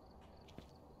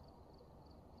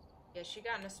 Yeah, she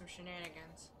got into some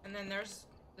shenanigans. And then this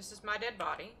is my dead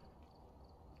body.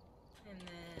 And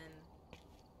then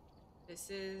this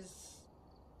is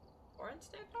Oren's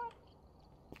dead body?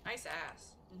 Nice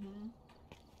ass. Mm-hmm.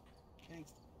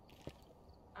 Thanks.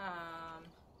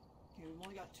 Okay, we've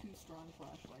only got 2 strong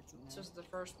flashlights in This there. was the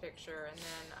first picture, and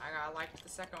then I liked the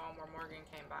second one where Morgan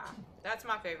came by. That's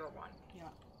my favorite one. Yeah,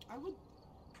 I would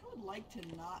like to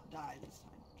not die this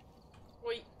time.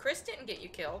 Well, Chris didn't get you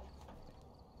killed.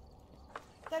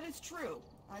 That is true.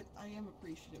 I am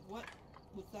appreciative. What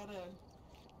was that,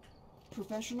 a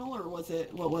professional, or was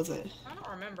it, what was it? I don't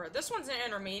remember. This one's an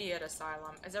intermediate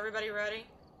asylum. Is everybody ready?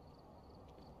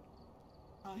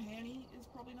 Hanny is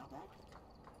probably not back.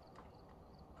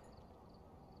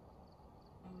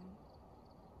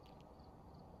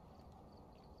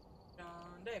 John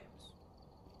Davis.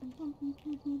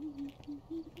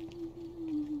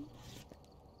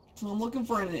 So I'm looking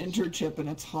for an internship, and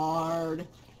it's hard.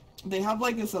 They have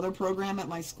like this other program at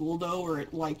my school though, where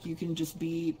it, like, you can just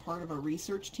be part of a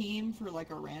research team for like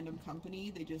a random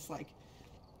company. They just like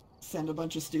send a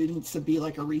bunch of students to be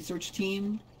like a research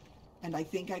team, and I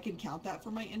think I can count that for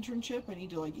my internship. I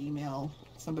need to like email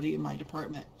somebody in my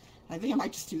department. I think I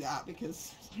might just do that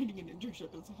because finding an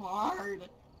internship is hard.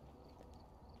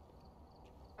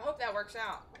 I hope that works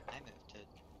out. I moved to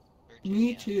Virginia.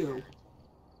 Me too.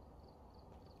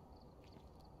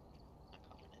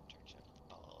 Uncommon internship. It's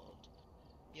called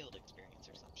Field Experience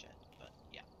or some shit. But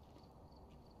yeah.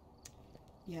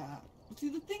 Yeah. See,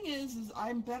 the thing is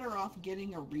I'm better off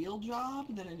getting a real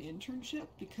job than an internship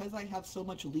because I have so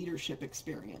much leadership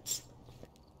experience.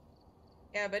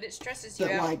 Yeah, but it stresses you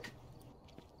That, out. like,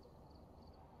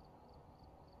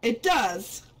 it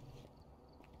does.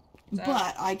 So-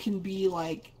 But I can be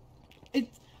like,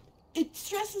 it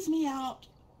stresses me out,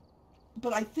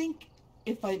 but I think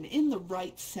if I'm in the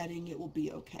right setting, it will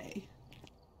be okay.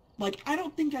 Like, I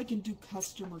don't think I can do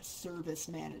customer service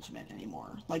management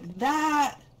anymore. Like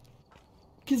that,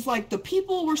 because like the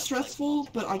people were stressful,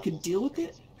 but I could deal with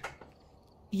it.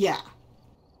 Yeah.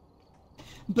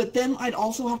 But then I'd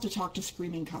also have to talk to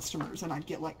screaming customers, and I'd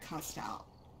get, like, cussed out.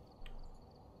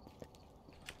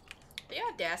 The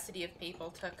audacity of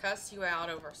people to cuss you out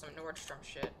over some Nordstrom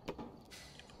shit.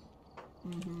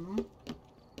 Mm-hmm.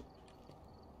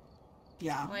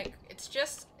 Yeah. Like, it's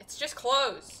just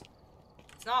clothes.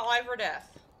 It's not life or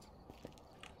death.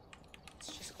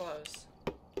 It's just clothes.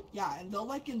 Yeah, and they'll,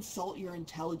 like, insult your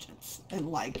intelligence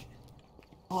and, like,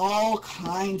 all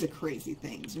kinds of crazy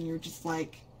things. And you're just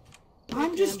like,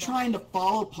 I'm just trying to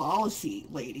follow policy,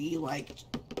 lady. Like,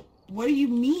 what do you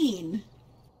mean?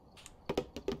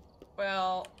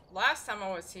 Well, last time I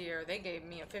was here, they gave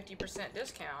me a 50%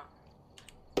 discount.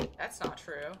 That's not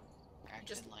true.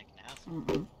 Just like an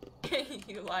asshole.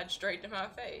 You lied straight to my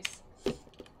face.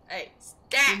 Hey, So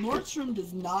stat! Nordstrom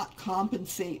does not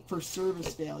compensate for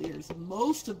service failures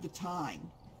most of the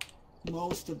time.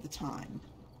 Most of the time.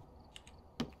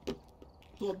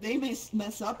 So if they may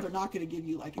mess up, they're not going to give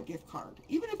you, like, a gift card.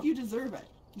 Even if you deserve it.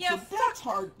 Yeah, so that's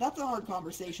hard. That's a hard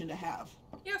conversation to have.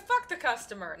 Yeah, fuck the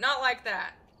customer. Not like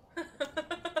that.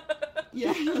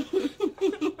 Yeah. I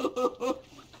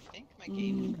think my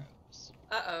game froze.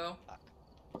 Uh-oh.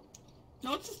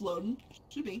 No, it's just loading.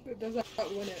 Should be. It does that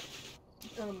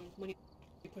when you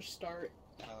push start.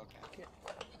 Oh, okay.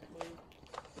 Can't move.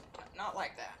 Not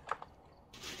like that.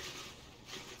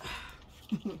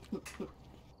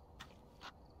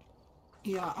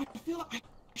 Yeah, I feel like I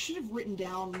should have written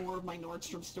down more of my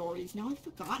Nordstrom stories. Now I've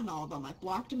forgotten all of them. I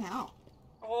blocked them out.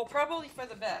 Oh, probably for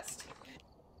the best.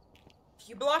 If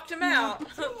you blocked him Yeah, out,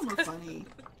 but some of them are funny.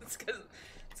 it's because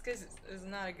it's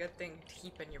not a good thing to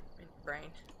keep in your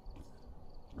brain.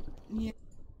 Yeah.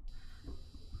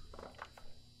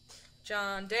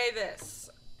 John Davis,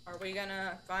 are we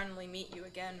gonna finally meet you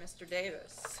again, Mr.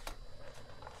 Davis?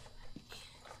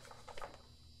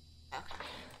 Okay,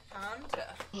 time to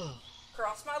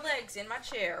cross my legs in my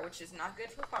chair, which is not good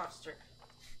for posture,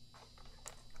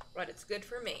 but it's good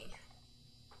for me.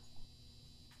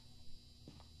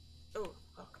 Oh,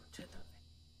 welcome to the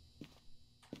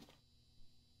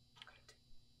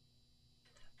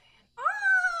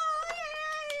oh,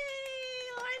 yay!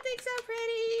 Lauren thinks I'm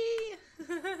pretty.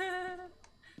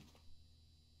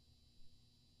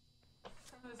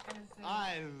 I was gonna say.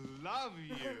 I love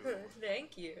you.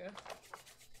 Thank you.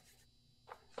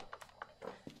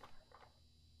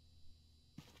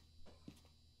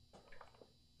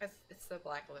 It's the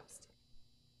black lipstick.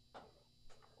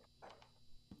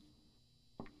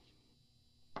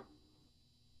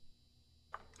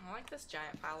 I like this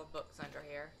giant pile of books under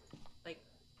here. Like,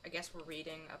 I guess we're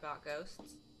reading about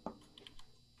ghosts.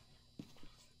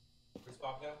 Where's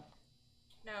Bob go?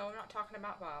 No, I'm not talking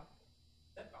about Bob.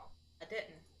 That Bob. I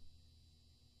didn't.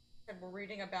 I said we're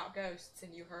reading about ghosts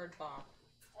and you heard Bob.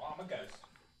 Oh, I'm a ghost.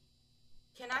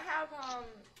 Can I have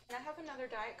another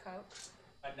Diet Coke?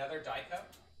 Another Diet Coke?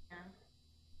 Yeah.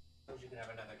 You can have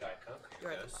another Diet Coke.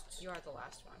 You are the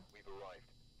last one. We've arrived.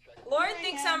 Check Lauren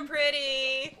thinks I'm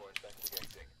pretty. for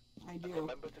investigating. I do.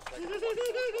 Remember to check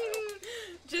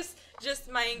the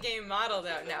just my in-game model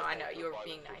though. No, I know you were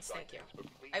being nice. Thank you.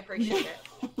 I appreciate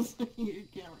it. Your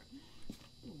camera.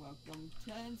 You're welcome.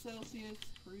 10 Celsius,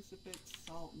 crucifix,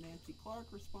 salt. Nancy Clark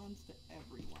responds to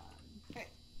everyone. Okay.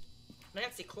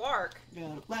 Nancy Clark.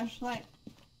 Got a flashlight.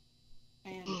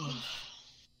 And.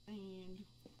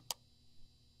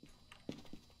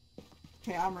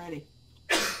 Okay, I'm ready.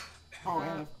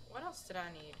 Oh, what else did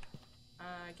I need?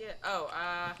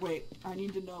 Wait, I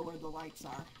need to know where the lights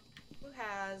are. Who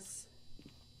has?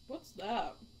 What's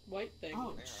that white thing?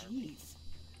 Oh, jeez.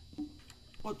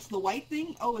 What's the white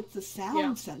thing? Oh, it's the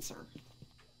sound sensor.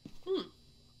 There's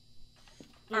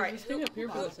Alright, this thing who- up here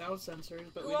for the sound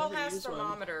sensors, but Who we all never has use one.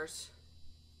 thermometers?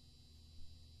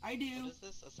 I do. What is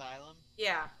this? Asylum?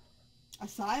 Yeah.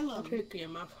 Asylum. Okay,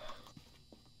 EMF.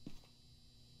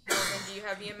 Morgan, do you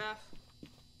have EMF?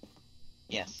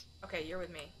 Yes. Okay, you're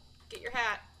with me. Get your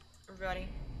hat, everybody.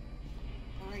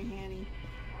 Alright, Hanny.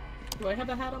 Do I have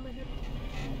a hat on my head?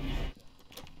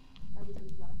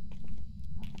 Everybody's got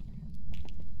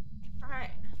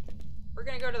Alright. We're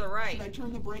gonna go to the right. Should I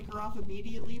turn the breaker off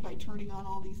immediately by turning on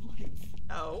all these lights?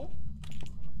 Oh.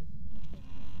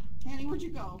 Hanny, where'd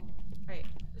you go? Wait,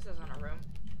 this isn't a room.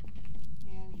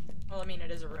 Hanny. Well, I mean,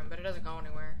 it is a room, but it doesn't go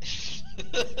anywhere.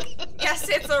 Yes,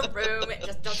 it's a room. It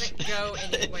just doesn't go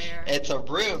anywhere. It's a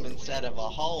room instead of a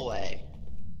hallway.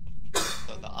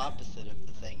 So the opposite of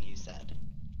the thing you said.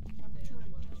 Temperature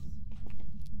and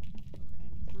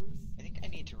cruise. I think I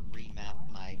need to remap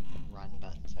my run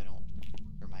button so I don't,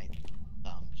 or my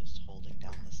thumb just holding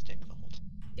down the stick the whole time.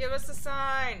 Give us a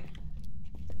sign.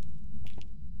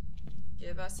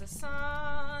 Give us a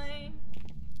sign.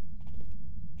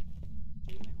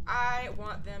 I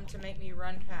want them to make me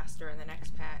run faster in the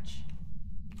next patch.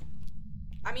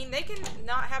 I mean, they can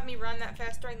not have me run that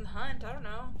fast during the hunt. I don't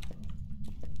know.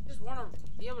 I just want to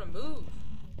be able to move.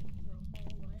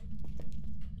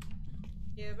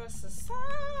 Give us a sign.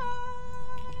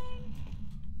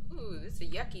 Ooh, this is a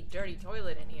yucky, dirty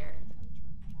toilet in here.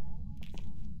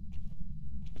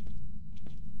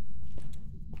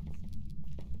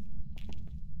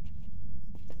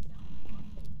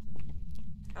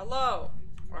 Hello,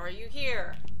 are you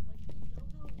here?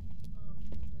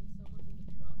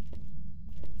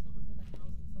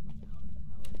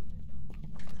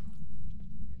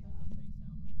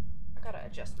 I gotta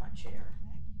adjust my chair.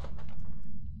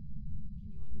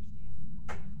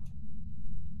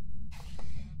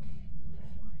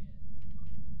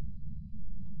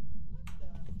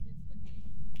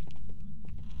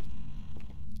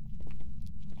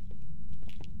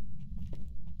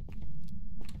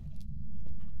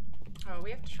 Oh,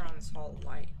 we have to turn on this hall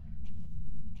light.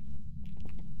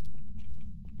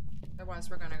 Otherwise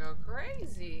we're gonna go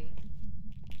crazy.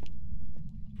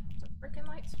 It's a freaking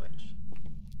light switch.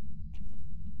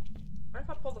 What if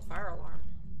I pull the fire alarm?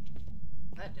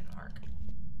 That didn't work.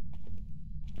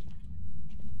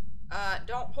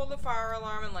 Don't pull the fire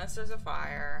alarm unless there's a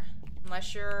fire.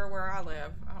 Unless you're where I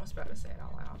live. I was about to say it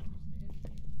out loud.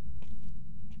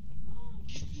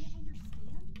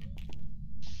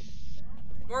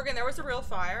 Morgan, there was a real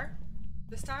fire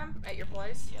this time at your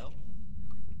place? Yep.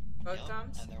 Both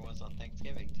times? And there was on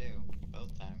Thanksgiving too.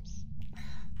 Both times.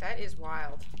 That is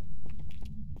wild.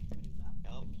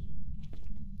 Yep.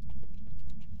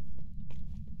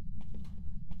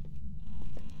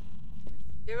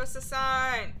 Give us a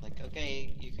sign! Like,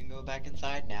 okay, you can go back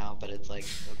inside now, but it's like,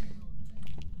 okay,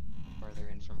 further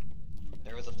in from...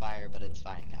 There was a fire, but it's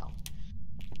fine now.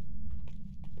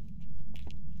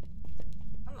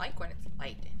 I like when it's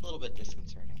light. A little bit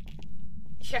disconcerting.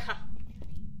 Yeah.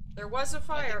 There was a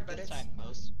fire, but this it's... time,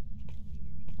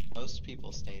 most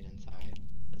people stayed inside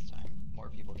this time. More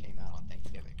people came out on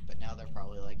Thanksgiving, but now they're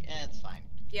probably like, eh, it's fine.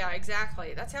 Yeah,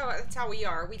 exactly. That's how we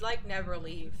are. We like never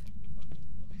leave.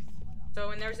 So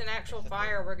when there's an actual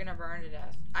fire, we're gonna burn to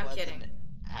death. I'm Was kidding. an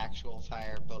actual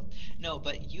fire, both. No,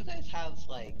 but you guys have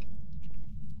like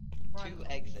two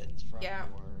exits from Yeah,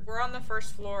 your we're on the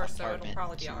first floor, so it'll apartment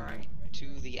probably be to- alright. To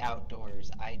the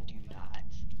outdoors, I do not.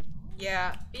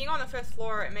 Yeah, being on the 5th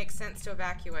floor, it makes sense to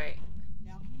evacuate.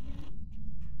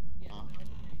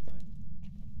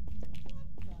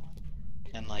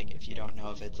 And like, if you don't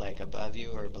know if it's like above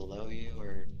you or below you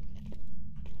or...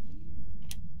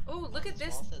 Oh, look at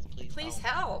this. wall says, Please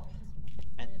help.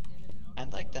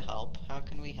 I'd like to help. How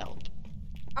can we help?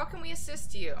 How can we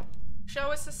assist you?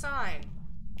 Show us a sign.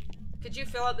 Could you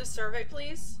fill out this survey,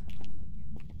 please?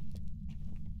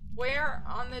 Where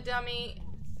on the dummy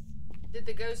did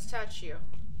the ghost touch you?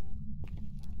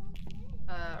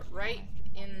 Right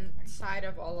inside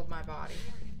of all of my body.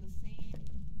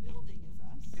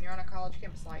 When you're on a college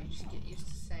campus lot, you just get used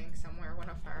to staying somewhere when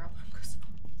a fire alarm goes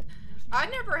off. I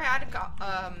never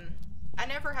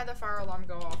had the fire alarm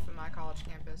go off in my college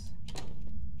campus.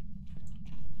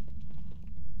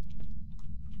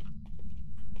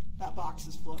 That box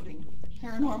is floating.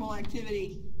 Paranormal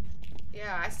activity.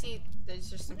 Yeah, I see there's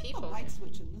just some people. A light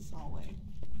switch in this hallway.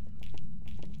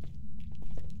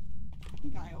 I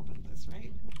think I opened this,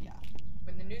 right? Yeah.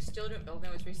 When the new student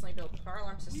building was recently built, the fire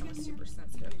alarm system was super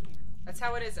sensitive. That's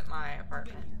how it is at my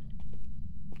apartment.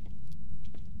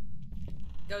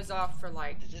 Goes off for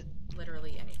like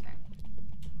literally anything.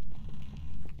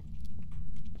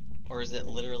 Or is it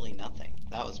literally nothing?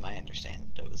 That was my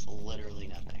understanding. It was literally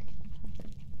nothing.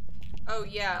 Oh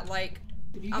yeah, like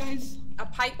Have you guys... a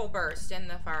pipe will burst and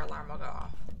the fire alarm will go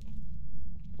off.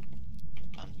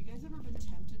 Have you guys ever been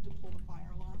tempted to pull the fire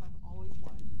alarm? I've always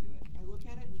wanted to do it. I look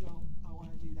at it and go, I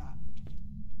want to do that.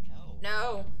 No.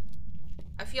 No.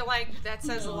 I feel like that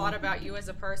says a lot about you as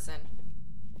a person.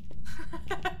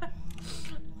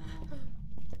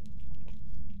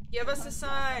 Give us a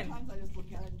sign. Sometimes I just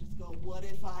look at it and just go, what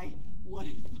if I,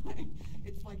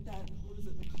 it's like that, what is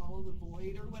it, the call of the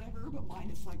void or whatever, but mine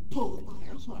is like, pull the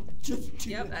fire alarm, just do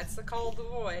Yep, it. that's the call of the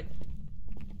void.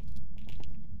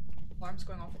 Alarm's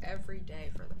going off every day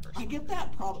for the first I time. get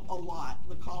that problem a lot,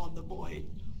 the call of the void.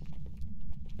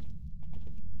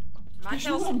 Mine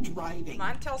Especially when I'm driving.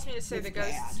 Mine tells me to say It's the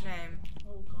ghost's bad. name.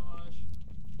 Oh gosh.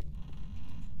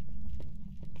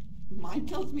 Mine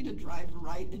tells me to drive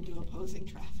right into opposing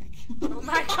traffic. Oh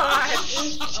my god!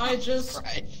 I just...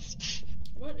 Christ.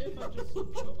 What if I just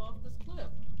drove off this cliff?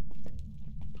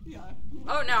 Yeah.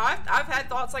 Oh no, I've had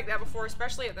thoughts like that before,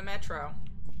 especially at the metro.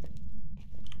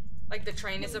 Like the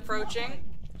train is approaching.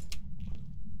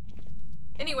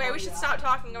 Anyway, Oh, we should yeah. stop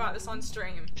talking about this on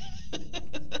stream.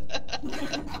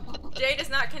 Jay does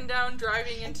not condone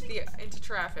driving into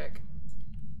traffic.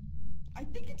 I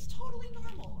think it's totally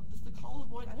normal. It's the call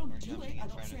avoid. I don't We're do jumping it. I in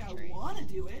don't front say of I trains. want to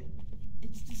do it.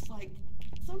 It's just like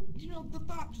the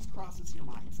thought just crosses your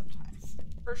mind sometimes.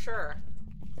 For sure.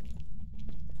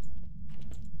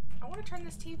 I want to turn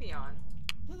this TV on.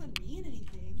 Doesn't mean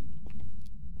anything.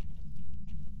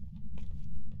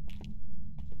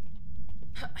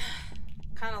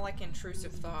 Kind of like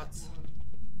intrusive thoughts.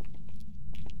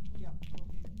 Yeah. Okay.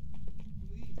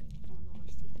 Wait. Oh no,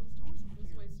 there's still closed doors over This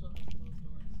here. way still has closed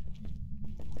doors.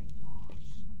 Oh my gosh.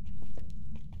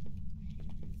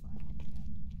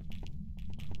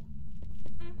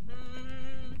 I hate the asylum,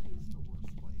 man. It's the worst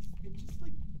place. It just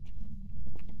like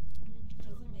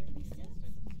doesn't make any sense.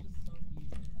 It's just so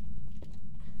huge.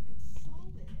 It's so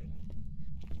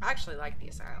big. I actually like the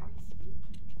asylum.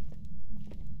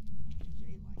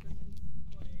 Jay likes it.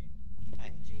 Hi.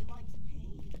 Jay likes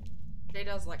pain. Jay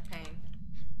does like pain.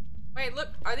 Wait, look,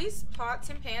 are these pots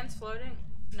and pans floating?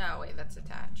 No, wait, that's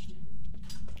attached.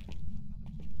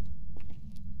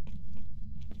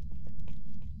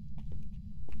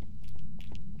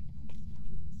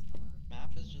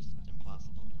 Map is just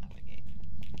impossible to navigate.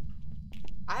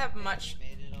 I have much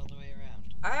Made it all the way around.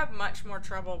 I have much more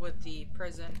trouble with the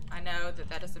prison. I know that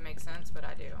that doesn't make sense, but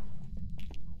I do.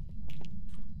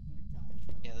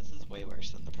 Yeah, this is way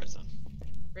worse than the prison.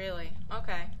 Really?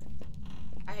 Okay.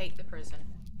 I hate the prison.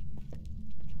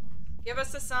 Give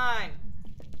us a sign.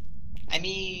 I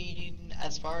mean,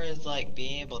 as far as like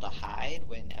being able to hide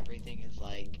when everything is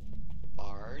like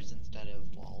bars instead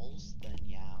of walls, then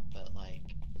yeah, but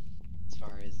like as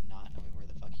far as not knowing where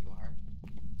the fuck you are,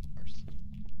 worse.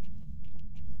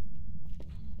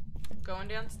 Going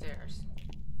downstairs.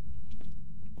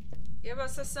 Give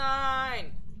us a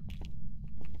sign.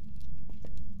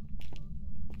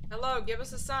 Hello, give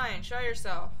us a sign. Show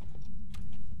yourself.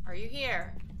 Are you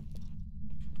here?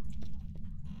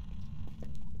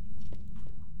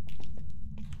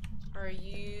 Are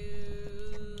you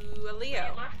a We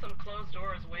Leo? left some closed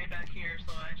doors way back here,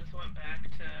 so I just went back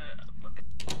to look.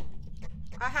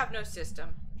 I have no system.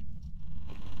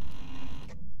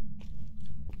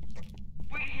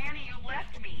 Wait, Hanny, you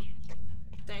left me.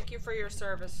 Thank you for your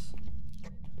service.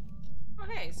 Oh,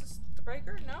 hey, is this the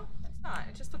breaker? No, it's not.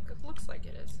 It just looks like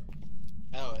it is.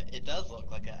 Oh, it does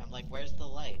look like it. I'm like, where's the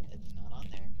light? It's not on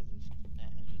there because it's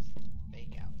just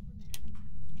fake out.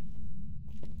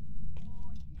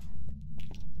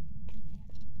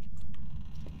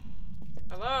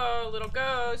 Hello, little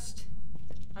ghost.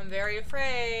 I'm very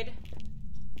afraid.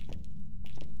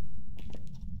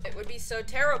 It would be so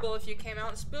terrible if you came out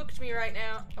and spooked me right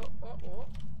now. Oh, oh, oh.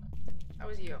 That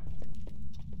was you.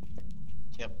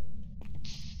 Yep.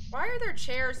 Why are there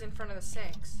chairs in front of the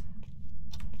sinks?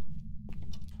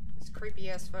 This creepy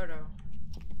ass photo.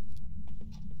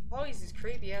 Always these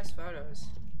creepy ass photos.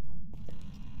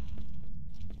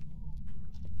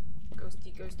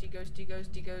 Ghosty, ghosty, ghosty,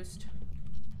 ghosty, ghost.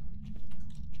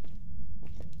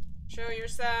 Show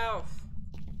yourself.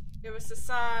 Give us a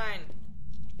sign.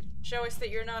 Show us that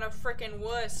you're not a frickin'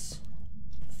 wuss.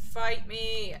 Fight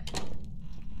me.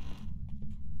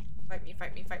 Fight me,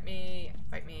 fight me, fight me,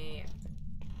 fight me.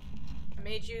 I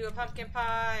made you a pumpkin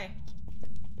pie.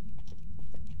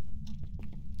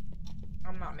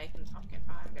 I'm not making pumpkin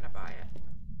pie, I'm gonna buy it.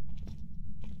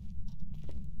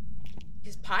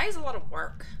 Because pie is a lot of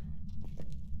work.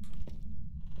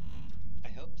 I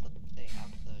hope that they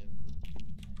have the.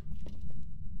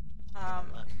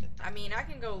 I mean, I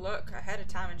can go look ahead of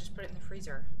time and just put it in the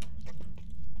freezer.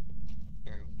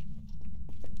 True.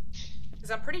 Because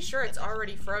I'm pretty sure it's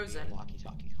already frozen.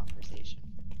 Walkie-talkie conversation.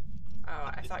 Oh,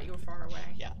 I thought you were far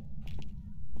away. Yeah.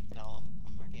 No,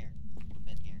 I'm right here.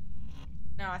 Been here.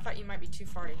 No, I thought you might be too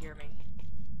far to hear me.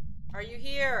 Are you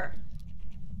here?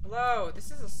 Hello, this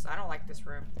is I don't like this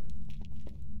room.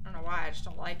 I don't know why, I just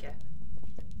don't like it.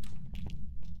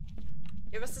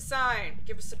 Give us a sign.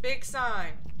 Give us a big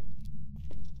sign.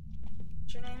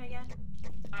 What's your name again?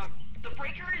 The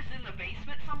breaker is in the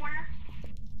basement somewhere.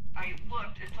 I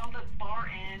looked. It's on the far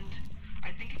end.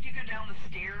 I think if you go down the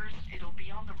stairs, it'll be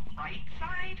on the right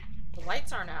side. The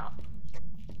lights aren't out.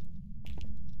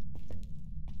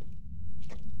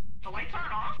 The lights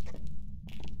aren't off?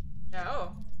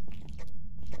 No.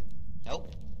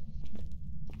 Nope.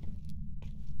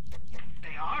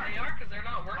 They are. They are because they're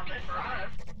not working this for side.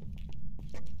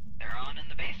 us. They're on in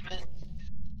the basement.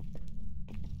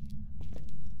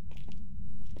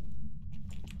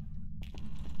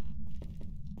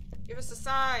 Give us a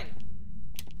sign.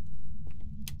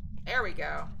 There we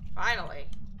go. Finally.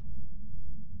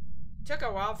 Took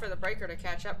a while for the breaker to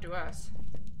catch up to us.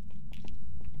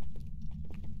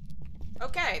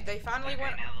 Okay, they finally Okay,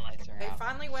 went. now the lights are They out.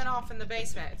 finally went off in the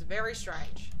basement. It's very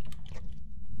strange.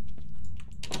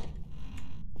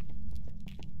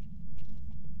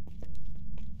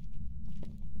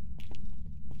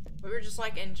 We were just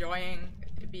like enjoying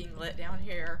it being lit down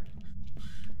here.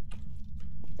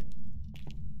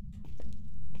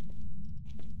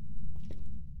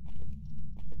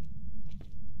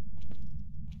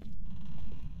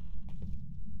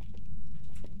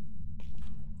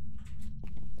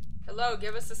 Hello,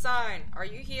 give us a sign. Are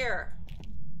you here?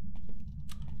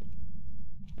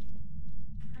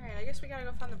 Alright, I guess we gotta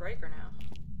go find the breaker now.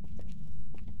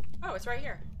 Oh, it's right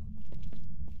here.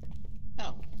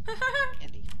 Oh.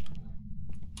 Andy.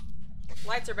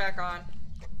 Lights are back on.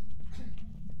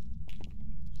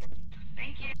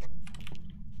 Thank you.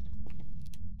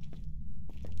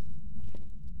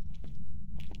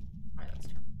 Alright, let's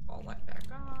turn the wall light back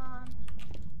on.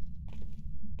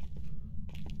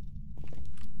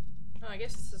 Oh, I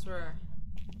guess this is where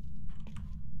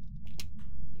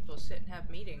people sit and have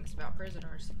meetings about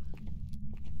prisoners.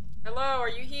 Hello, are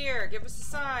you here? Give us a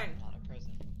sign. Not a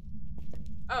prison.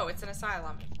 Oh, it's an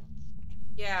asylum.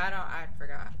 Yeah, I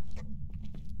forgot.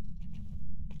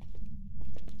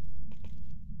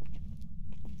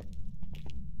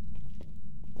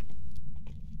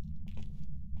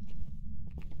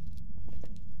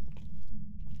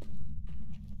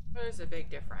 There's a big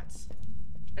difference.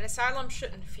 An asylum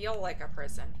shouldn't feel like a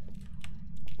prison.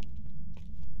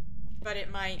 But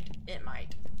it might.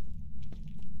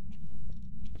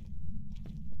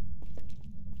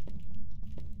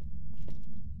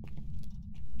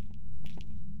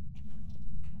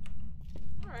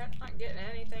 Alright, not getting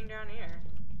anything down here.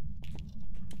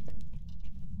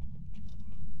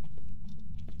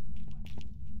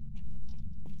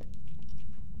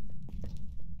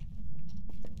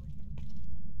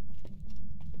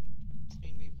 Does this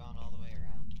mean we've gone all the way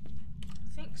around?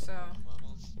 I think so.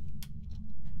 Levels?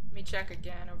 Let me check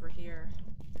again over here.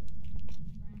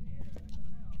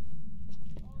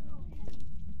 Oh no, Handy.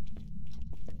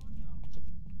 Oh no.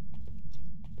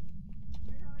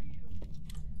 Where are you?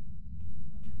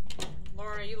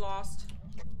 Lauren, are you lost?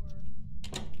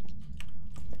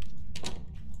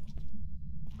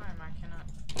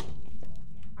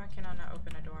 Why can I not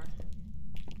open a door?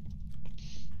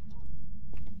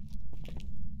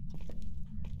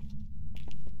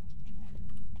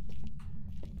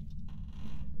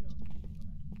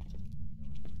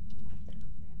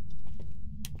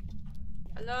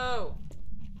 Hello?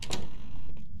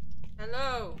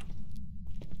 Hello?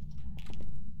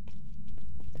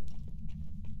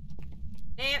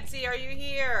 Nancy, are you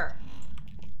here?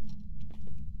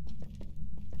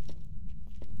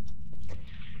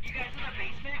 You guys in the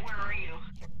basement? Where are you?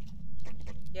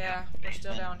 Yeah, we're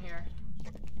still down here.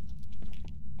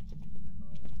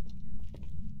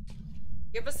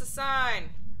 Give us a sign.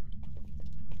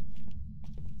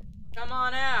 Come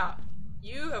on out.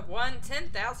 You have won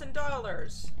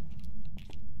 $10,000.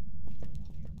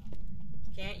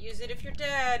 Can't use it if you're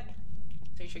dead,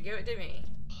 so you should give it to me.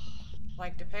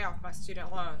 Like to pay off my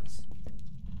student loans.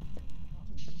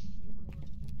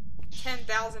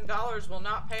 $10,000 will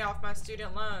not pay off my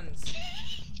student loans.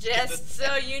 Just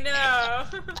so you know.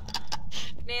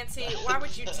 Nancy, why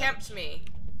would you tempt me?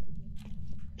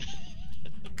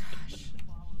 Gosh.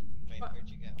 Wait, What? where'd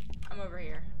you go? I'm over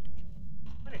here.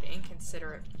 What an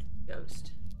inconsiderate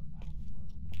ghost.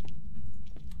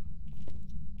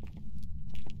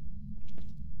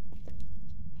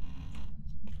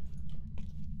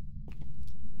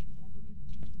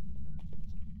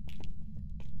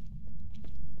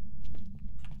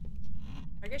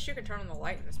 I guess you can turn on the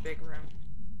light in this big room.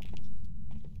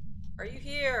 Are you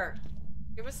here?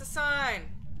 Give us a sign.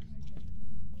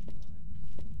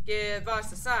 Give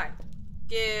us a sign.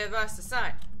 Give us a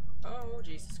sign. Oh,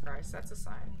 Jesus Christ, that's a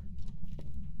sign.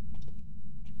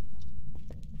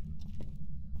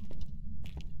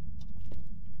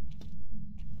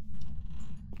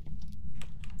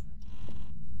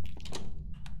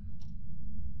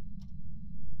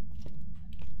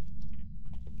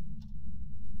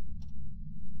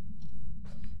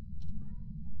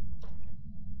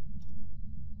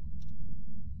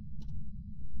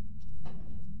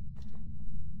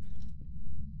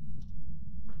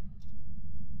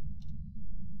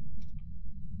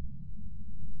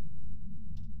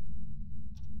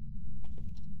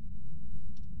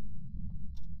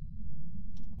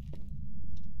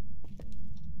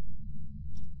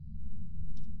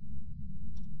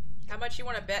 How much you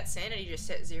want to bet sanity just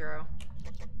hit 0?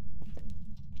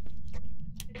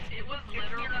 It was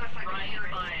literally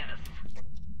right by us.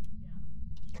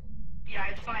 Yeah,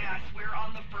 it's by us. We're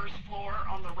on the first floor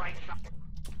on the right side.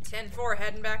 10-4,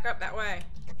 heading back up that way.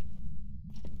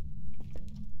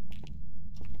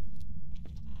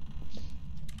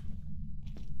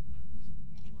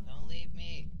 Don't leave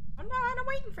me. I'm not. I'm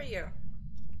waiting for you.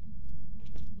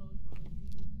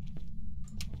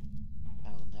 I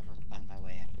will never find my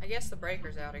way out. I guess the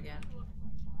breaker's out again.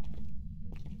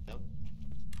 Nope.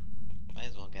 Might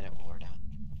as well get it while we're down.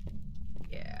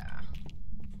 Yeah.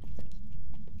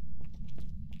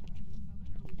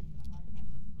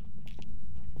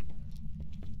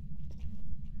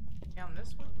 Down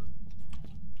this one?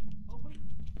 Oh wait.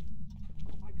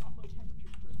 Oh, I got low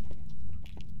temperatures for a second.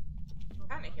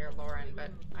 I kind of hear Lauren, but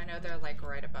I know they're like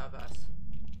right above us.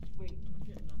 Wait.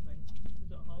 Get nothing.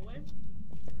 Is it a hallway?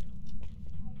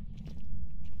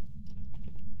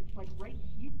 It's like right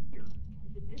here.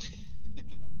 Is it this?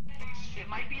 It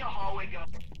might be a hallway go.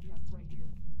 Yeah, it's right here.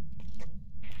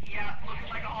 Yeah, looks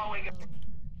like a hallway go.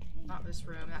 Not this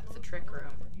room. That's the trick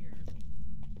room.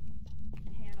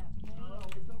 Hannah, no,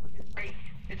 it's over.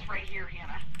 It's right here,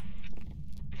 Hannah.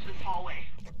 It's this hallway.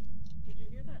 Did you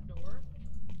hear that door?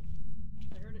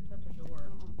 I heard it touch a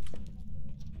door.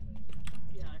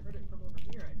 Yeah, I heard it from over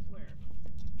here, I swear.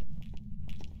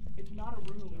 It's not a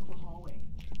room, it's a hallway.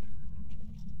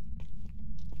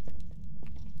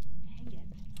 Dang it.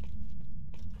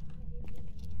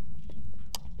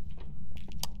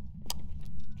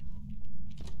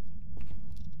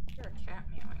 You're a cat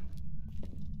meowing.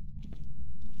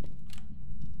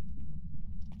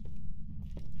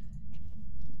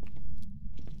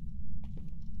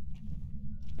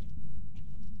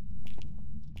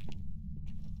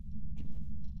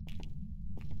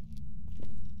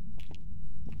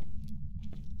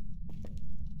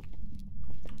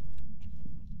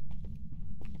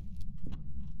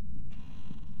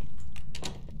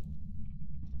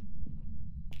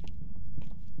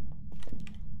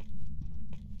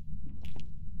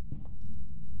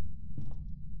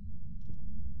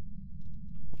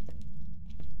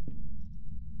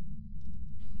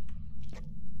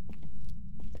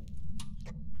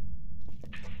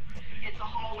 It's a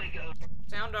hallway go.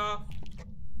 Sound off.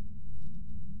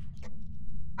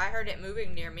 I heard it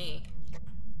moving near me.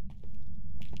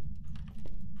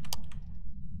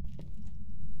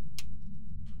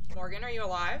 Morgan, are you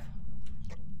alive?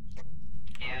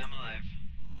 Yeah, I'm alive.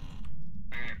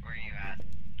 Where are you at?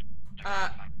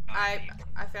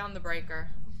 I found the breaker.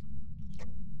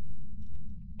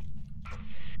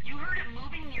 You heard it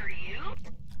moving near you?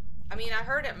 I mean, I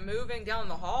heard it moving down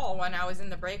the hall when I was in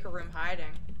the breaker room hiding.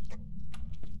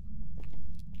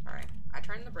 Alright, I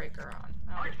turned the breaker on.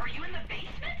 Are you in the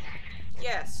basement?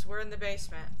 Yes, we're in the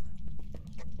basement.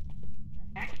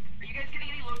 Are you guys getting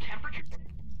any low temperature?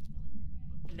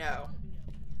 No.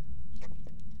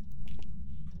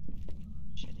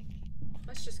 Shitting me.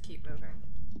 Let's just keep moving.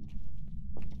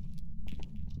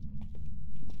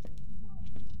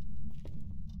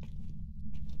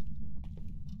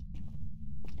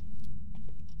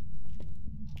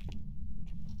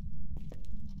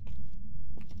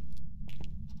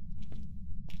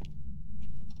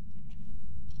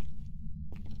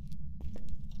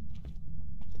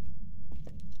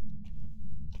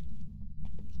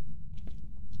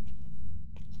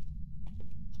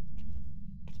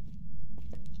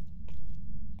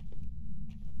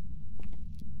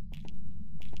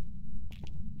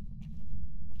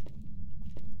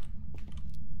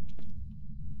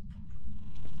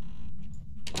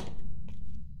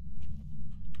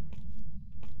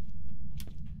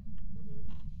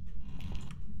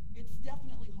 It's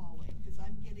definitely hallway because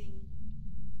I'm getting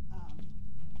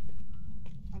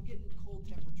cold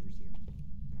temperatures here.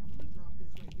 Okay, I'm gonna drop this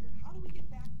right here. How do we get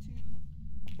back to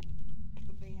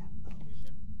the van though? We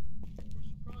should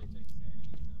probably take sanity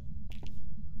though.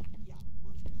 Yeah,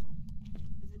 let's go.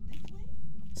 Is it this way?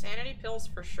 Sanity pills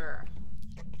for sure.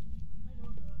 I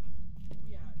don't know.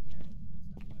 Yeah, it's not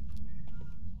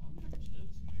bad.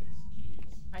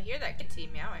 I hear that kitty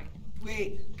meowing.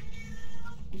 Wait.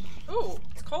 Ooh,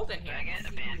 it's cold in Did here. I get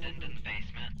abandoned in the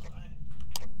basement?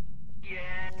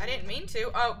 Yeah. I didn't mean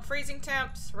to. Oh, freezing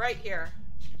temps right here.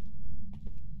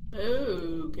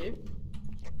 Okay.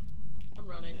 I'm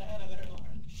running.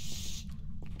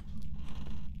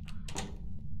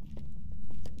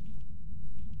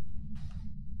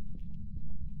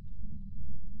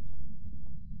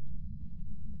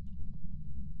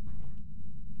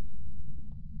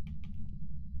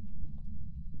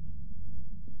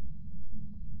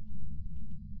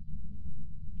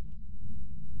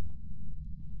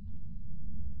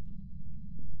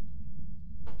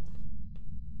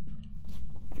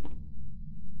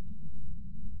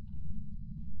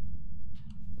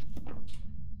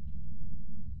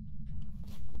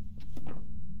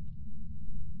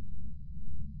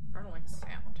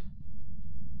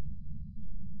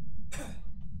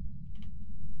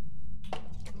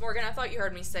 Morgan, I thought you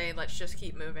heard me say, let's just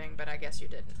keep moving, but I guess you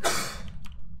didn't.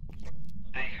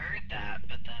 I heard that,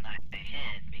 but then I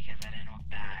hid because I didn't want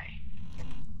to die.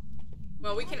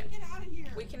 Well, we can Get out of here.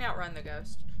 we can outrun the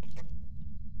ghost.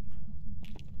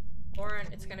 Lauren,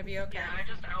 it's gonna be okay. Yeah, I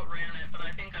just outran it, but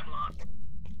I think I'm lost.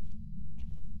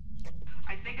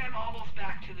 I think I'm almost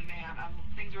back to the van.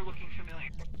 Things are looking familiar.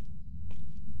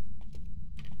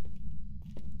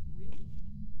 Really?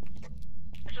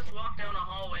 I just walked down a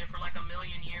hallway for like a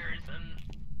million years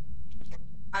and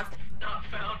I've not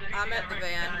found anything I'm at I the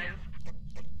van. recognize.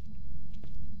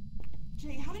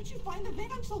 Jay, how did you find the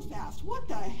van so fast? What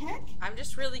the heck? I'm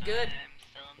just really good. I'm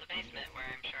still in the basement where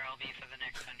I'm sure I'll be for the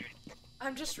next 100.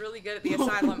 I'm just really good at the Oh,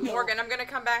 asylum. no. Morgan, I'm gonna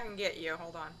come back and get you.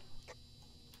 Hold on.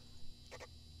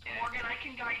 Morgan, I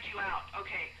can guide you out.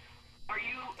 Okay. Are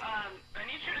you, I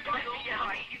need you to go guide me out.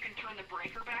 right, you can turn the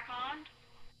breaker back on?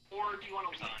 Or do you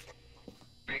want to Breaker's leave? on.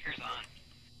 Breaker's on.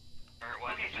 Or it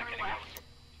was Okay, a turn second ago. left.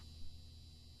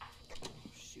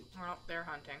 Oh, shoot. Oh, they're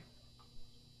hunting.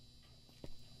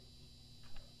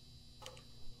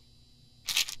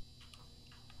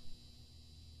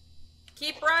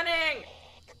 Keep running!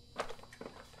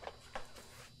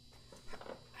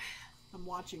 I'm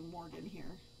watching Morgan here.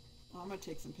 I'm gonna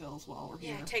take some pills while we're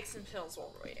here. Yeah, take some pills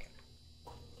while we're waiting.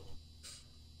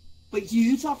 But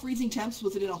you saw freezing temps.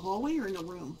 Was it in a hallway or in a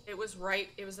room? It was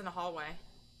in the hallway.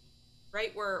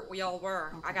 Right where we all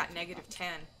were. I Okay. got negative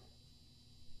 10.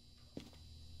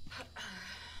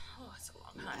 Oh, it's a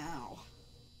long hunt. Wow.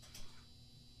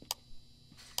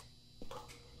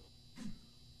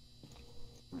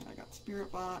 Alright, I got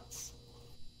spirit box.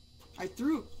 I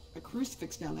threw a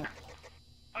crucifix down there.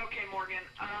 Okay, Morgan.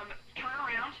 Turn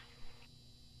around.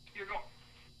 You're going.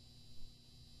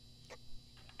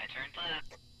 I turned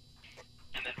left.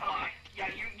 And then Okay. walked. Yeah,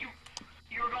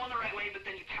 you were going the right way, but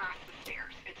then you passed the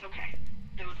stairs. It's okay.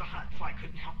 There was a hut, so I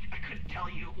couldn't help. I couldn't tell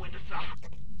you when to stop.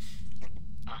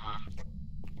 Uh-huh.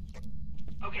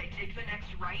 Okay, take the next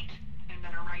right, and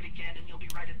then a right again, and you'll be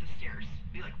right at the stairs.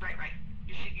 Be like, right.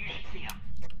 You should see him.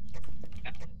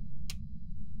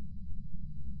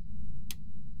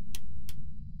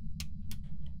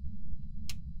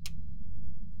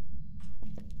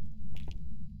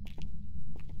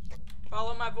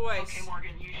 Follow my voice. Okay,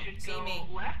 Morgan, you should See go me.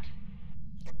 left.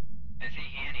 I see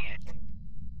Hanny, I think.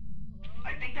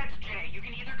 I think that's Jay. You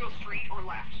can either go straight or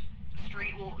left.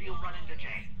 Straight you'll run into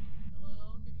Jay.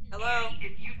 Hello? Jay,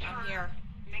 if you I'm turn, here.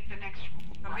 make the next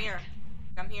Come right. here.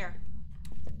 Come here.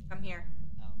 Come here.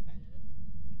 Oh, okay.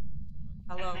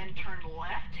 Hello? And then turn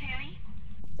left, Hanny.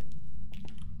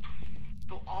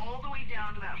 Go all the way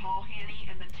down to that hall, Hanny,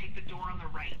 and then take the door on the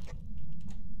right.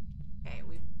 Okay,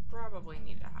 we probably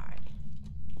need to hide.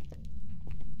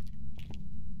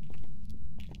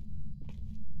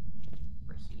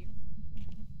 We're here.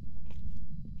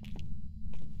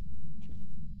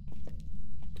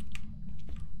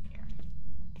 Here.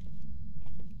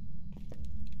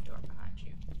 Door behind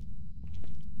you.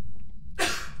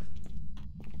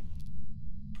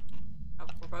 Oh,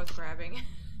 we're both grabbing.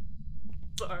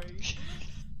 Sorry.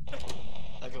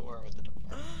 Tug of war with the door.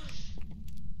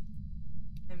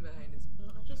 And behind his.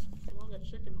 I just flung a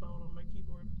chicken bone on my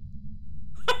keyboard.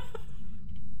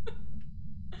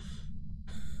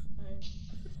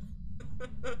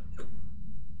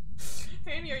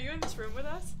 Annie, are you in this room with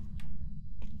us?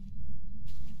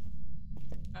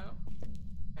 Oh.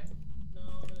 Okay. No,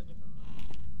 I'm in a different room.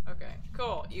 Okay.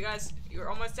 Cool. You guys, you're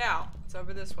almost out. It's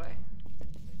over this way.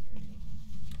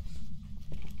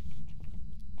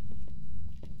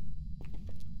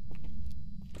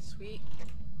 Sweet.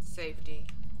 Safety.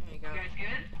 There you go. You guys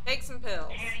good? Take some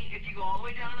pills. Hanny, if you go all the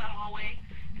way down to that hallway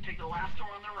and take the last door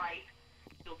on the right,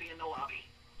 you'll be in the lobby.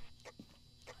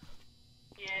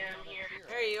 Yeah, I'm here.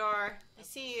 There you are. I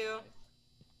see you.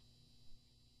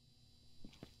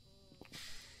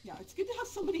 Yeah, it's good to have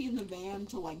somebody in the van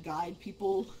to like guide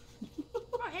people.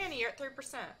 Oh, Hanny, you're at 3%.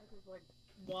 Like,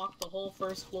 walk the whole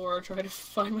first floor, try to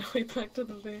find my way back to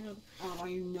the van. Oh,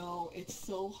 I know, it's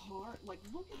so hard. Like,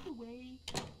 look at the way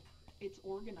it's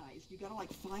organized. You gotta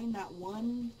like find that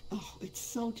one. Oh, it's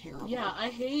so terrible. Yeah, I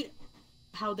hate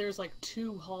how there's like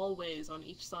 2 hallways on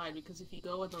each side, because if you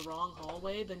go in the wrong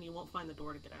hallway, then you won't find the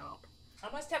door to get out.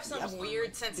 I must have some Yes.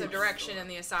 weird sense of direction in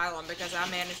the asylum because I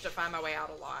managed to find my way out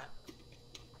a lot.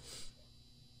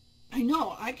 I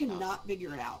know, I cannot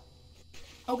figure it out.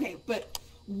 Okay, but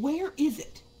where is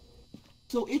it?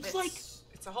 So it's like,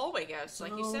 It's a hallway ghost,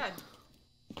 like you No. said.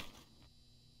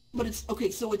 but it's,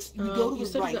 okay, so it's, you go to you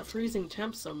the said right. you got freezing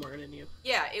temps somewhere, didn't you?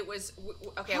 Yeah, it was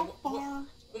okay. How far?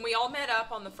 When we all met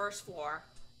up on the first floor,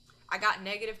 I got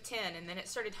negative 10, and then it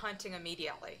started hunting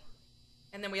immediately.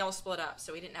 And then we all split up,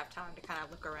 so we didn't have time to kind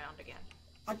of look around again.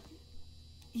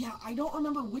 Yeah, I don't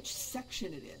remember which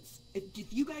section it is.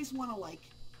 If you guys want to like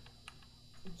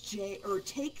take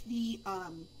the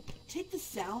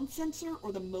sound sensor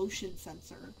or the motion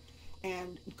sensor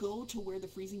and go to where the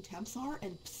freezing temps are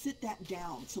and sit that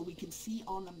down so we can see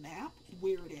on the map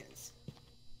where it is.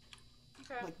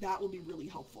 Okay. Like that will be really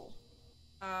helpful.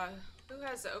 Who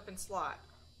has the open slot?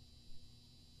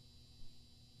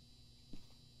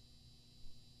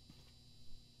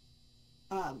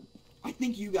 I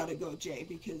think you gotta go, Jay,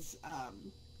 because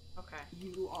Okay.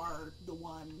 you are the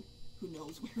one who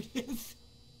knows where it is.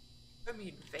 I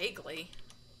mean, vaguely.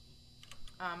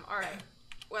 Alright.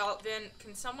 Well, then,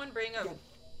 can someone bring a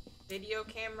video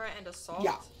camera and a salt?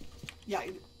 Yeah,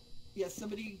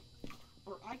 somebody,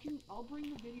 or I'll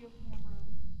bring the video camera.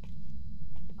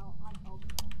 I'll do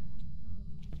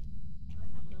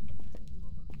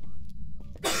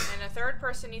that. And a third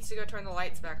person needs to go turn the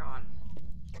lights back on.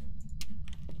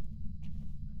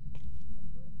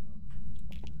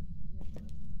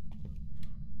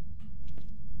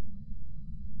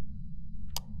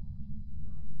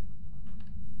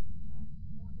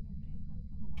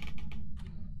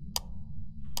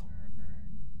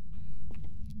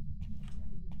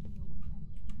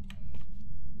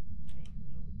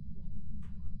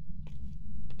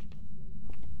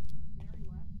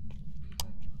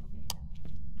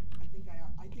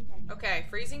 Okay,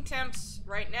 freezing temps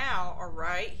right now are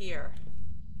right here.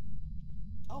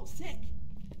 Oh, sick.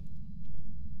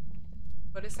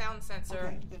 Put a sound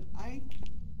sensor. Okay, then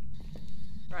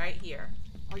right here.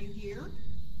 Are you here?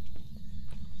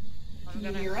 I'm Can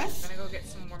gonna, you hear us? I'm gonna go get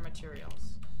some more materials.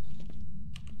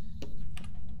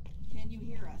 Can you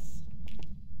hear us?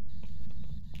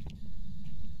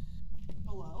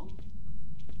 Hello?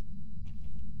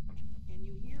 Can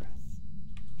you hear us?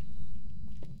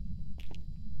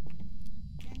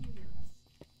 Can you hear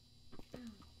us?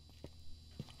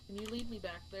 Can you lead me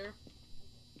back there?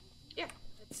 Yeah,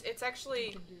 it's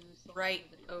actually right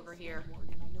over here.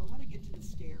 Morgan, I know how to get to the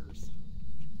stairs.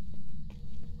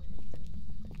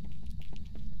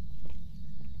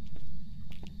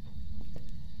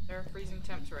 There are freezing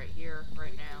temps right here,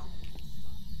 right now.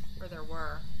 Or there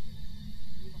were.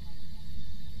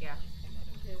 Yeah.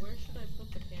 Okay, where should I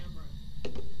put the camera?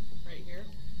 Right here?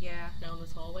 Yeah. Down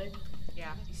this hallway?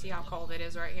 Yeah. You see how cold it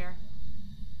is right here?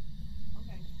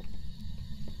 Okay.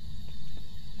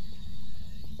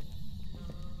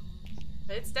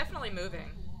 But it's definitely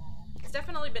moving. It's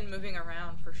definitely been moving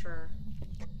around for sure.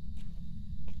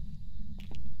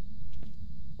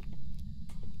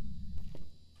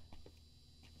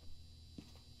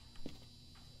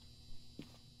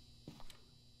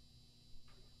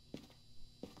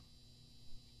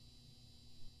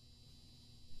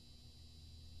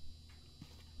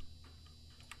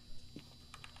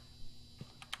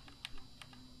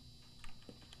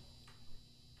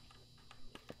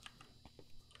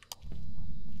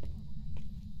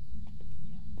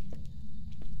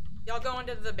 Y'all go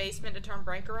into the basement to turn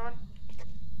breaker on?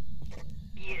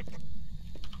 Yeah.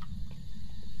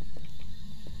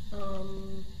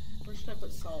 Where should I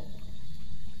put salt?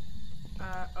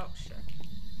 Oh shit.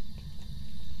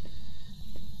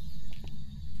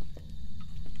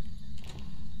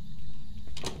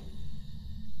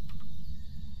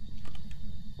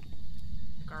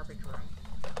 Garbage room.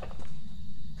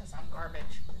 Because I'm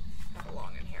garbage. I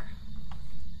belong in here.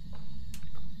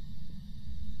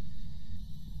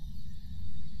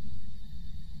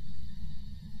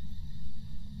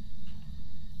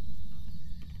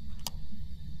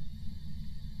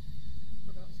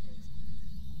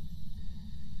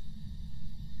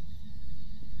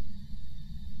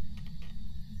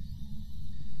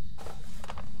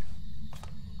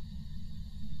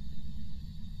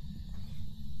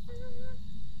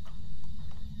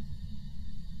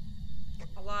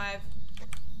 Alive.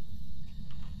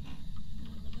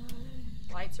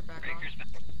 Lights are back on.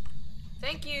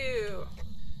 Thank you.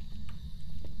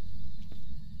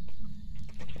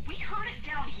 We heard it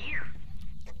down here.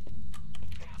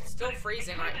 It's still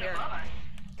freezing right here.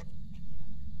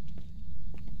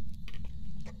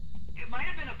 It might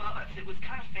have been above us. It was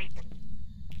kind of faint.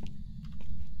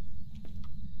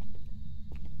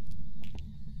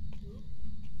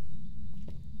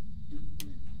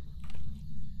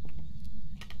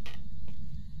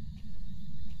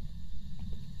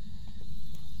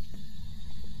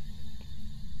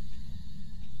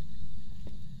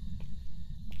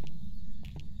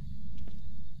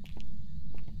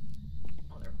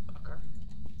 Motherfucker.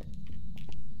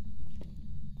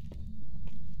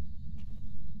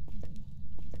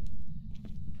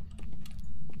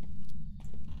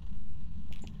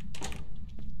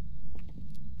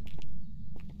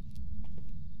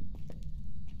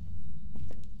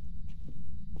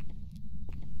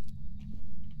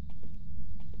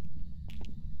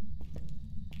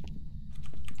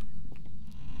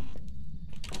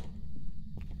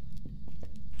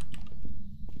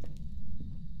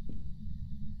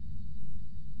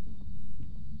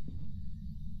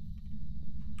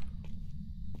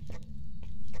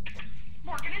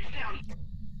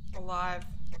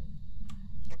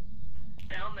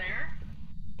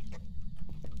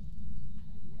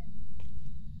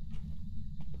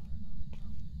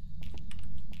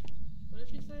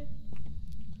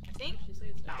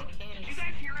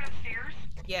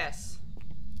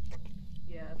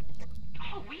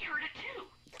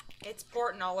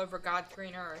 Porting all over God's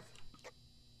green earth.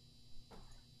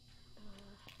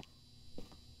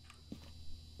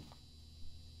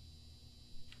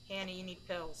 Hannah, you need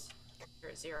pills.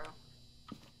 You're at 0.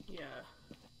 Yeah.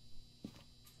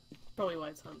 Probably why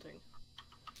it's hunting.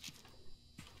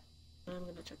 I'm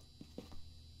gonna check.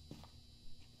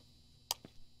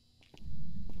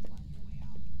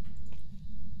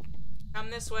 Come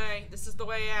this way. This is the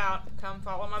way out. Come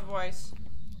follow my voice.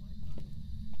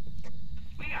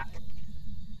 We got it.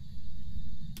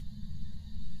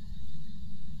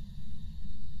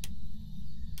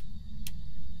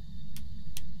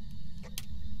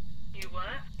 You what?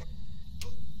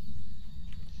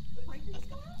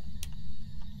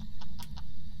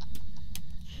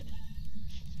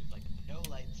 She's like, no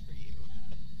lights for you.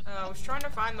 I was trying to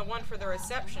find the one for the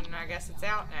reception, and I guess it's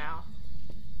out now.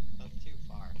 That's too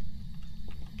far.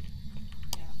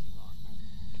 Yeah. Too long. Like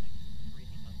 3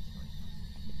 months worth.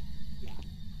 Yeah.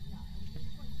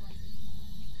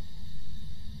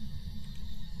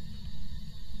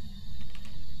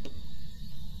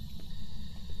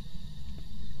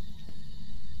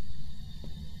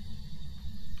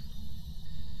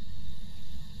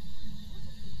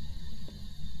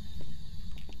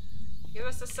 Give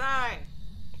us a sign.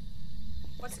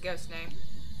 What's the ghost name?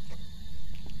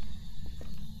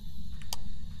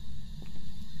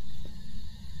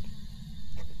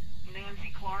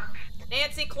 Nancy Clark.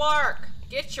 Nancy Clark!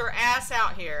 Get your ass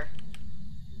out here.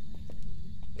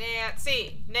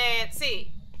 Nancy!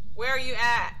 Nancy! Where are you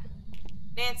at?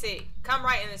 Nancy, come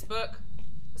right in this book.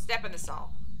 Step in the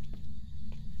salt.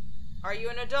 Are you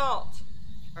an adult?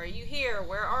 Are you here?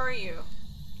 Where are you?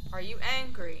 Are you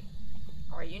angry?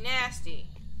 Are you nasty?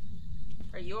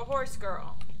 Are you a horse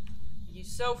girl? Are you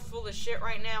so full of shit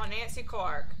right now, Nancy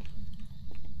Clark?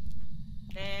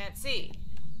 Nancy.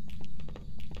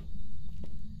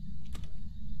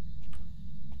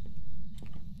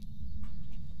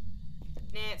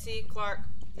 Nancy Clark.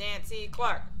 Nancy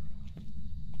Clark.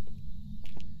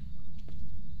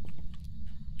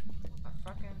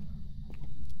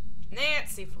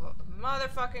 Nancy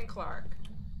motherfucking Clark.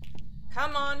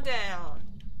 Come on down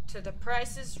to The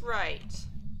Price is Right.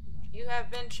 You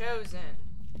have been chosen.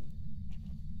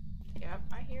 Yep,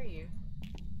 I hear you.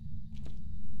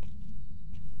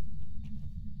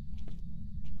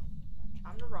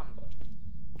 Time to rumble.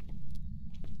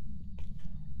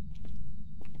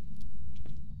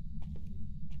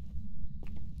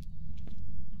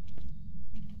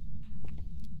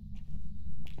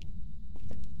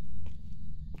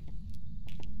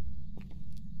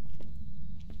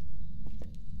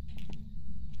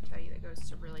 I tell you, the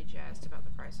ghosts are really jazzed about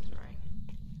The Price is Right.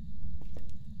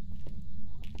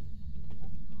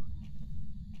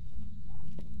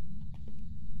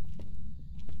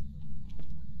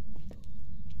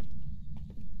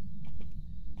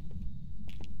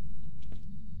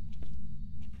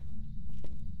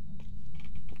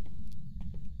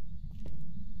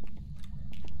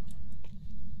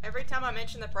 Every time I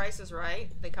mention The Price is Right,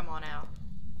 they come on out.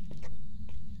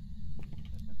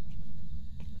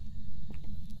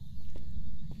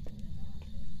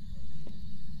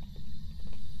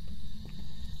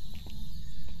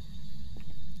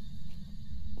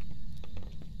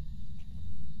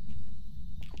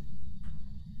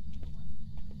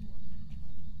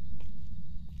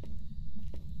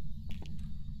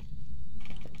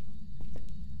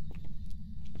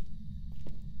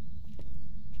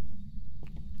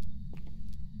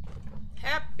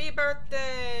 Happy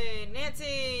birthday,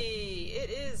 Nancy!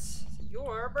 It is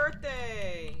your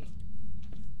birthday!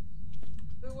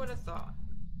 Who would have thought?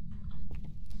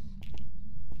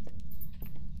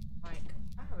 Like,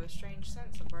 I have a strange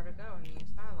sense of where to go in the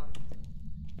asylum.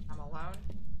 I'm alone.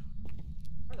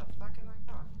 Where the fuck am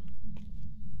I going?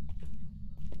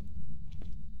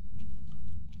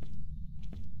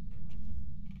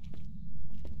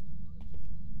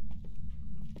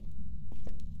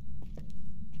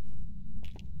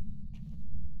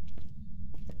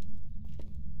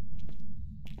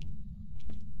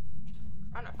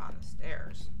 Trying to find the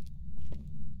stairs.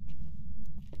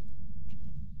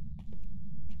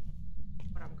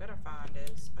 What I'm gonna find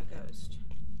is a ghost.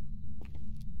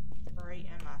 Right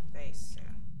in my face soon.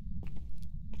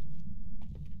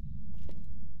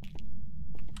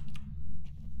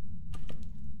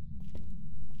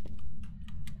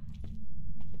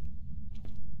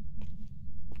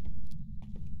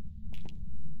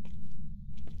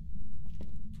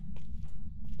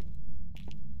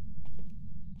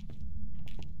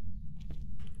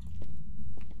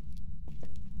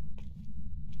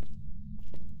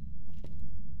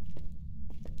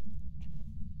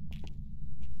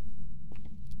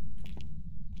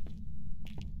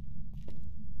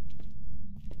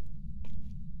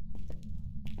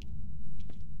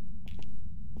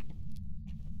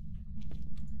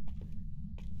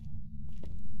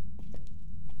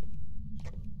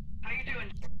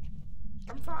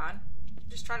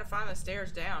 find the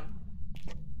stairs down.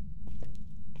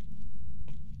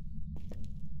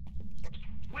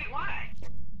 Wait, why?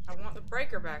 I want the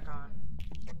breaker back on.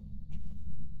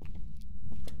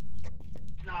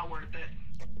 It's not worth it.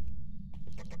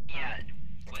 Yeah,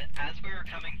 as we were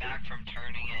coming back from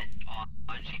turning it on,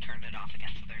 she turned it off again,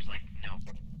 so there's like, no.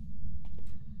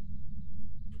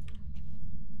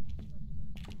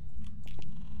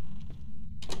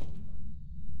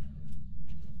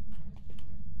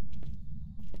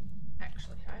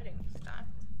 Actually hiding stuff.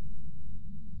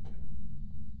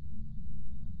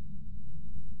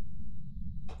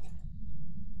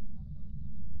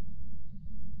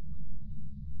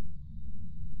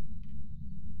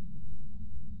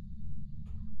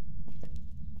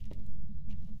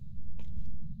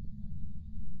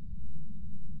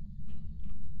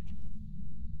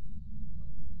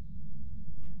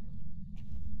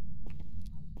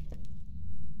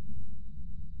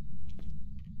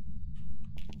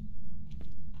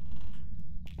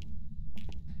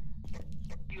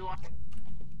 You like?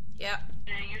 Yep.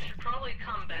 Yeah, you should probably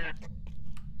come back.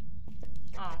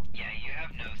 Oh, Yeah, you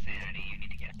have no sanity you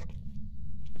need to get.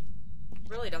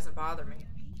 really doesn't bother me.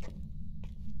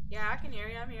 Yeah, I can hear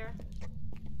you. I'm here.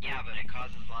 Yeah, but it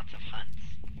causes lots of hunts,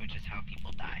 which is how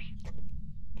people die.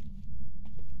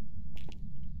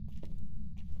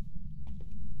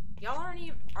 Y'all aren't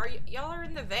even. Y'all are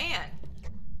in the van?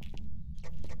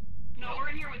 No, we're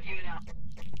in here with you now.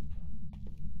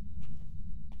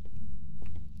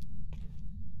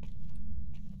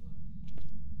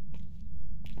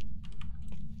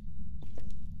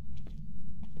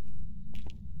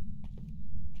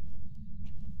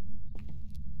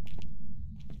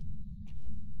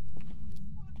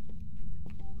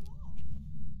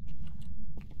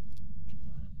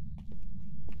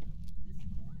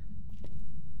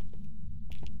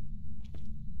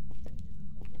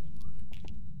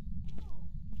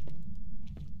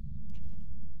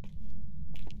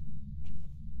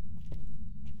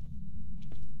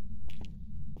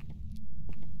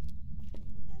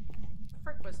 What the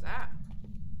frick was that?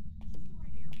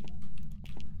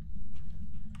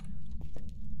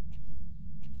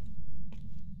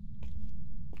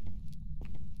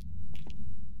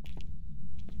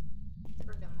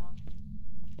 Friggin' long.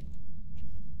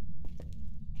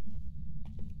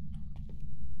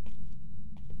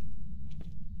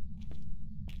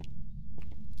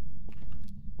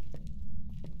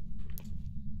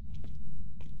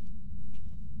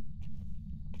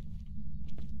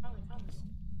 Finally found this.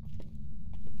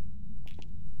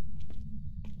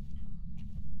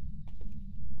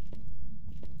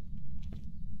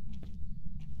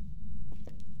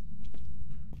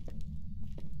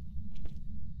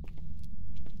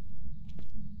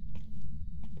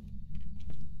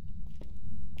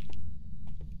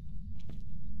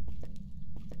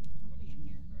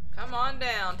 Come on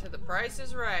down to the Price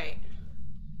is Right.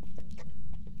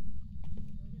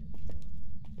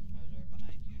 I was right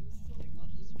behind you, and I was like, I'll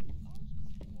just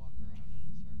walk around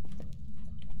in a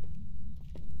circle.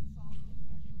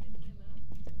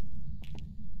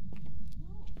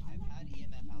 I've had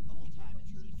EMF out the whole time and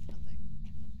seen nothing.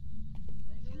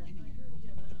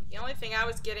 The only thing I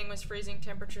was getting was freezing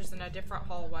temperatures in a different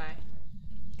hallway.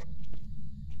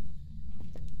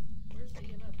 Where's the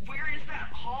EMF? Where is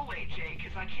that hallway, Jay?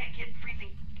 Because I can't get freezing.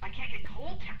 I can't get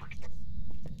cold temperatures.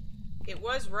 It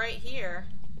was right here.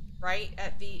 Right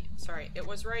at the. Sorry, it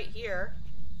was right here.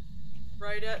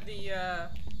 Right at the,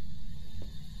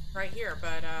 right here,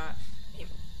 but,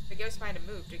 the ghost might have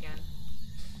moved again.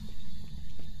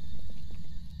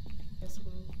 Guess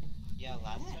we'll... Yeah,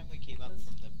 last time we came up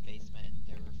from the basement,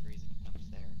 there were freezing temps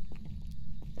there.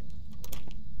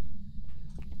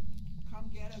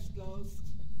 Come get us, ghost.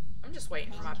 I'm just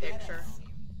waiting for my Come get picture. I us. don't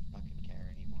even fucking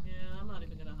care anymore. Yeah, I'm not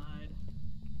even gonna hide.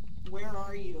 Where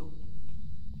are you?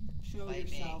 Show Fight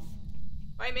me. yourself.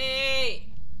 Why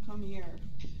me? Come here.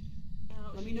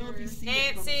 Out Let me know if you here. see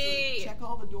it from Nancy! check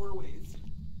all the doorways.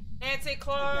 Nancy I bet you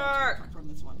Clark! come from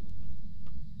this one.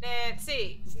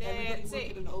 Nancy! Just everybody look Nancy!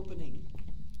 at an opening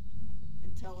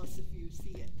and tell us if you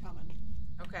see it coming,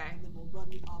 Okay. and then we'll run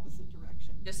the opposite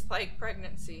direction. Just like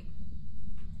pregnancy.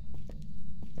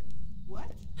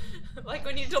 What? Like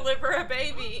when you deliver a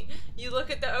baby, you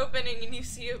look at the opening and you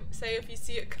see it, say if you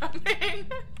see it coming.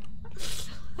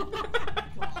 Gosh,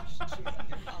 Jay.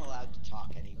 You're not allowed to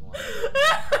talk anymore.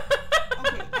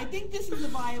 Okay, I think this is a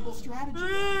viable strategy. Though.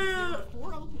 There are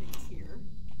 4 openings here.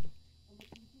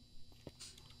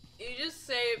 You just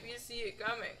say if you see it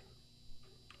coming.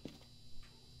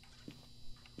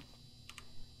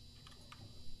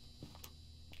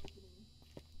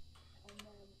 And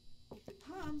then if it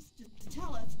comes, just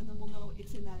tell us, and then we'll know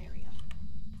it's in that area.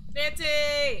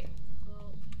 Nancy!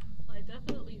 Well, I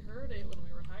definitely heard it when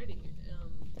we were hiding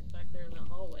back there in the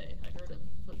hallway. I heard the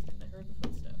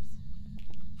footsteps.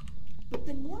 But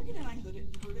then Morgan and I heard it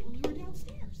when we were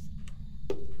downstairs.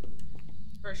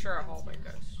 For sure a hallway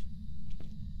ghost.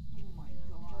 Oh my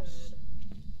gosh.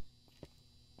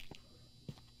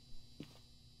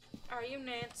 Are you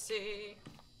Nancy?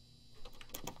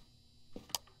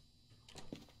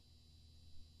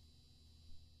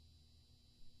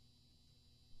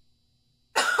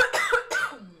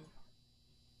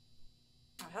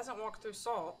 It hasn't walked through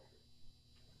salt.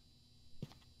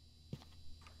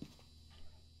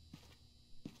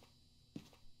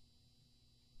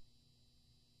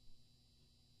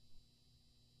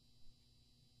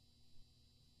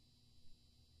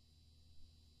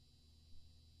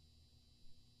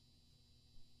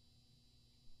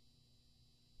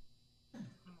 I'm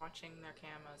watching their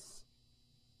cameras.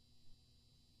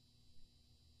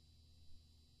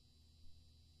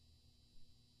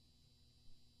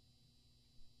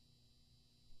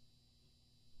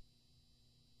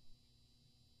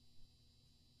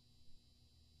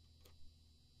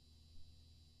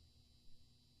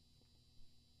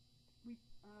 You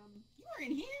were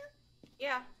in here?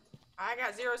 Yeah. I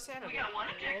got 0 sanity. We got one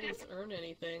We objective. always earn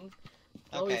anything.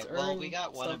 Okay, Always well, earn we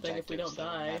got one something if we objective, don't so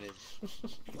die. that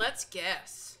is... Let's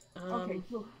guess. Okay,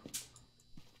 so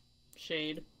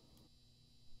Shade.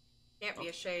 Can't be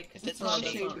a shade because If it's No, not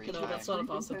that's shade, not, we no, try. that's not a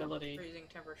possibility. freezing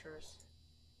temperatures.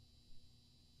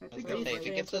 I I was think gonna it say, was if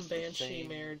it gets us the Banshee same...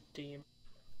 Mare Team.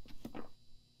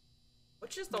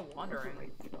 Which is the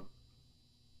wondering.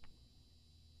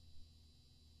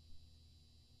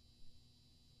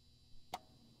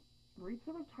 Rates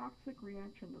of a toxic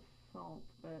reaction to salt,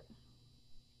 but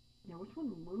yeah, which one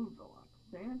moves a lot?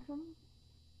 Phantom?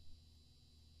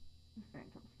 The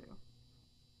Phantoms do.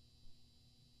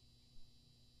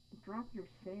 Drop your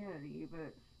sanity,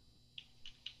 but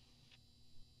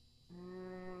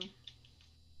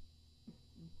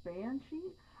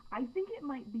Banshee? I think it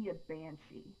might be a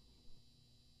Banshee.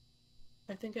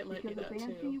 I think it might Because be a that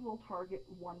Banshee too. will target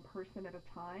one person at a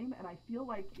time, and I feel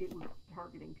like it was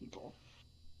targeting people.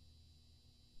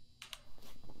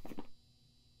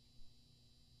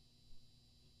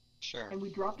 Sure. And we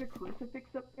dropped a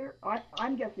crucifix up there.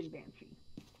 I'm guessing Banshee.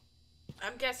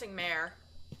 I'm guessing mare.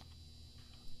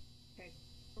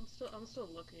 I'm still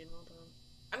looking. Hold on.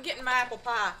 I'm getting my apple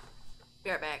pie.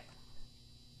 Be right back.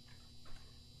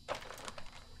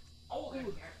 Hold it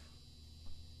here.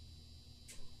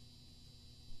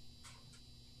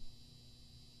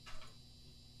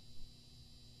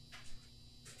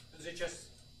 Those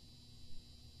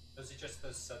are just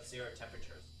those sub-zero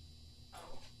temperatures. Oh.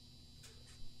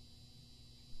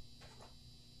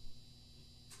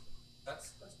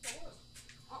 That's what it was.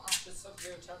 Just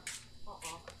sub-zero temp.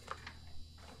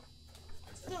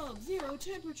 Sub-zero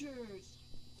temperatures.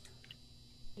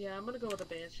 Yeah, I'm gonna go with a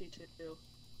Banshee too.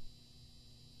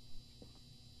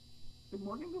 Did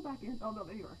Morgan go back in? Oh no,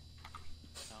 there you are.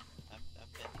 No, I've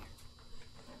been here.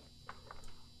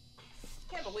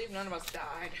 Can't believe none of us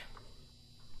died.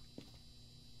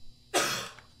 This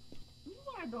is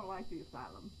why I don't like the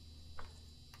asylum.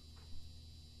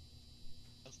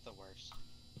 That's the worst.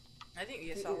 I think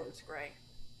the It asylum's is. great.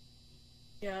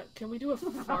 Yeah, can we do a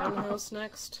farmhouse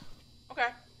next? Okay.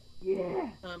 Yeah.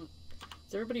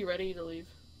 Is everybody ready to leave?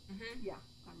 Mm-hmm. Yeah,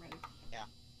 I'm ready. Yeah.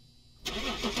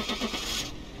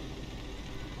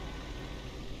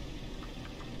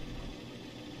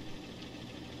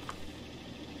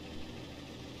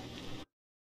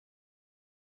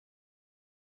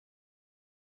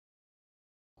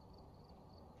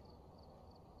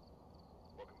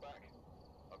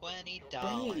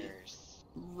 $20.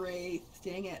 Wraith,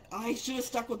 dang it. I should have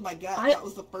stuck with my gut. I- That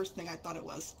was the first thing I thought it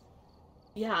was.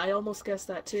 Yeah, I almost guessed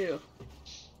that too.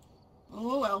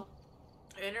 Oh well.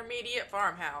 Intermediate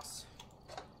farmhouse.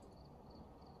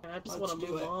 I just Let's want to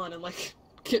do move it. on and like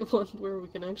get one where we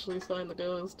can actually find the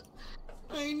ghost.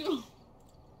 I know.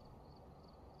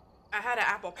 I had an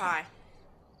apple pie.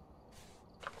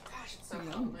 Gosh, it's so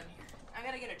Yum. cold in here. I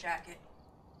gotta get a jacket.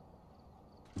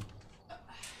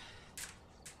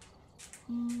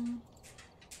 Hmm.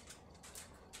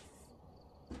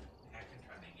 I can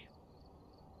try making it.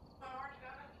 I already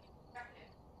got a jacket.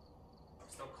 I'm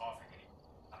still coughing.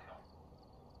 I don't know.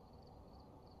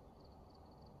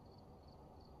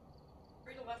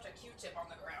 Rita left a Q-tip on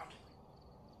the ground.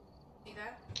 See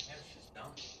that? Yeah, she's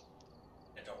dumb.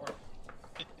 Yeah, don't worry.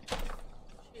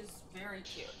 She is very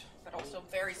cute, but also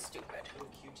very stupid. Little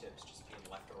Q-tips just being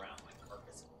left around like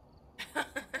carcasses.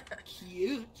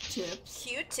 Cute tips.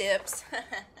 Q-tips.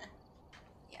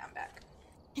 Yeah, I'm back.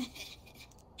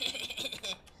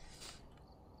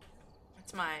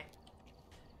 It's my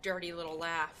dirty little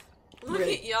laugh. Look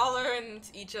Right. at y'all are in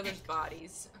each other's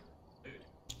bodies.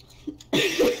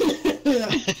 Yeah.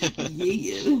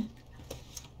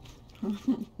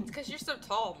 It's because you're so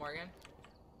tall, Morgan.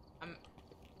 I'm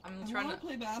I trying want to. to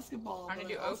play basketball. trying to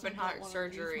but do I also open don't heart wanna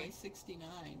surgery. lose my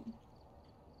 69.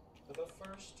 For the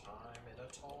first time in a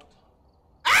tall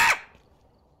time.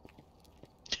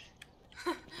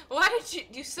 Why did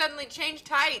you suddenly change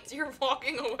tights? You're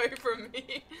walking away from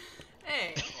me.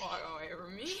 Hey, walk away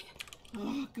from me.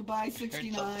 Oh, goodbye, Heard something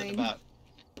 69. about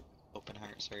open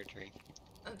heart surgery.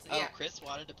 Oh, Yeah. Chris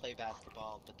wanted to play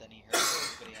basketball, but then he heard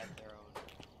everybody had their own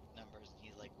numbers, and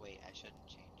he's like, wait, I shouldn't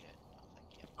change it. And I was like,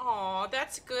 yep. Aw,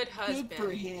 that's a good husband. Good for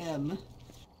him.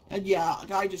 And yeah,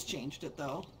 I just changed it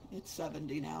though. It's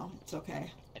 70 now. It's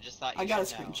okay. I just thought you I got a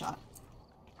should know. screenshot.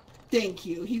 Thank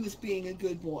you. He was being a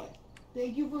good boy.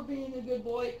 Thank you for being a good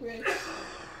boy, Chris.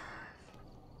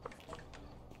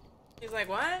 He's like,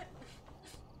 what?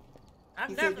 I've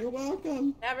He said, "You're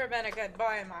welcome." never been a good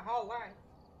boy in my whole life.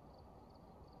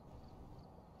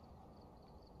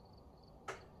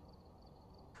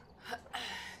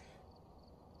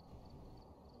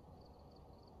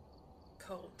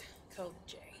 Cold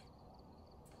J.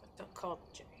 Don't call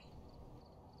J.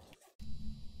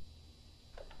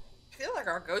 I feel like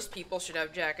our ghost people should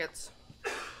have jackets.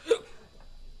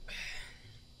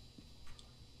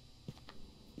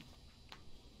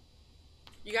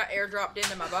 You got airdropped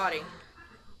into my body.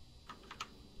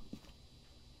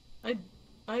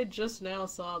 I just now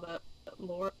saw that,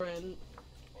 Lauren,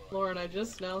 I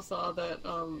just now saw that,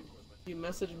 you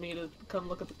messaged me to come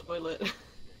look at the toilet.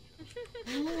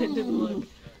 I didn't look.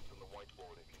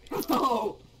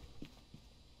 Oh!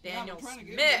 Daniel yeah, I'm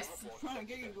Smith! trying to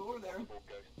get you to go over there.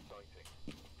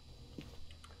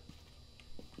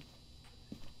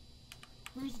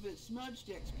 Crucifix Smudge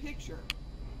Stick's picture.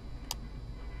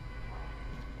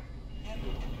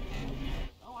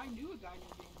 Oh, I knew a guy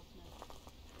named Daniel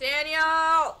Smith.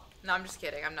 Daniel! No, I'm just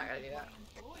kidding. I'm not gonna do that.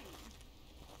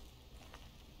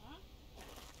 Huh?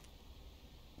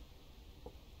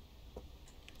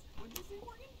 What did you say,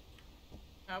 Morgan?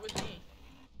 That was me.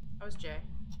 That was Jay.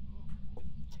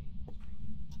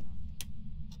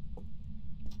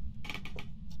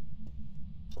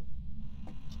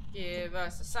 Give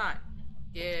us a sign.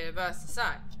 Give us a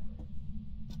sign.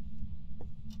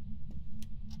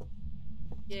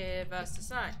 Give us a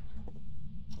sign.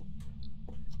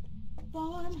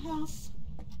 Farmhouse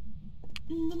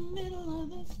in the middle of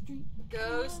the street.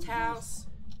 Ghost house.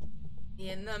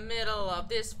 In the middle of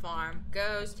this farm.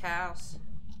 Ghost house.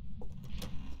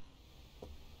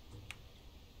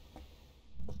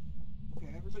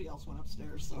 Okay, everybody else went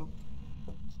upstairs, so.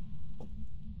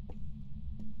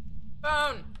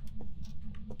 Phone!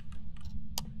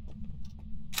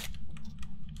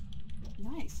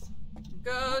 Nice.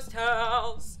 Ghost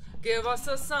house. Give us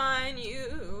a sign,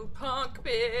 you punk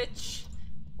bitch.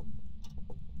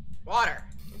 Water.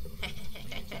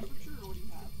 Temperature, or what do you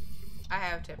have? I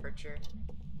have temperature.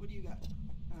 What do you got?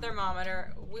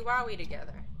 Thermometer. Why are we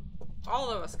together? All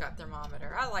of us got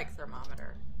thermometer. I like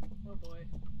thermometer. Oh boy.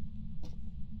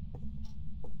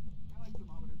 I like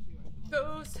thermometer too. I feel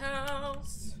like Ghost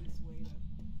house. it's the easiest way to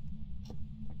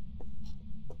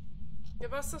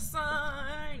Give us a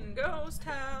sign. Ghost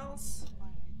house.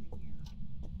 find anything here.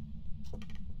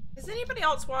 Has anybody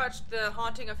else watched The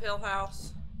Haunting of Hill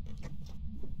House?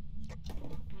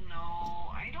 No,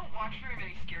 I don't watch very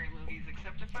many scary movies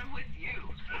except if I'm with you.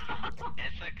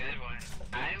 It's a good one.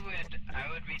 I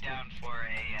would be down for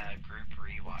a group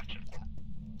rewatch of that.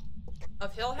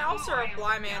 Of Hill House or I of am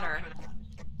Bly down Manor? for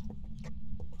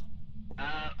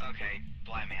that. Okay,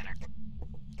 Bly Manor.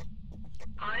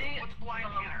 I What's Bly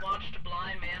Manor? watched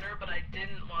Bly Manor, but I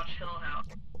didn't watch Hill House.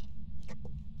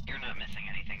 You're not missing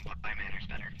anything. Bly Manor's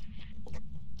better.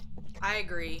 I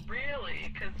agree.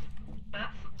 Really? Because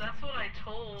that's what I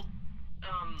told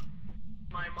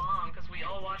my mom, because we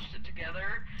all watched it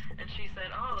together, and she said,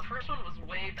 oh, the first one was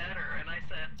way better, and I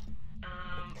said,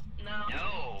 no.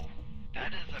 No,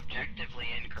 that is objectively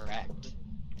incorrect.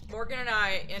 Morgan and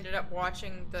I ended up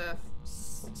watching the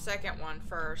second one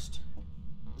first.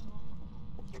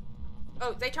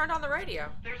 Oh, they turned on the radio.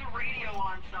 There's a radio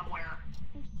on somewhere.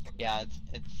 Yeah,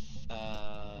 it's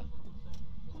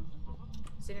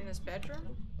Is it in his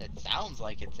bedroom? it sounds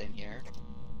like it's in here.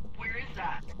 Where is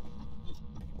that?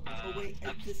 Oh wait,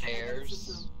 it's this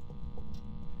Upstairs.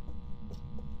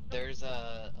 There's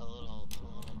a little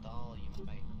doll you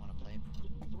might want to play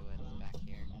with back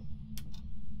here.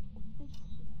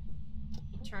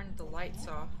 He turned the lights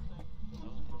off. Oh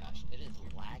my gosh, it is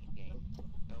lagging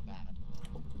so bad.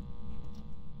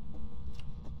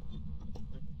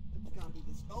 It's gotta be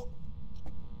this. Oh,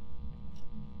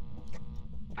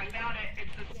 got it.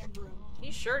 It's the Sand room.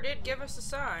 He sure did give us a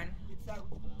sign. It's that.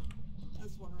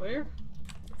 This one. Right Where?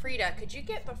 Frida, could you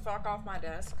get the fuck off my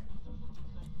desk?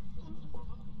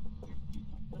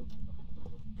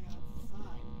 Yeah, it's a sign.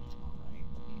 Alright.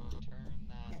 Turn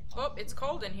that. Oh, it's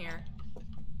cold in here.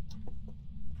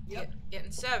 Yep.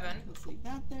 Getting 7. Let's leave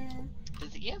that there.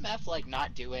 Does EMF like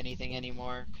not do anything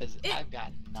anymore? Because I've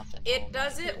got nothing. all It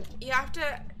does night. it. You have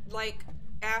to like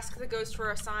ask the ghost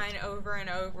for a sign over and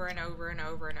over and over and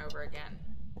over and over again.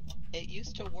 It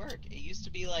used to work. It used to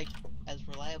be like as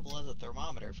reliable as a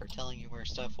thermometer for telling you where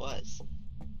stuff was.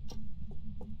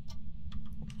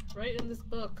 Right in this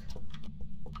book.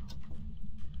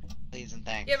 Please and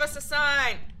thanks. Give us a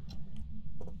sign.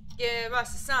 Give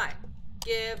us a sign.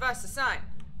 Give us a sign.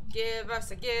 Give us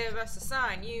a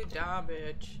sign, you dumb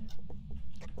bitch.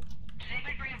 Did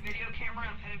anybody bring a video camera?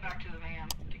 I'm headed back to the van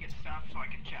to get stuff so I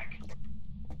can check.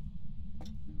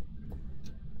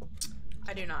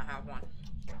 I do not have one.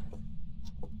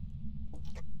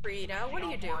 Frida, what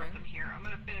are you doing? I'm here. I'm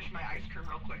gonna finish my ice cream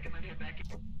real quick and then head back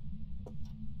in.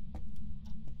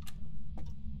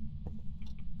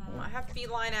 I have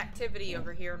feline activity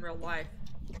over here in real life.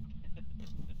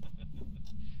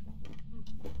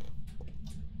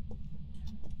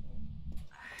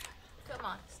 Come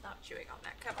on, stop chewing on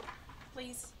that. Come on.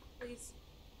 Please, please.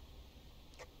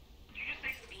 Did you just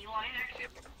say feline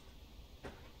activity?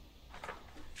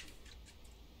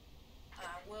 I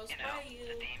will You know, spray you.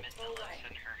 the demon that lives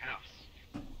in her house.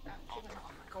 Stop chewing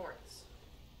on my cords.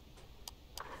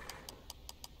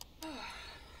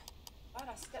 Thought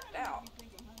I stepped out.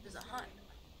 There's a hunt.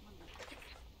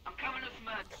 I'm coming to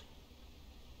Smudge.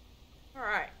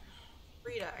 Alright.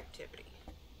 Frida activity.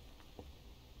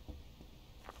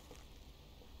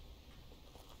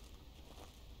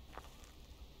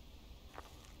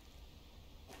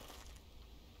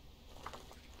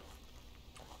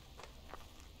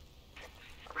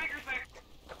 Breaker's back.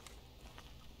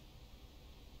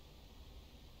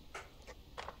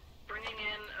 Bringing in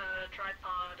a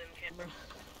tripod and camera.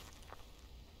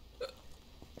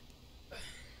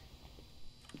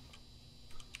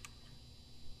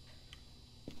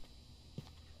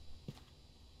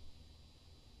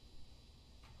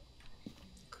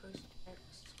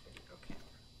 Okay.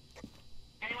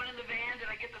 Anyone in the van? Did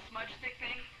I get the smudge stick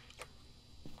thing?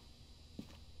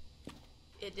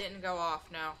 It didn't go off,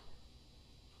 no.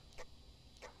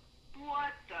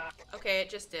 What the? Okay, it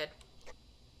just did.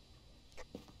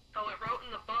 Oh, it wrote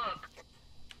in the book.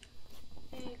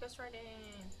 Hey, ghost writing.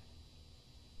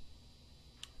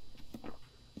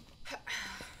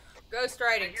 Ghost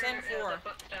writing, I hear 10-4. the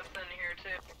footsteps in here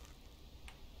too.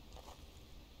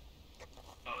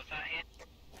 What was that, Ann?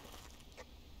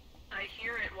 I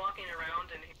hear it walking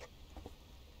around in here.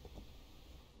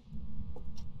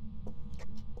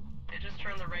 It just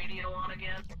turned the radio on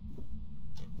again.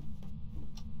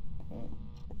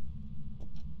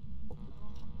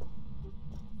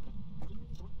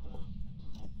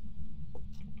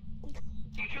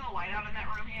 Do you turn the light out in that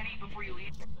room, Annie, before you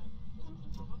leave?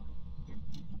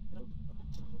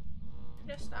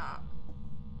 Just stop.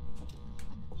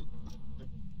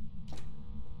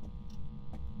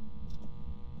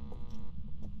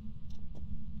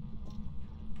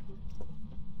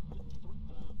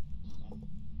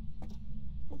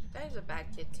 That is a bad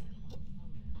kitty.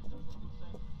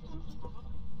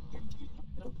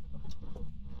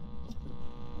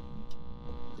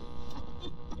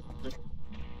 Did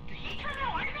he turn the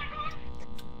light back on?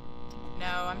 No,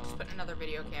 I'm just putting another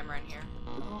video camera in here.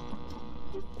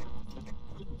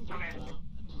 Okay.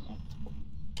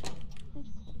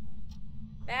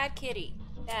 Bad kitty.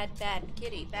 Bad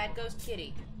kitty. Bad ghost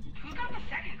kitty. Who got the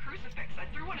second crucifix? I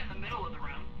threw one in the middle of the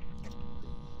room.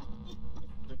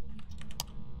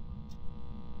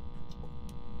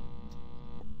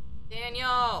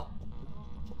 Daniel!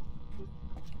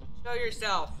 Show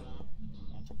yourself.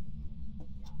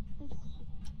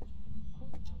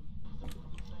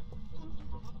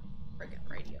 Friggin'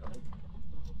 radio.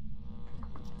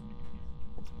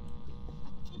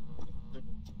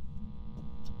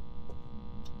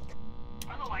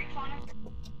 Are the lights on? I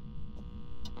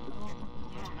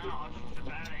don't know. It's just a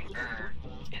bad angle.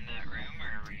 In that room,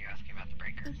 or were you asking about the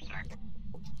breaker? Sorry.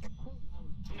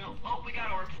 No. Oh, we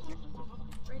got orbs.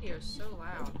 Radio's so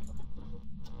loud.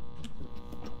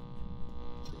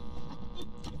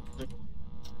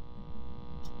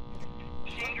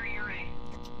 Shade or Yuri?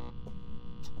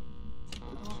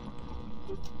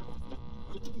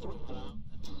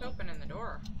 Opening the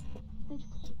door.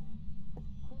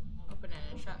 Opening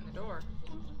and shutting the door.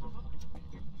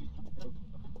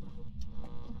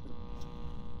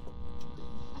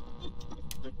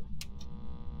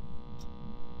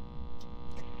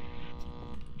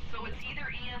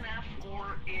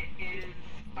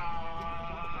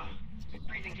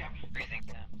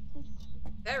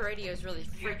 radio is really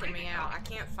freaking me out. I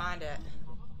can't find it.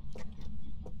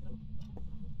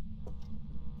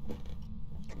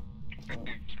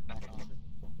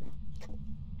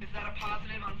 Is that a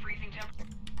positive on freezing temperature?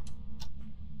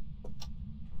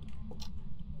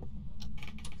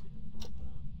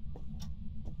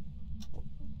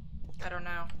 I don't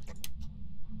know.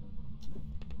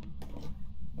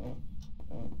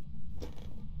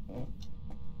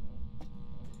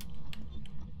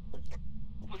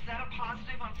 Was that a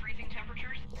positive on freezing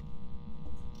temperatures?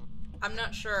 I'm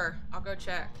not sure. I'll go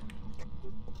check.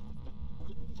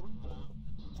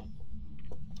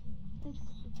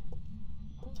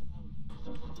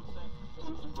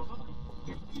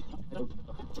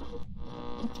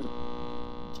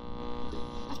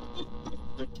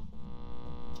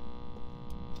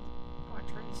 Oh, I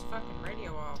turned this fucking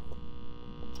radio off.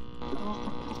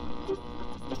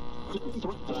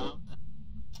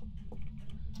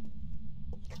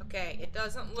 Okay, it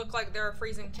doesn't look like there are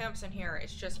freezing temps in here.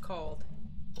 It's just cold.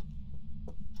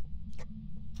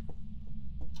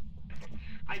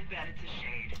 I bet it's a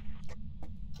shade.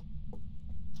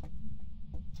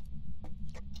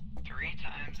 3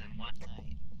 times in one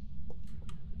night.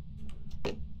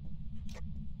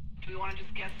 Do we want to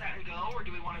just guess that and go, or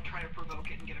do we want to try to provoke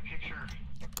it and get a picture?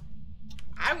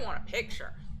 I want a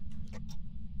picture.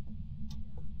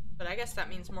 But I guess that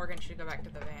means Morgan should go back to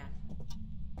the van.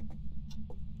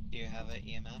 Do you have an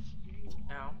EMF?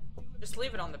 No. Just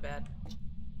leave it on the bed.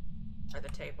 Or the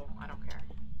table. I don't care.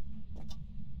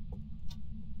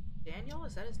 Daniel?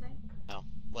 Is that his name? No.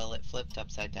 Well, it flipped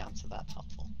upside down, so that's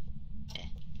helpful. Eh.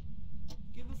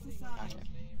 Give us a sign.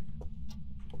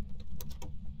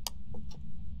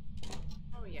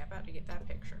 Oh yeah, about to get that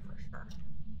picture for sure.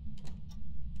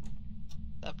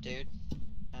 What's up, dude?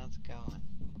 How's it going?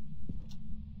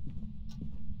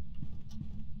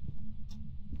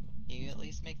 Can you at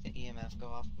least make the EMF go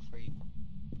off before you...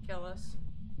 Kill us.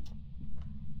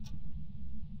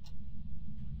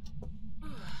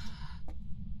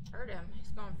 Heard him. He's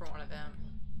going for one of them.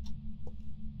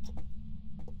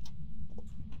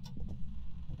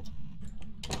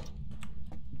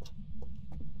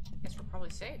 Guess we're probably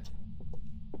safe.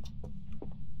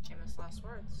 Famous last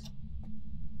words.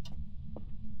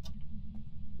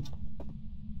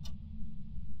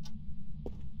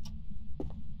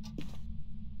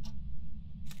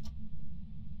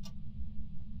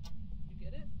 You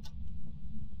get it?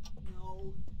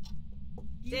 No.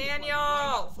 He Daniel!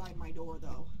 was, like, right outside my door,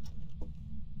 though.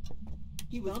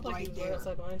 He was Sounds like right he was there. right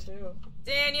outside mine too.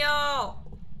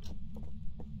 Daniel!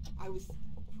 I was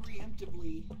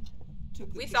preemptively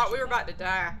took the We thought we picture. were about to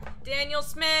die. Daniel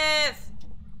Smith!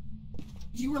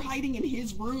 You were hiding in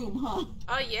his room, huh?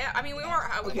 Oh yeah, I mean we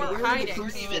weren't Okay, we weren't where are the hiding. We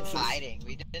weren't even crucifixes? hiding.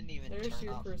 We didn't even There's turn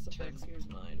your off... crucifix, here's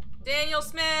mine. Daniel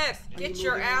Smith! Are Get you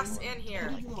your moving ass on? in here.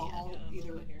 Put it in the hall, Yeah,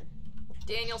 either. over here.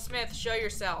 Daniel Smith, show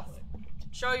yourself.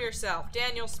 Show yourself.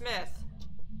 Daniel Smith.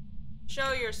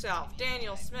 Show yourself.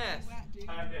 Daniel Smith.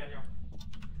 I'm Daniel.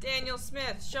 Daniel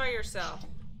Smith, show yourself.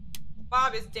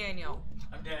 Bob is Daniel.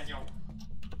 I'm Daniel.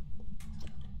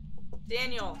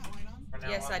 Daniel. From now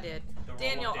Yes, on, I did. the role of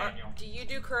Daniel, Daniel. do you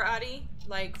do karate?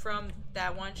 Like from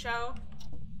that one show?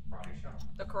 Karate show.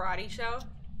 The karate show?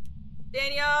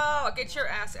 Daniel, get your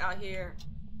ass out here.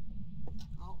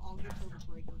 I'll get to the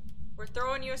breaker. We're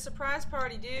throwing you a surprise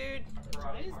party, dude.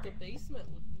 Why is the basement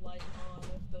light on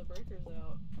if the breaker's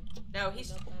out? No,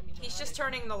 he's just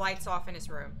turning the lights off in his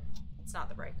room. It's not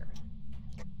the breaker.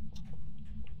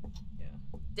 Yeah.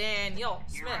 Daniel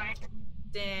You're Smith. right.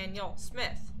 Daniel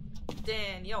Smith.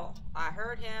 Daniel. I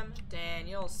heard him.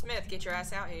 Daniel Smith, get your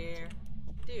ass out here.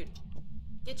 Dude,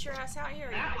 get your ass out here.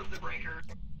 That was the breaker.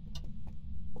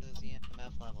 Those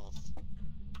EMF levels.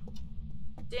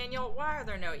 Daniel, why are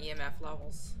there no EMF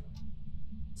levels?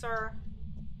 Sir?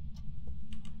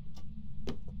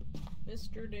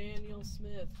 Mr. Daniel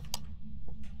Smith.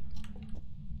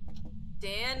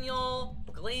 Daniel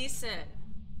Gleason.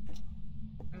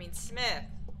 I mean Smith.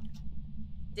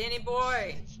 Danny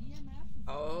boy.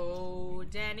 Oh,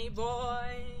 Danny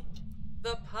boy.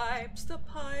 The pipes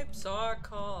are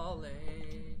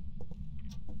calling.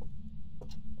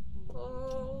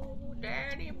 Oh,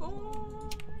 Danny boy.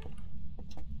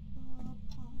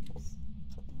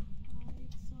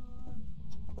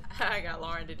 I got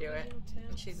Lauren to do it.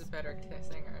 And she's a better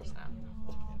singer, so.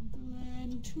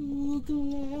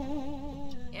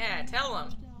 Yeah, tell them.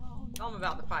 Tell them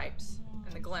about the pipes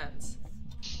and the glens.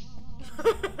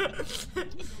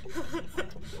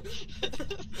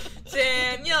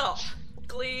 Daniel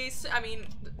Gleason, I mean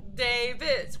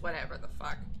Davids, whatever the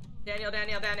fuck. Daniel, get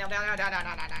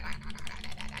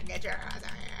your ass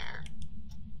out here.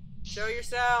 Show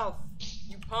yourself,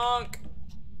 you punk.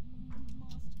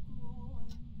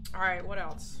 Alright, what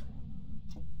else?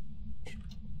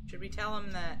 Should we tell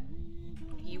him that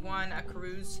he won a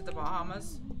cruise to the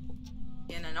Bahamas?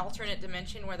 In an alternate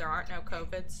dimension where there aren't no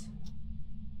COVIDs?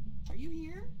 Are you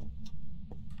here?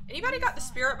 Anybody got the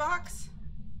spirit box?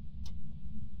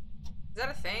 Is that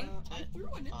a thing? I threw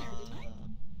one in there, didn't I?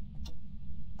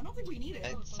 I don't think we need it.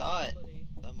 I saw it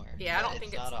somewhere. Yeah, I don't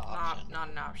think it's not an option. not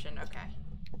an option. Okay.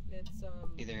 It's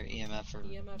Either EMF or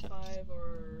EMF 5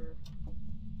 or.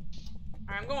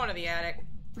 Alright, I'm going to the attic.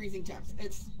 Freezing temps.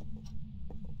 It's.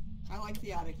 I like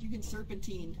the attic. You can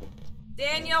serpentine.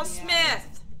 Daniel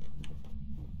Smith!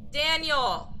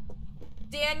 Daniel!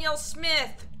 Daniel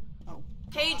Smith! Oh.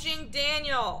 Paging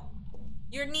Daniel!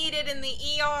 You're needed in the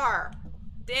ER!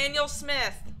 Daniel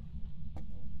Smith!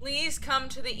 Please come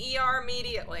to the ER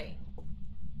immediately.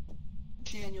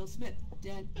 Daniel Smith.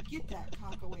 Get that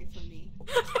cock away from me.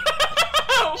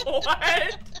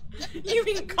 What? You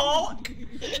mean caulk?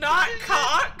 Not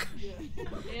cock? Yeah.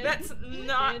 That's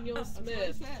not. Daniel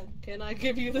Smith. Can I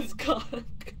give you this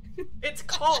cock? It's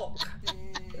caulk.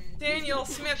 Daniel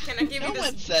Smith, can I give you No this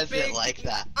one says big... it like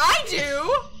that. I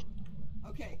do!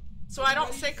 Okay. So I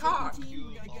don't say cock. We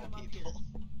gotta get him up here.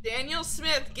 Daniel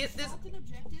Smith, get this. Assault and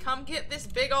objective? Come get this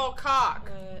big old cock.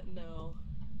 No.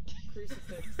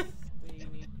 Crucifix. We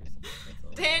need crucifix. That's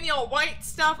all. Daniel, white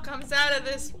stuff comes out of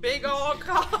this big old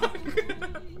cock.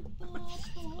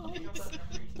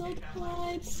 The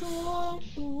pipes are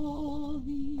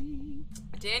falling.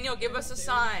 Daniel, give us a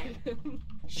sign.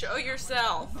 Show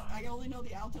yourself. I only know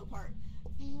the alto part.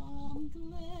 From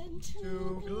glen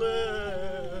to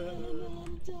Glen.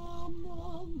 and down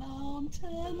the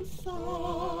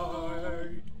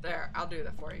mountainside. There, I'll do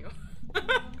that for you. The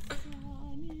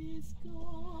sun is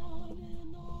gone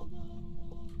and all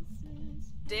the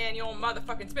roses. Daniel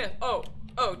motherfucking Smith. Oh,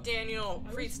 Daniel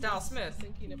Freestyle Smith.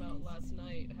 Thinking about last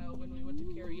night how when we went to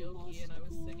karaoke and I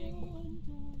was singing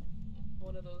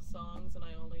one of those songs and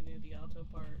I only knew the alto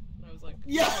part and I was like,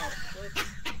 Yeah.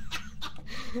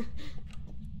 Oh,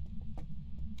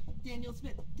 Daniel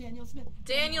Smith. Daniel Smith.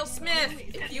 Daniel Smith. Wait,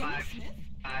 is If that you. Daniel Smith?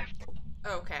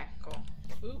 Okay, cool.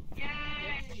 Oop. Yep,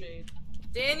 shade.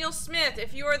 Daniel Smith,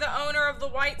 if you are the owner of the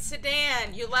white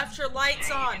sedan, you left your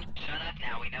lights on. Shut up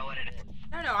now, we know what it is.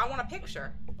 No, I want a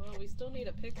picture. Well, we still need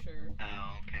a picture.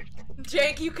 Oh, okay.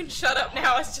 Jake, you can shut up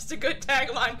now. It's just a good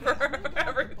tagline for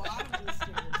everything. Bottom of the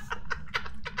stairs.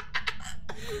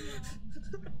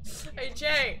 Hey,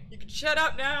 Jay, you can shut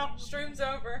up now. Stream's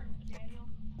over. Daniel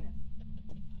Smith.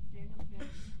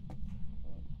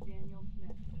 Daniel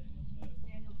Smith.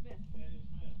 Daniel Smith. Daniel Smith.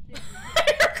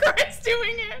 Chris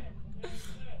doing it.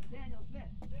 Daniel Smith.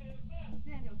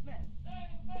 Daniel Smith.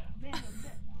 Daniel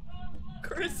Smith.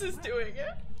 Chris is doing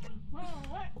it. Whoa,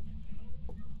 what?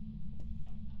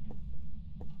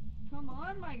 Come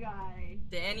on, my guy.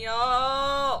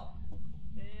 Daniel.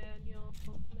 Daniel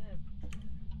Smith.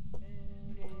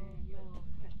 Daniel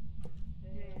Smith.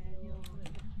 Daniel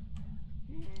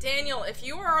Smith. Daniel, if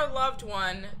you or a loved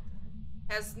one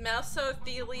has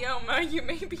mesothelioma, you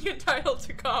may be entitled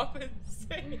to compensation.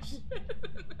 Are you in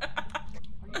the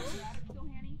attic still,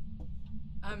 Hanny?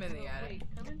 I'm in the attic. Wait,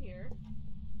 come in here.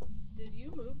 Did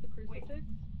you move the crucifix?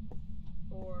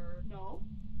 Or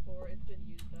it's been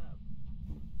used up?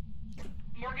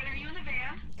 Morgan, are you in the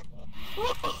van?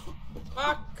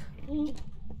 Fuck.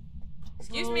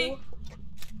 Excuse me.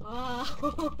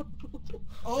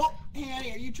 Oh,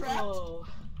 Hanny, are you trapped? Oh.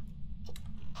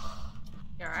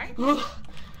 You alright?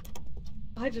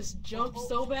 I just jumped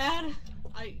so bad.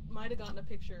 I might have gotten a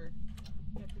picture.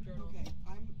 Check the journal. Okay,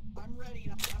 I'm ready.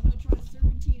 I'm gonna try to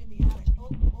serpentine in the attic.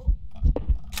 Oh,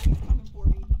 he's coming for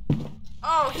me.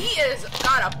 Oh, he is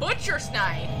got a butcher's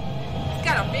knife. He's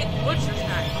got a big butcher's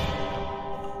knife.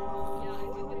 Yeah, I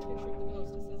did get a picture of the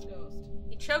ghost. It says ghost.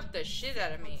 He choked the shit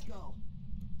out of me. Let's go.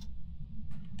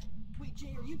 Wait,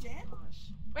 Jay, are you dead?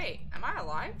 Wait, am I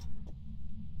alive?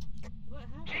 What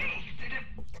happened? Jay, did it?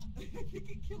 I think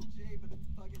it killed Jay, but it's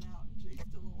bugging out, and Jay's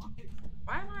still alive.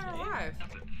 Why am I alive?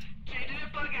 Jay, did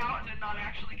it bug out and then not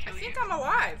actually I kill you? think I'm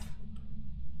alive.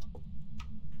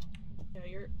 Yeah,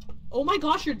 you're. Oh my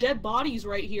gosh, your dead body's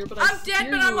right here, but I'm dead,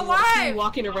 hear but you I'm and alive! see you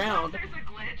walking around. There's a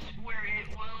glitch where it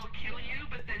will kill you,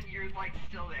 but then you're like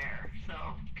still there. So,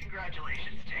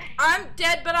 congratulations, Jay. I'm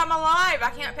dead, but I'm alive.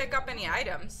 I can't pick up any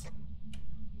items.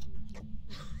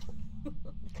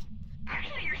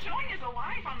 Actually, you're showing as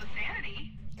alive on the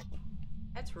sanity.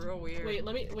 That's real weird.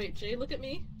 Wait, Jay, look at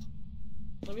me.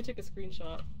 Let me take a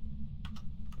screenshot.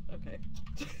 Okay.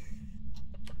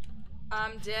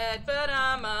 I'm dead, but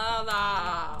I'm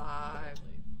alive.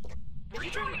 We're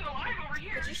showing you alive over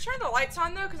here. Could you turn the lights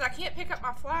on though? Because I can't pick up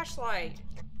my flashlight.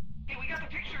 Hey, we got the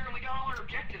picture and we got all our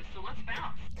objectives, so let's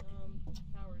bounce.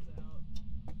 Power's out.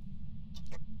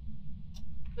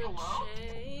 Hello?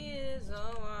 She is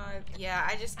alive. Yeah,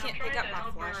 I just can't I'm pick trying up to my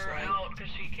help her flashlight. out because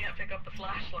she can't pick up the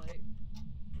flashlight.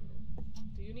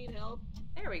 Do you need help?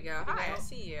 There we go. Pick it Hi, I up.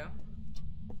 see you.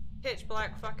 Pitch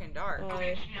black fucking dark. Hi.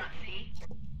 Did you not see?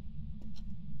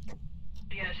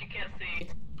 Yeah, she can't see.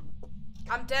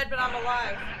 I'm dead, but I'm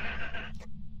alive.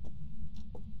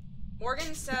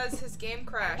 Morgan says his game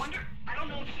crashed. I don't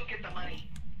know if she'll get the money.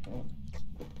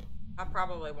 I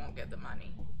probably won't get the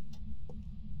money.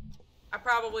 I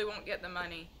probably won't get the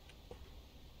money.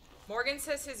 Morgan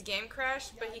says his game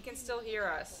crashed, but he can still hear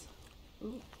us.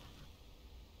 Ooh.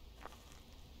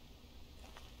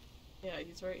 Yeah,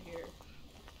 he's right here.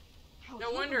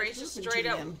 No wonder he's just straight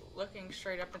up looking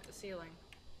straight up at the ceiling.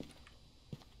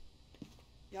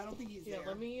 Yeah, I don't think he's Yeah, there.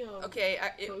 let me, Okay,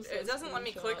 post it that doesn't let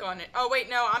me click screenshot. on it. Oh wait,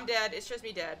 no, I'm dead. It shows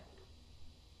me dead.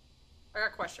 I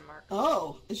got question mark.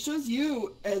 Oh, it shows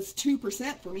you as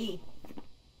 2% for me.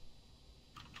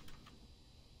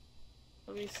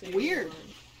 Let me see. Weird.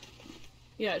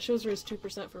 Yeah, it shows her as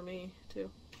 2% for me, too.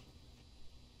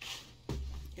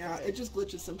 Yeah, it just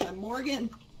glitches sometimes. Morgan!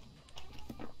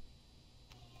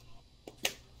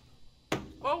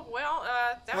 Oh, well,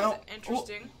 that was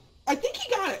interesting. I think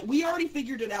he got it. We already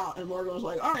figured it out, and Morgan was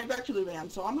like, alright, back to the van.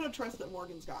 So I'm gonna trust that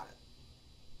Morgan's got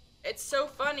it. It's so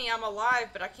funny, I'm alive,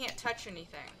 but I can't touch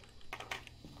anything.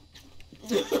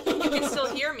 You can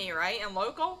still hear me, right? In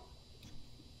local?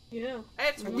 Yeah.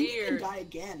 That's I think you can weird. die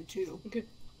again, too. Okay.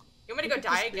 You want me to go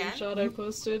die again? Screenshot I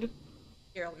posted.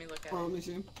 Here, let me look at Oh, it. let me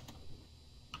see.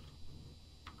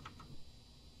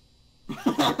 Yeah,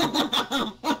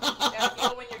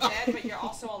 feel when you're dead, but you're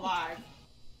also alive.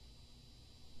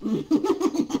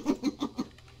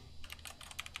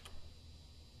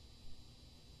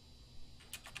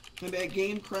 Maybe a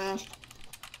game crashed,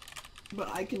 but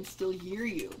I can still hear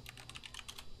you.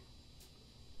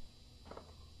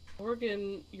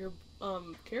 Morgan, your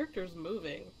character's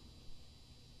moving.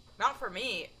 Not for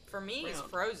me. For me, it's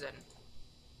Round. frozen.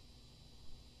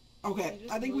 Okay,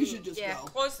 just I think we should just Yeah, go.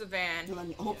 close the van. And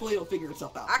then hopefully it'll figure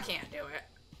itself out. I can't do it.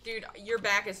 Dude, your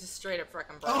back is just straight up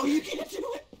freaking broken. Oh, you can't do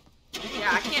it? Yeah,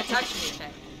 I can't touch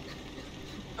anything.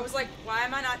 I was like, why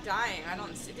am I not dying? I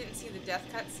didn't see the death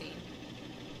cutscene.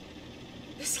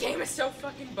 This game is so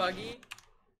fucking buggy.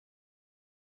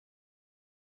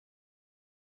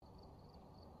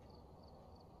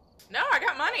 No, I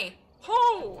got money.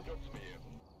 Oh!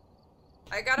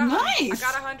 I got Nice!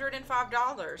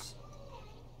 $105.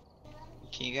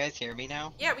 Can you guys hear me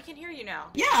now? Yeah, we can hear you now.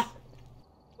 Yeah!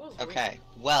 Ooh, Okay,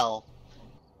 well,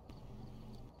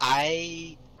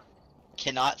 I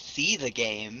cannot see the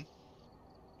game.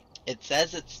 It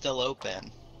says it's still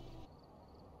open.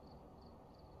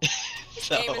 This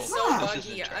game is so this is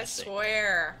buggy, I interesting.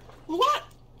 swear. What?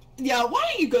 Yeah, why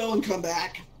don't you go and come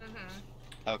back?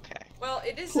 Okay. Well,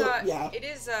 it is, Cool, yeah.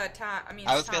 time. I mean,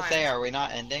 I it's was gonna time. say, are we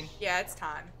not ending? Yeah, it's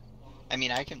time. I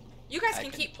mean, I can. You guys I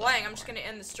can can keep playing. I'm just gonna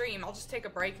end the stream. I'll just take a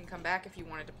break and come back if you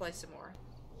wanted to play some more.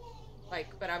 Like,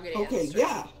 but I'm gonna end the Okay, stream.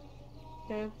 yeah.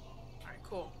 Okay. Alright,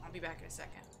 cool. I'll be back in a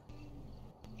second.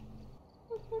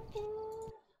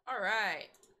 Alright.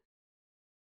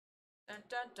 Dun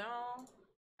dun dun.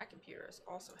 My computer is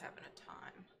also having a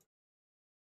time.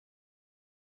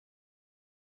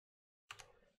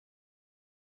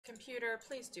 Computer,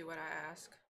 please do what I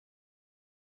ask.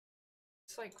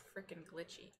 It's like freaking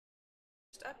glitchy.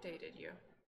 Just updated you.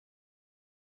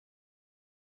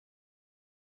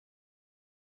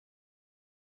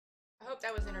 I hope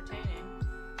that was entertaining.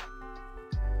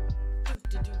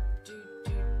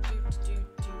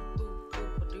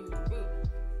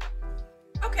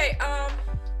 Okay,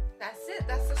 that's it.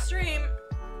 That's the stream.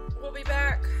 We'll be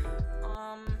back,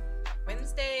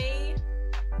 Wednesday.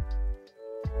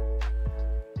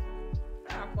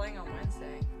 I'm playing on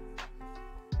Wednesday.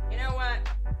 You know what?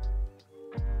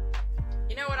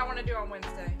 You know what I want to do on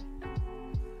Wednesday?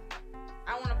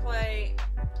 I want to play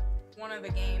one of the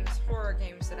games, horror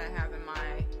games that I have in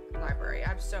my library. I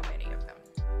have so many of them.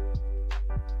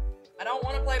 I don't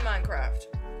want to play Minecraft.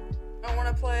 I want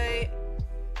to play...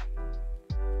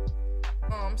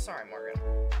 Oh, I'm sorry, Morgan.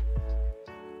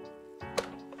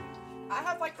 I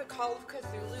have like the Call of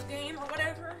Cthulhu game or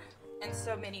whatever, and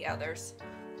so many others.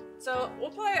 So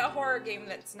we'll play a horror game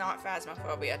that's not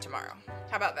Phasmophobia tomorrow.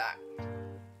 How about that?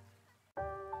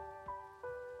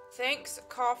 Thanks,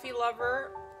 Coffee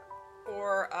Lover,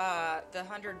 for the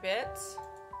 100 bits.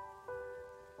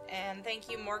 And thank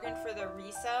you, Morgan, for the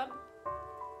resub.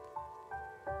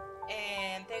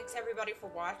 And thanks everybody for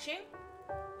watching.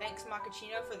 Thanks,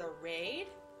 Macachino, for the raid.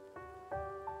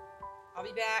 I'll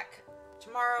be back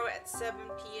tomorrow at 7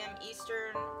 p.m.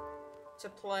 Eastern to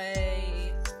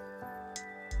play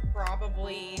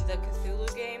probably the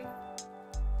Cthulhu game.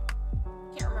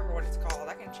 Can't remember what it's called.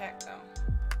 I can check though.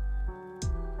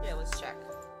 Yeah, let's check.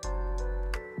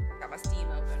 Got my Steam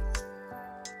open.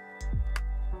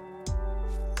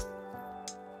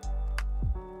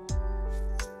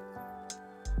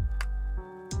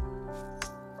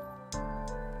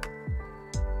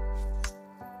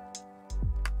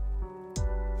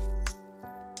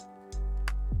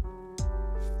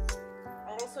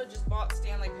 I also just bought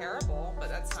Stanley Parable, but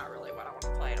that's not really what I want to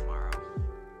play tomorrow.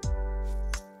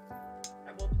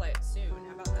 I will play it soon.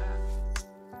 How about that?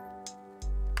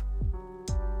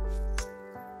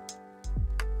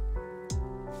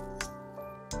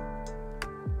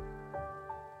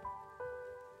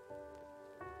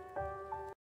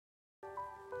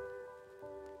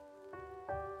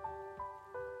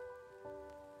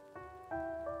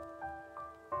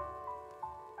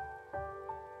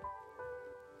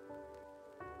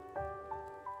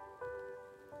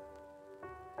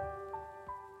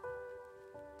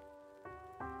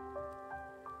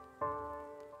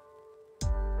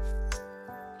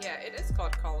 Yeah, it is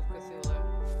called Call of Cthulhu.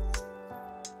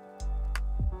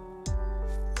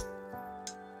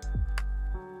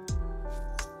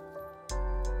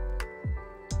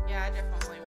 Yeah, I definitely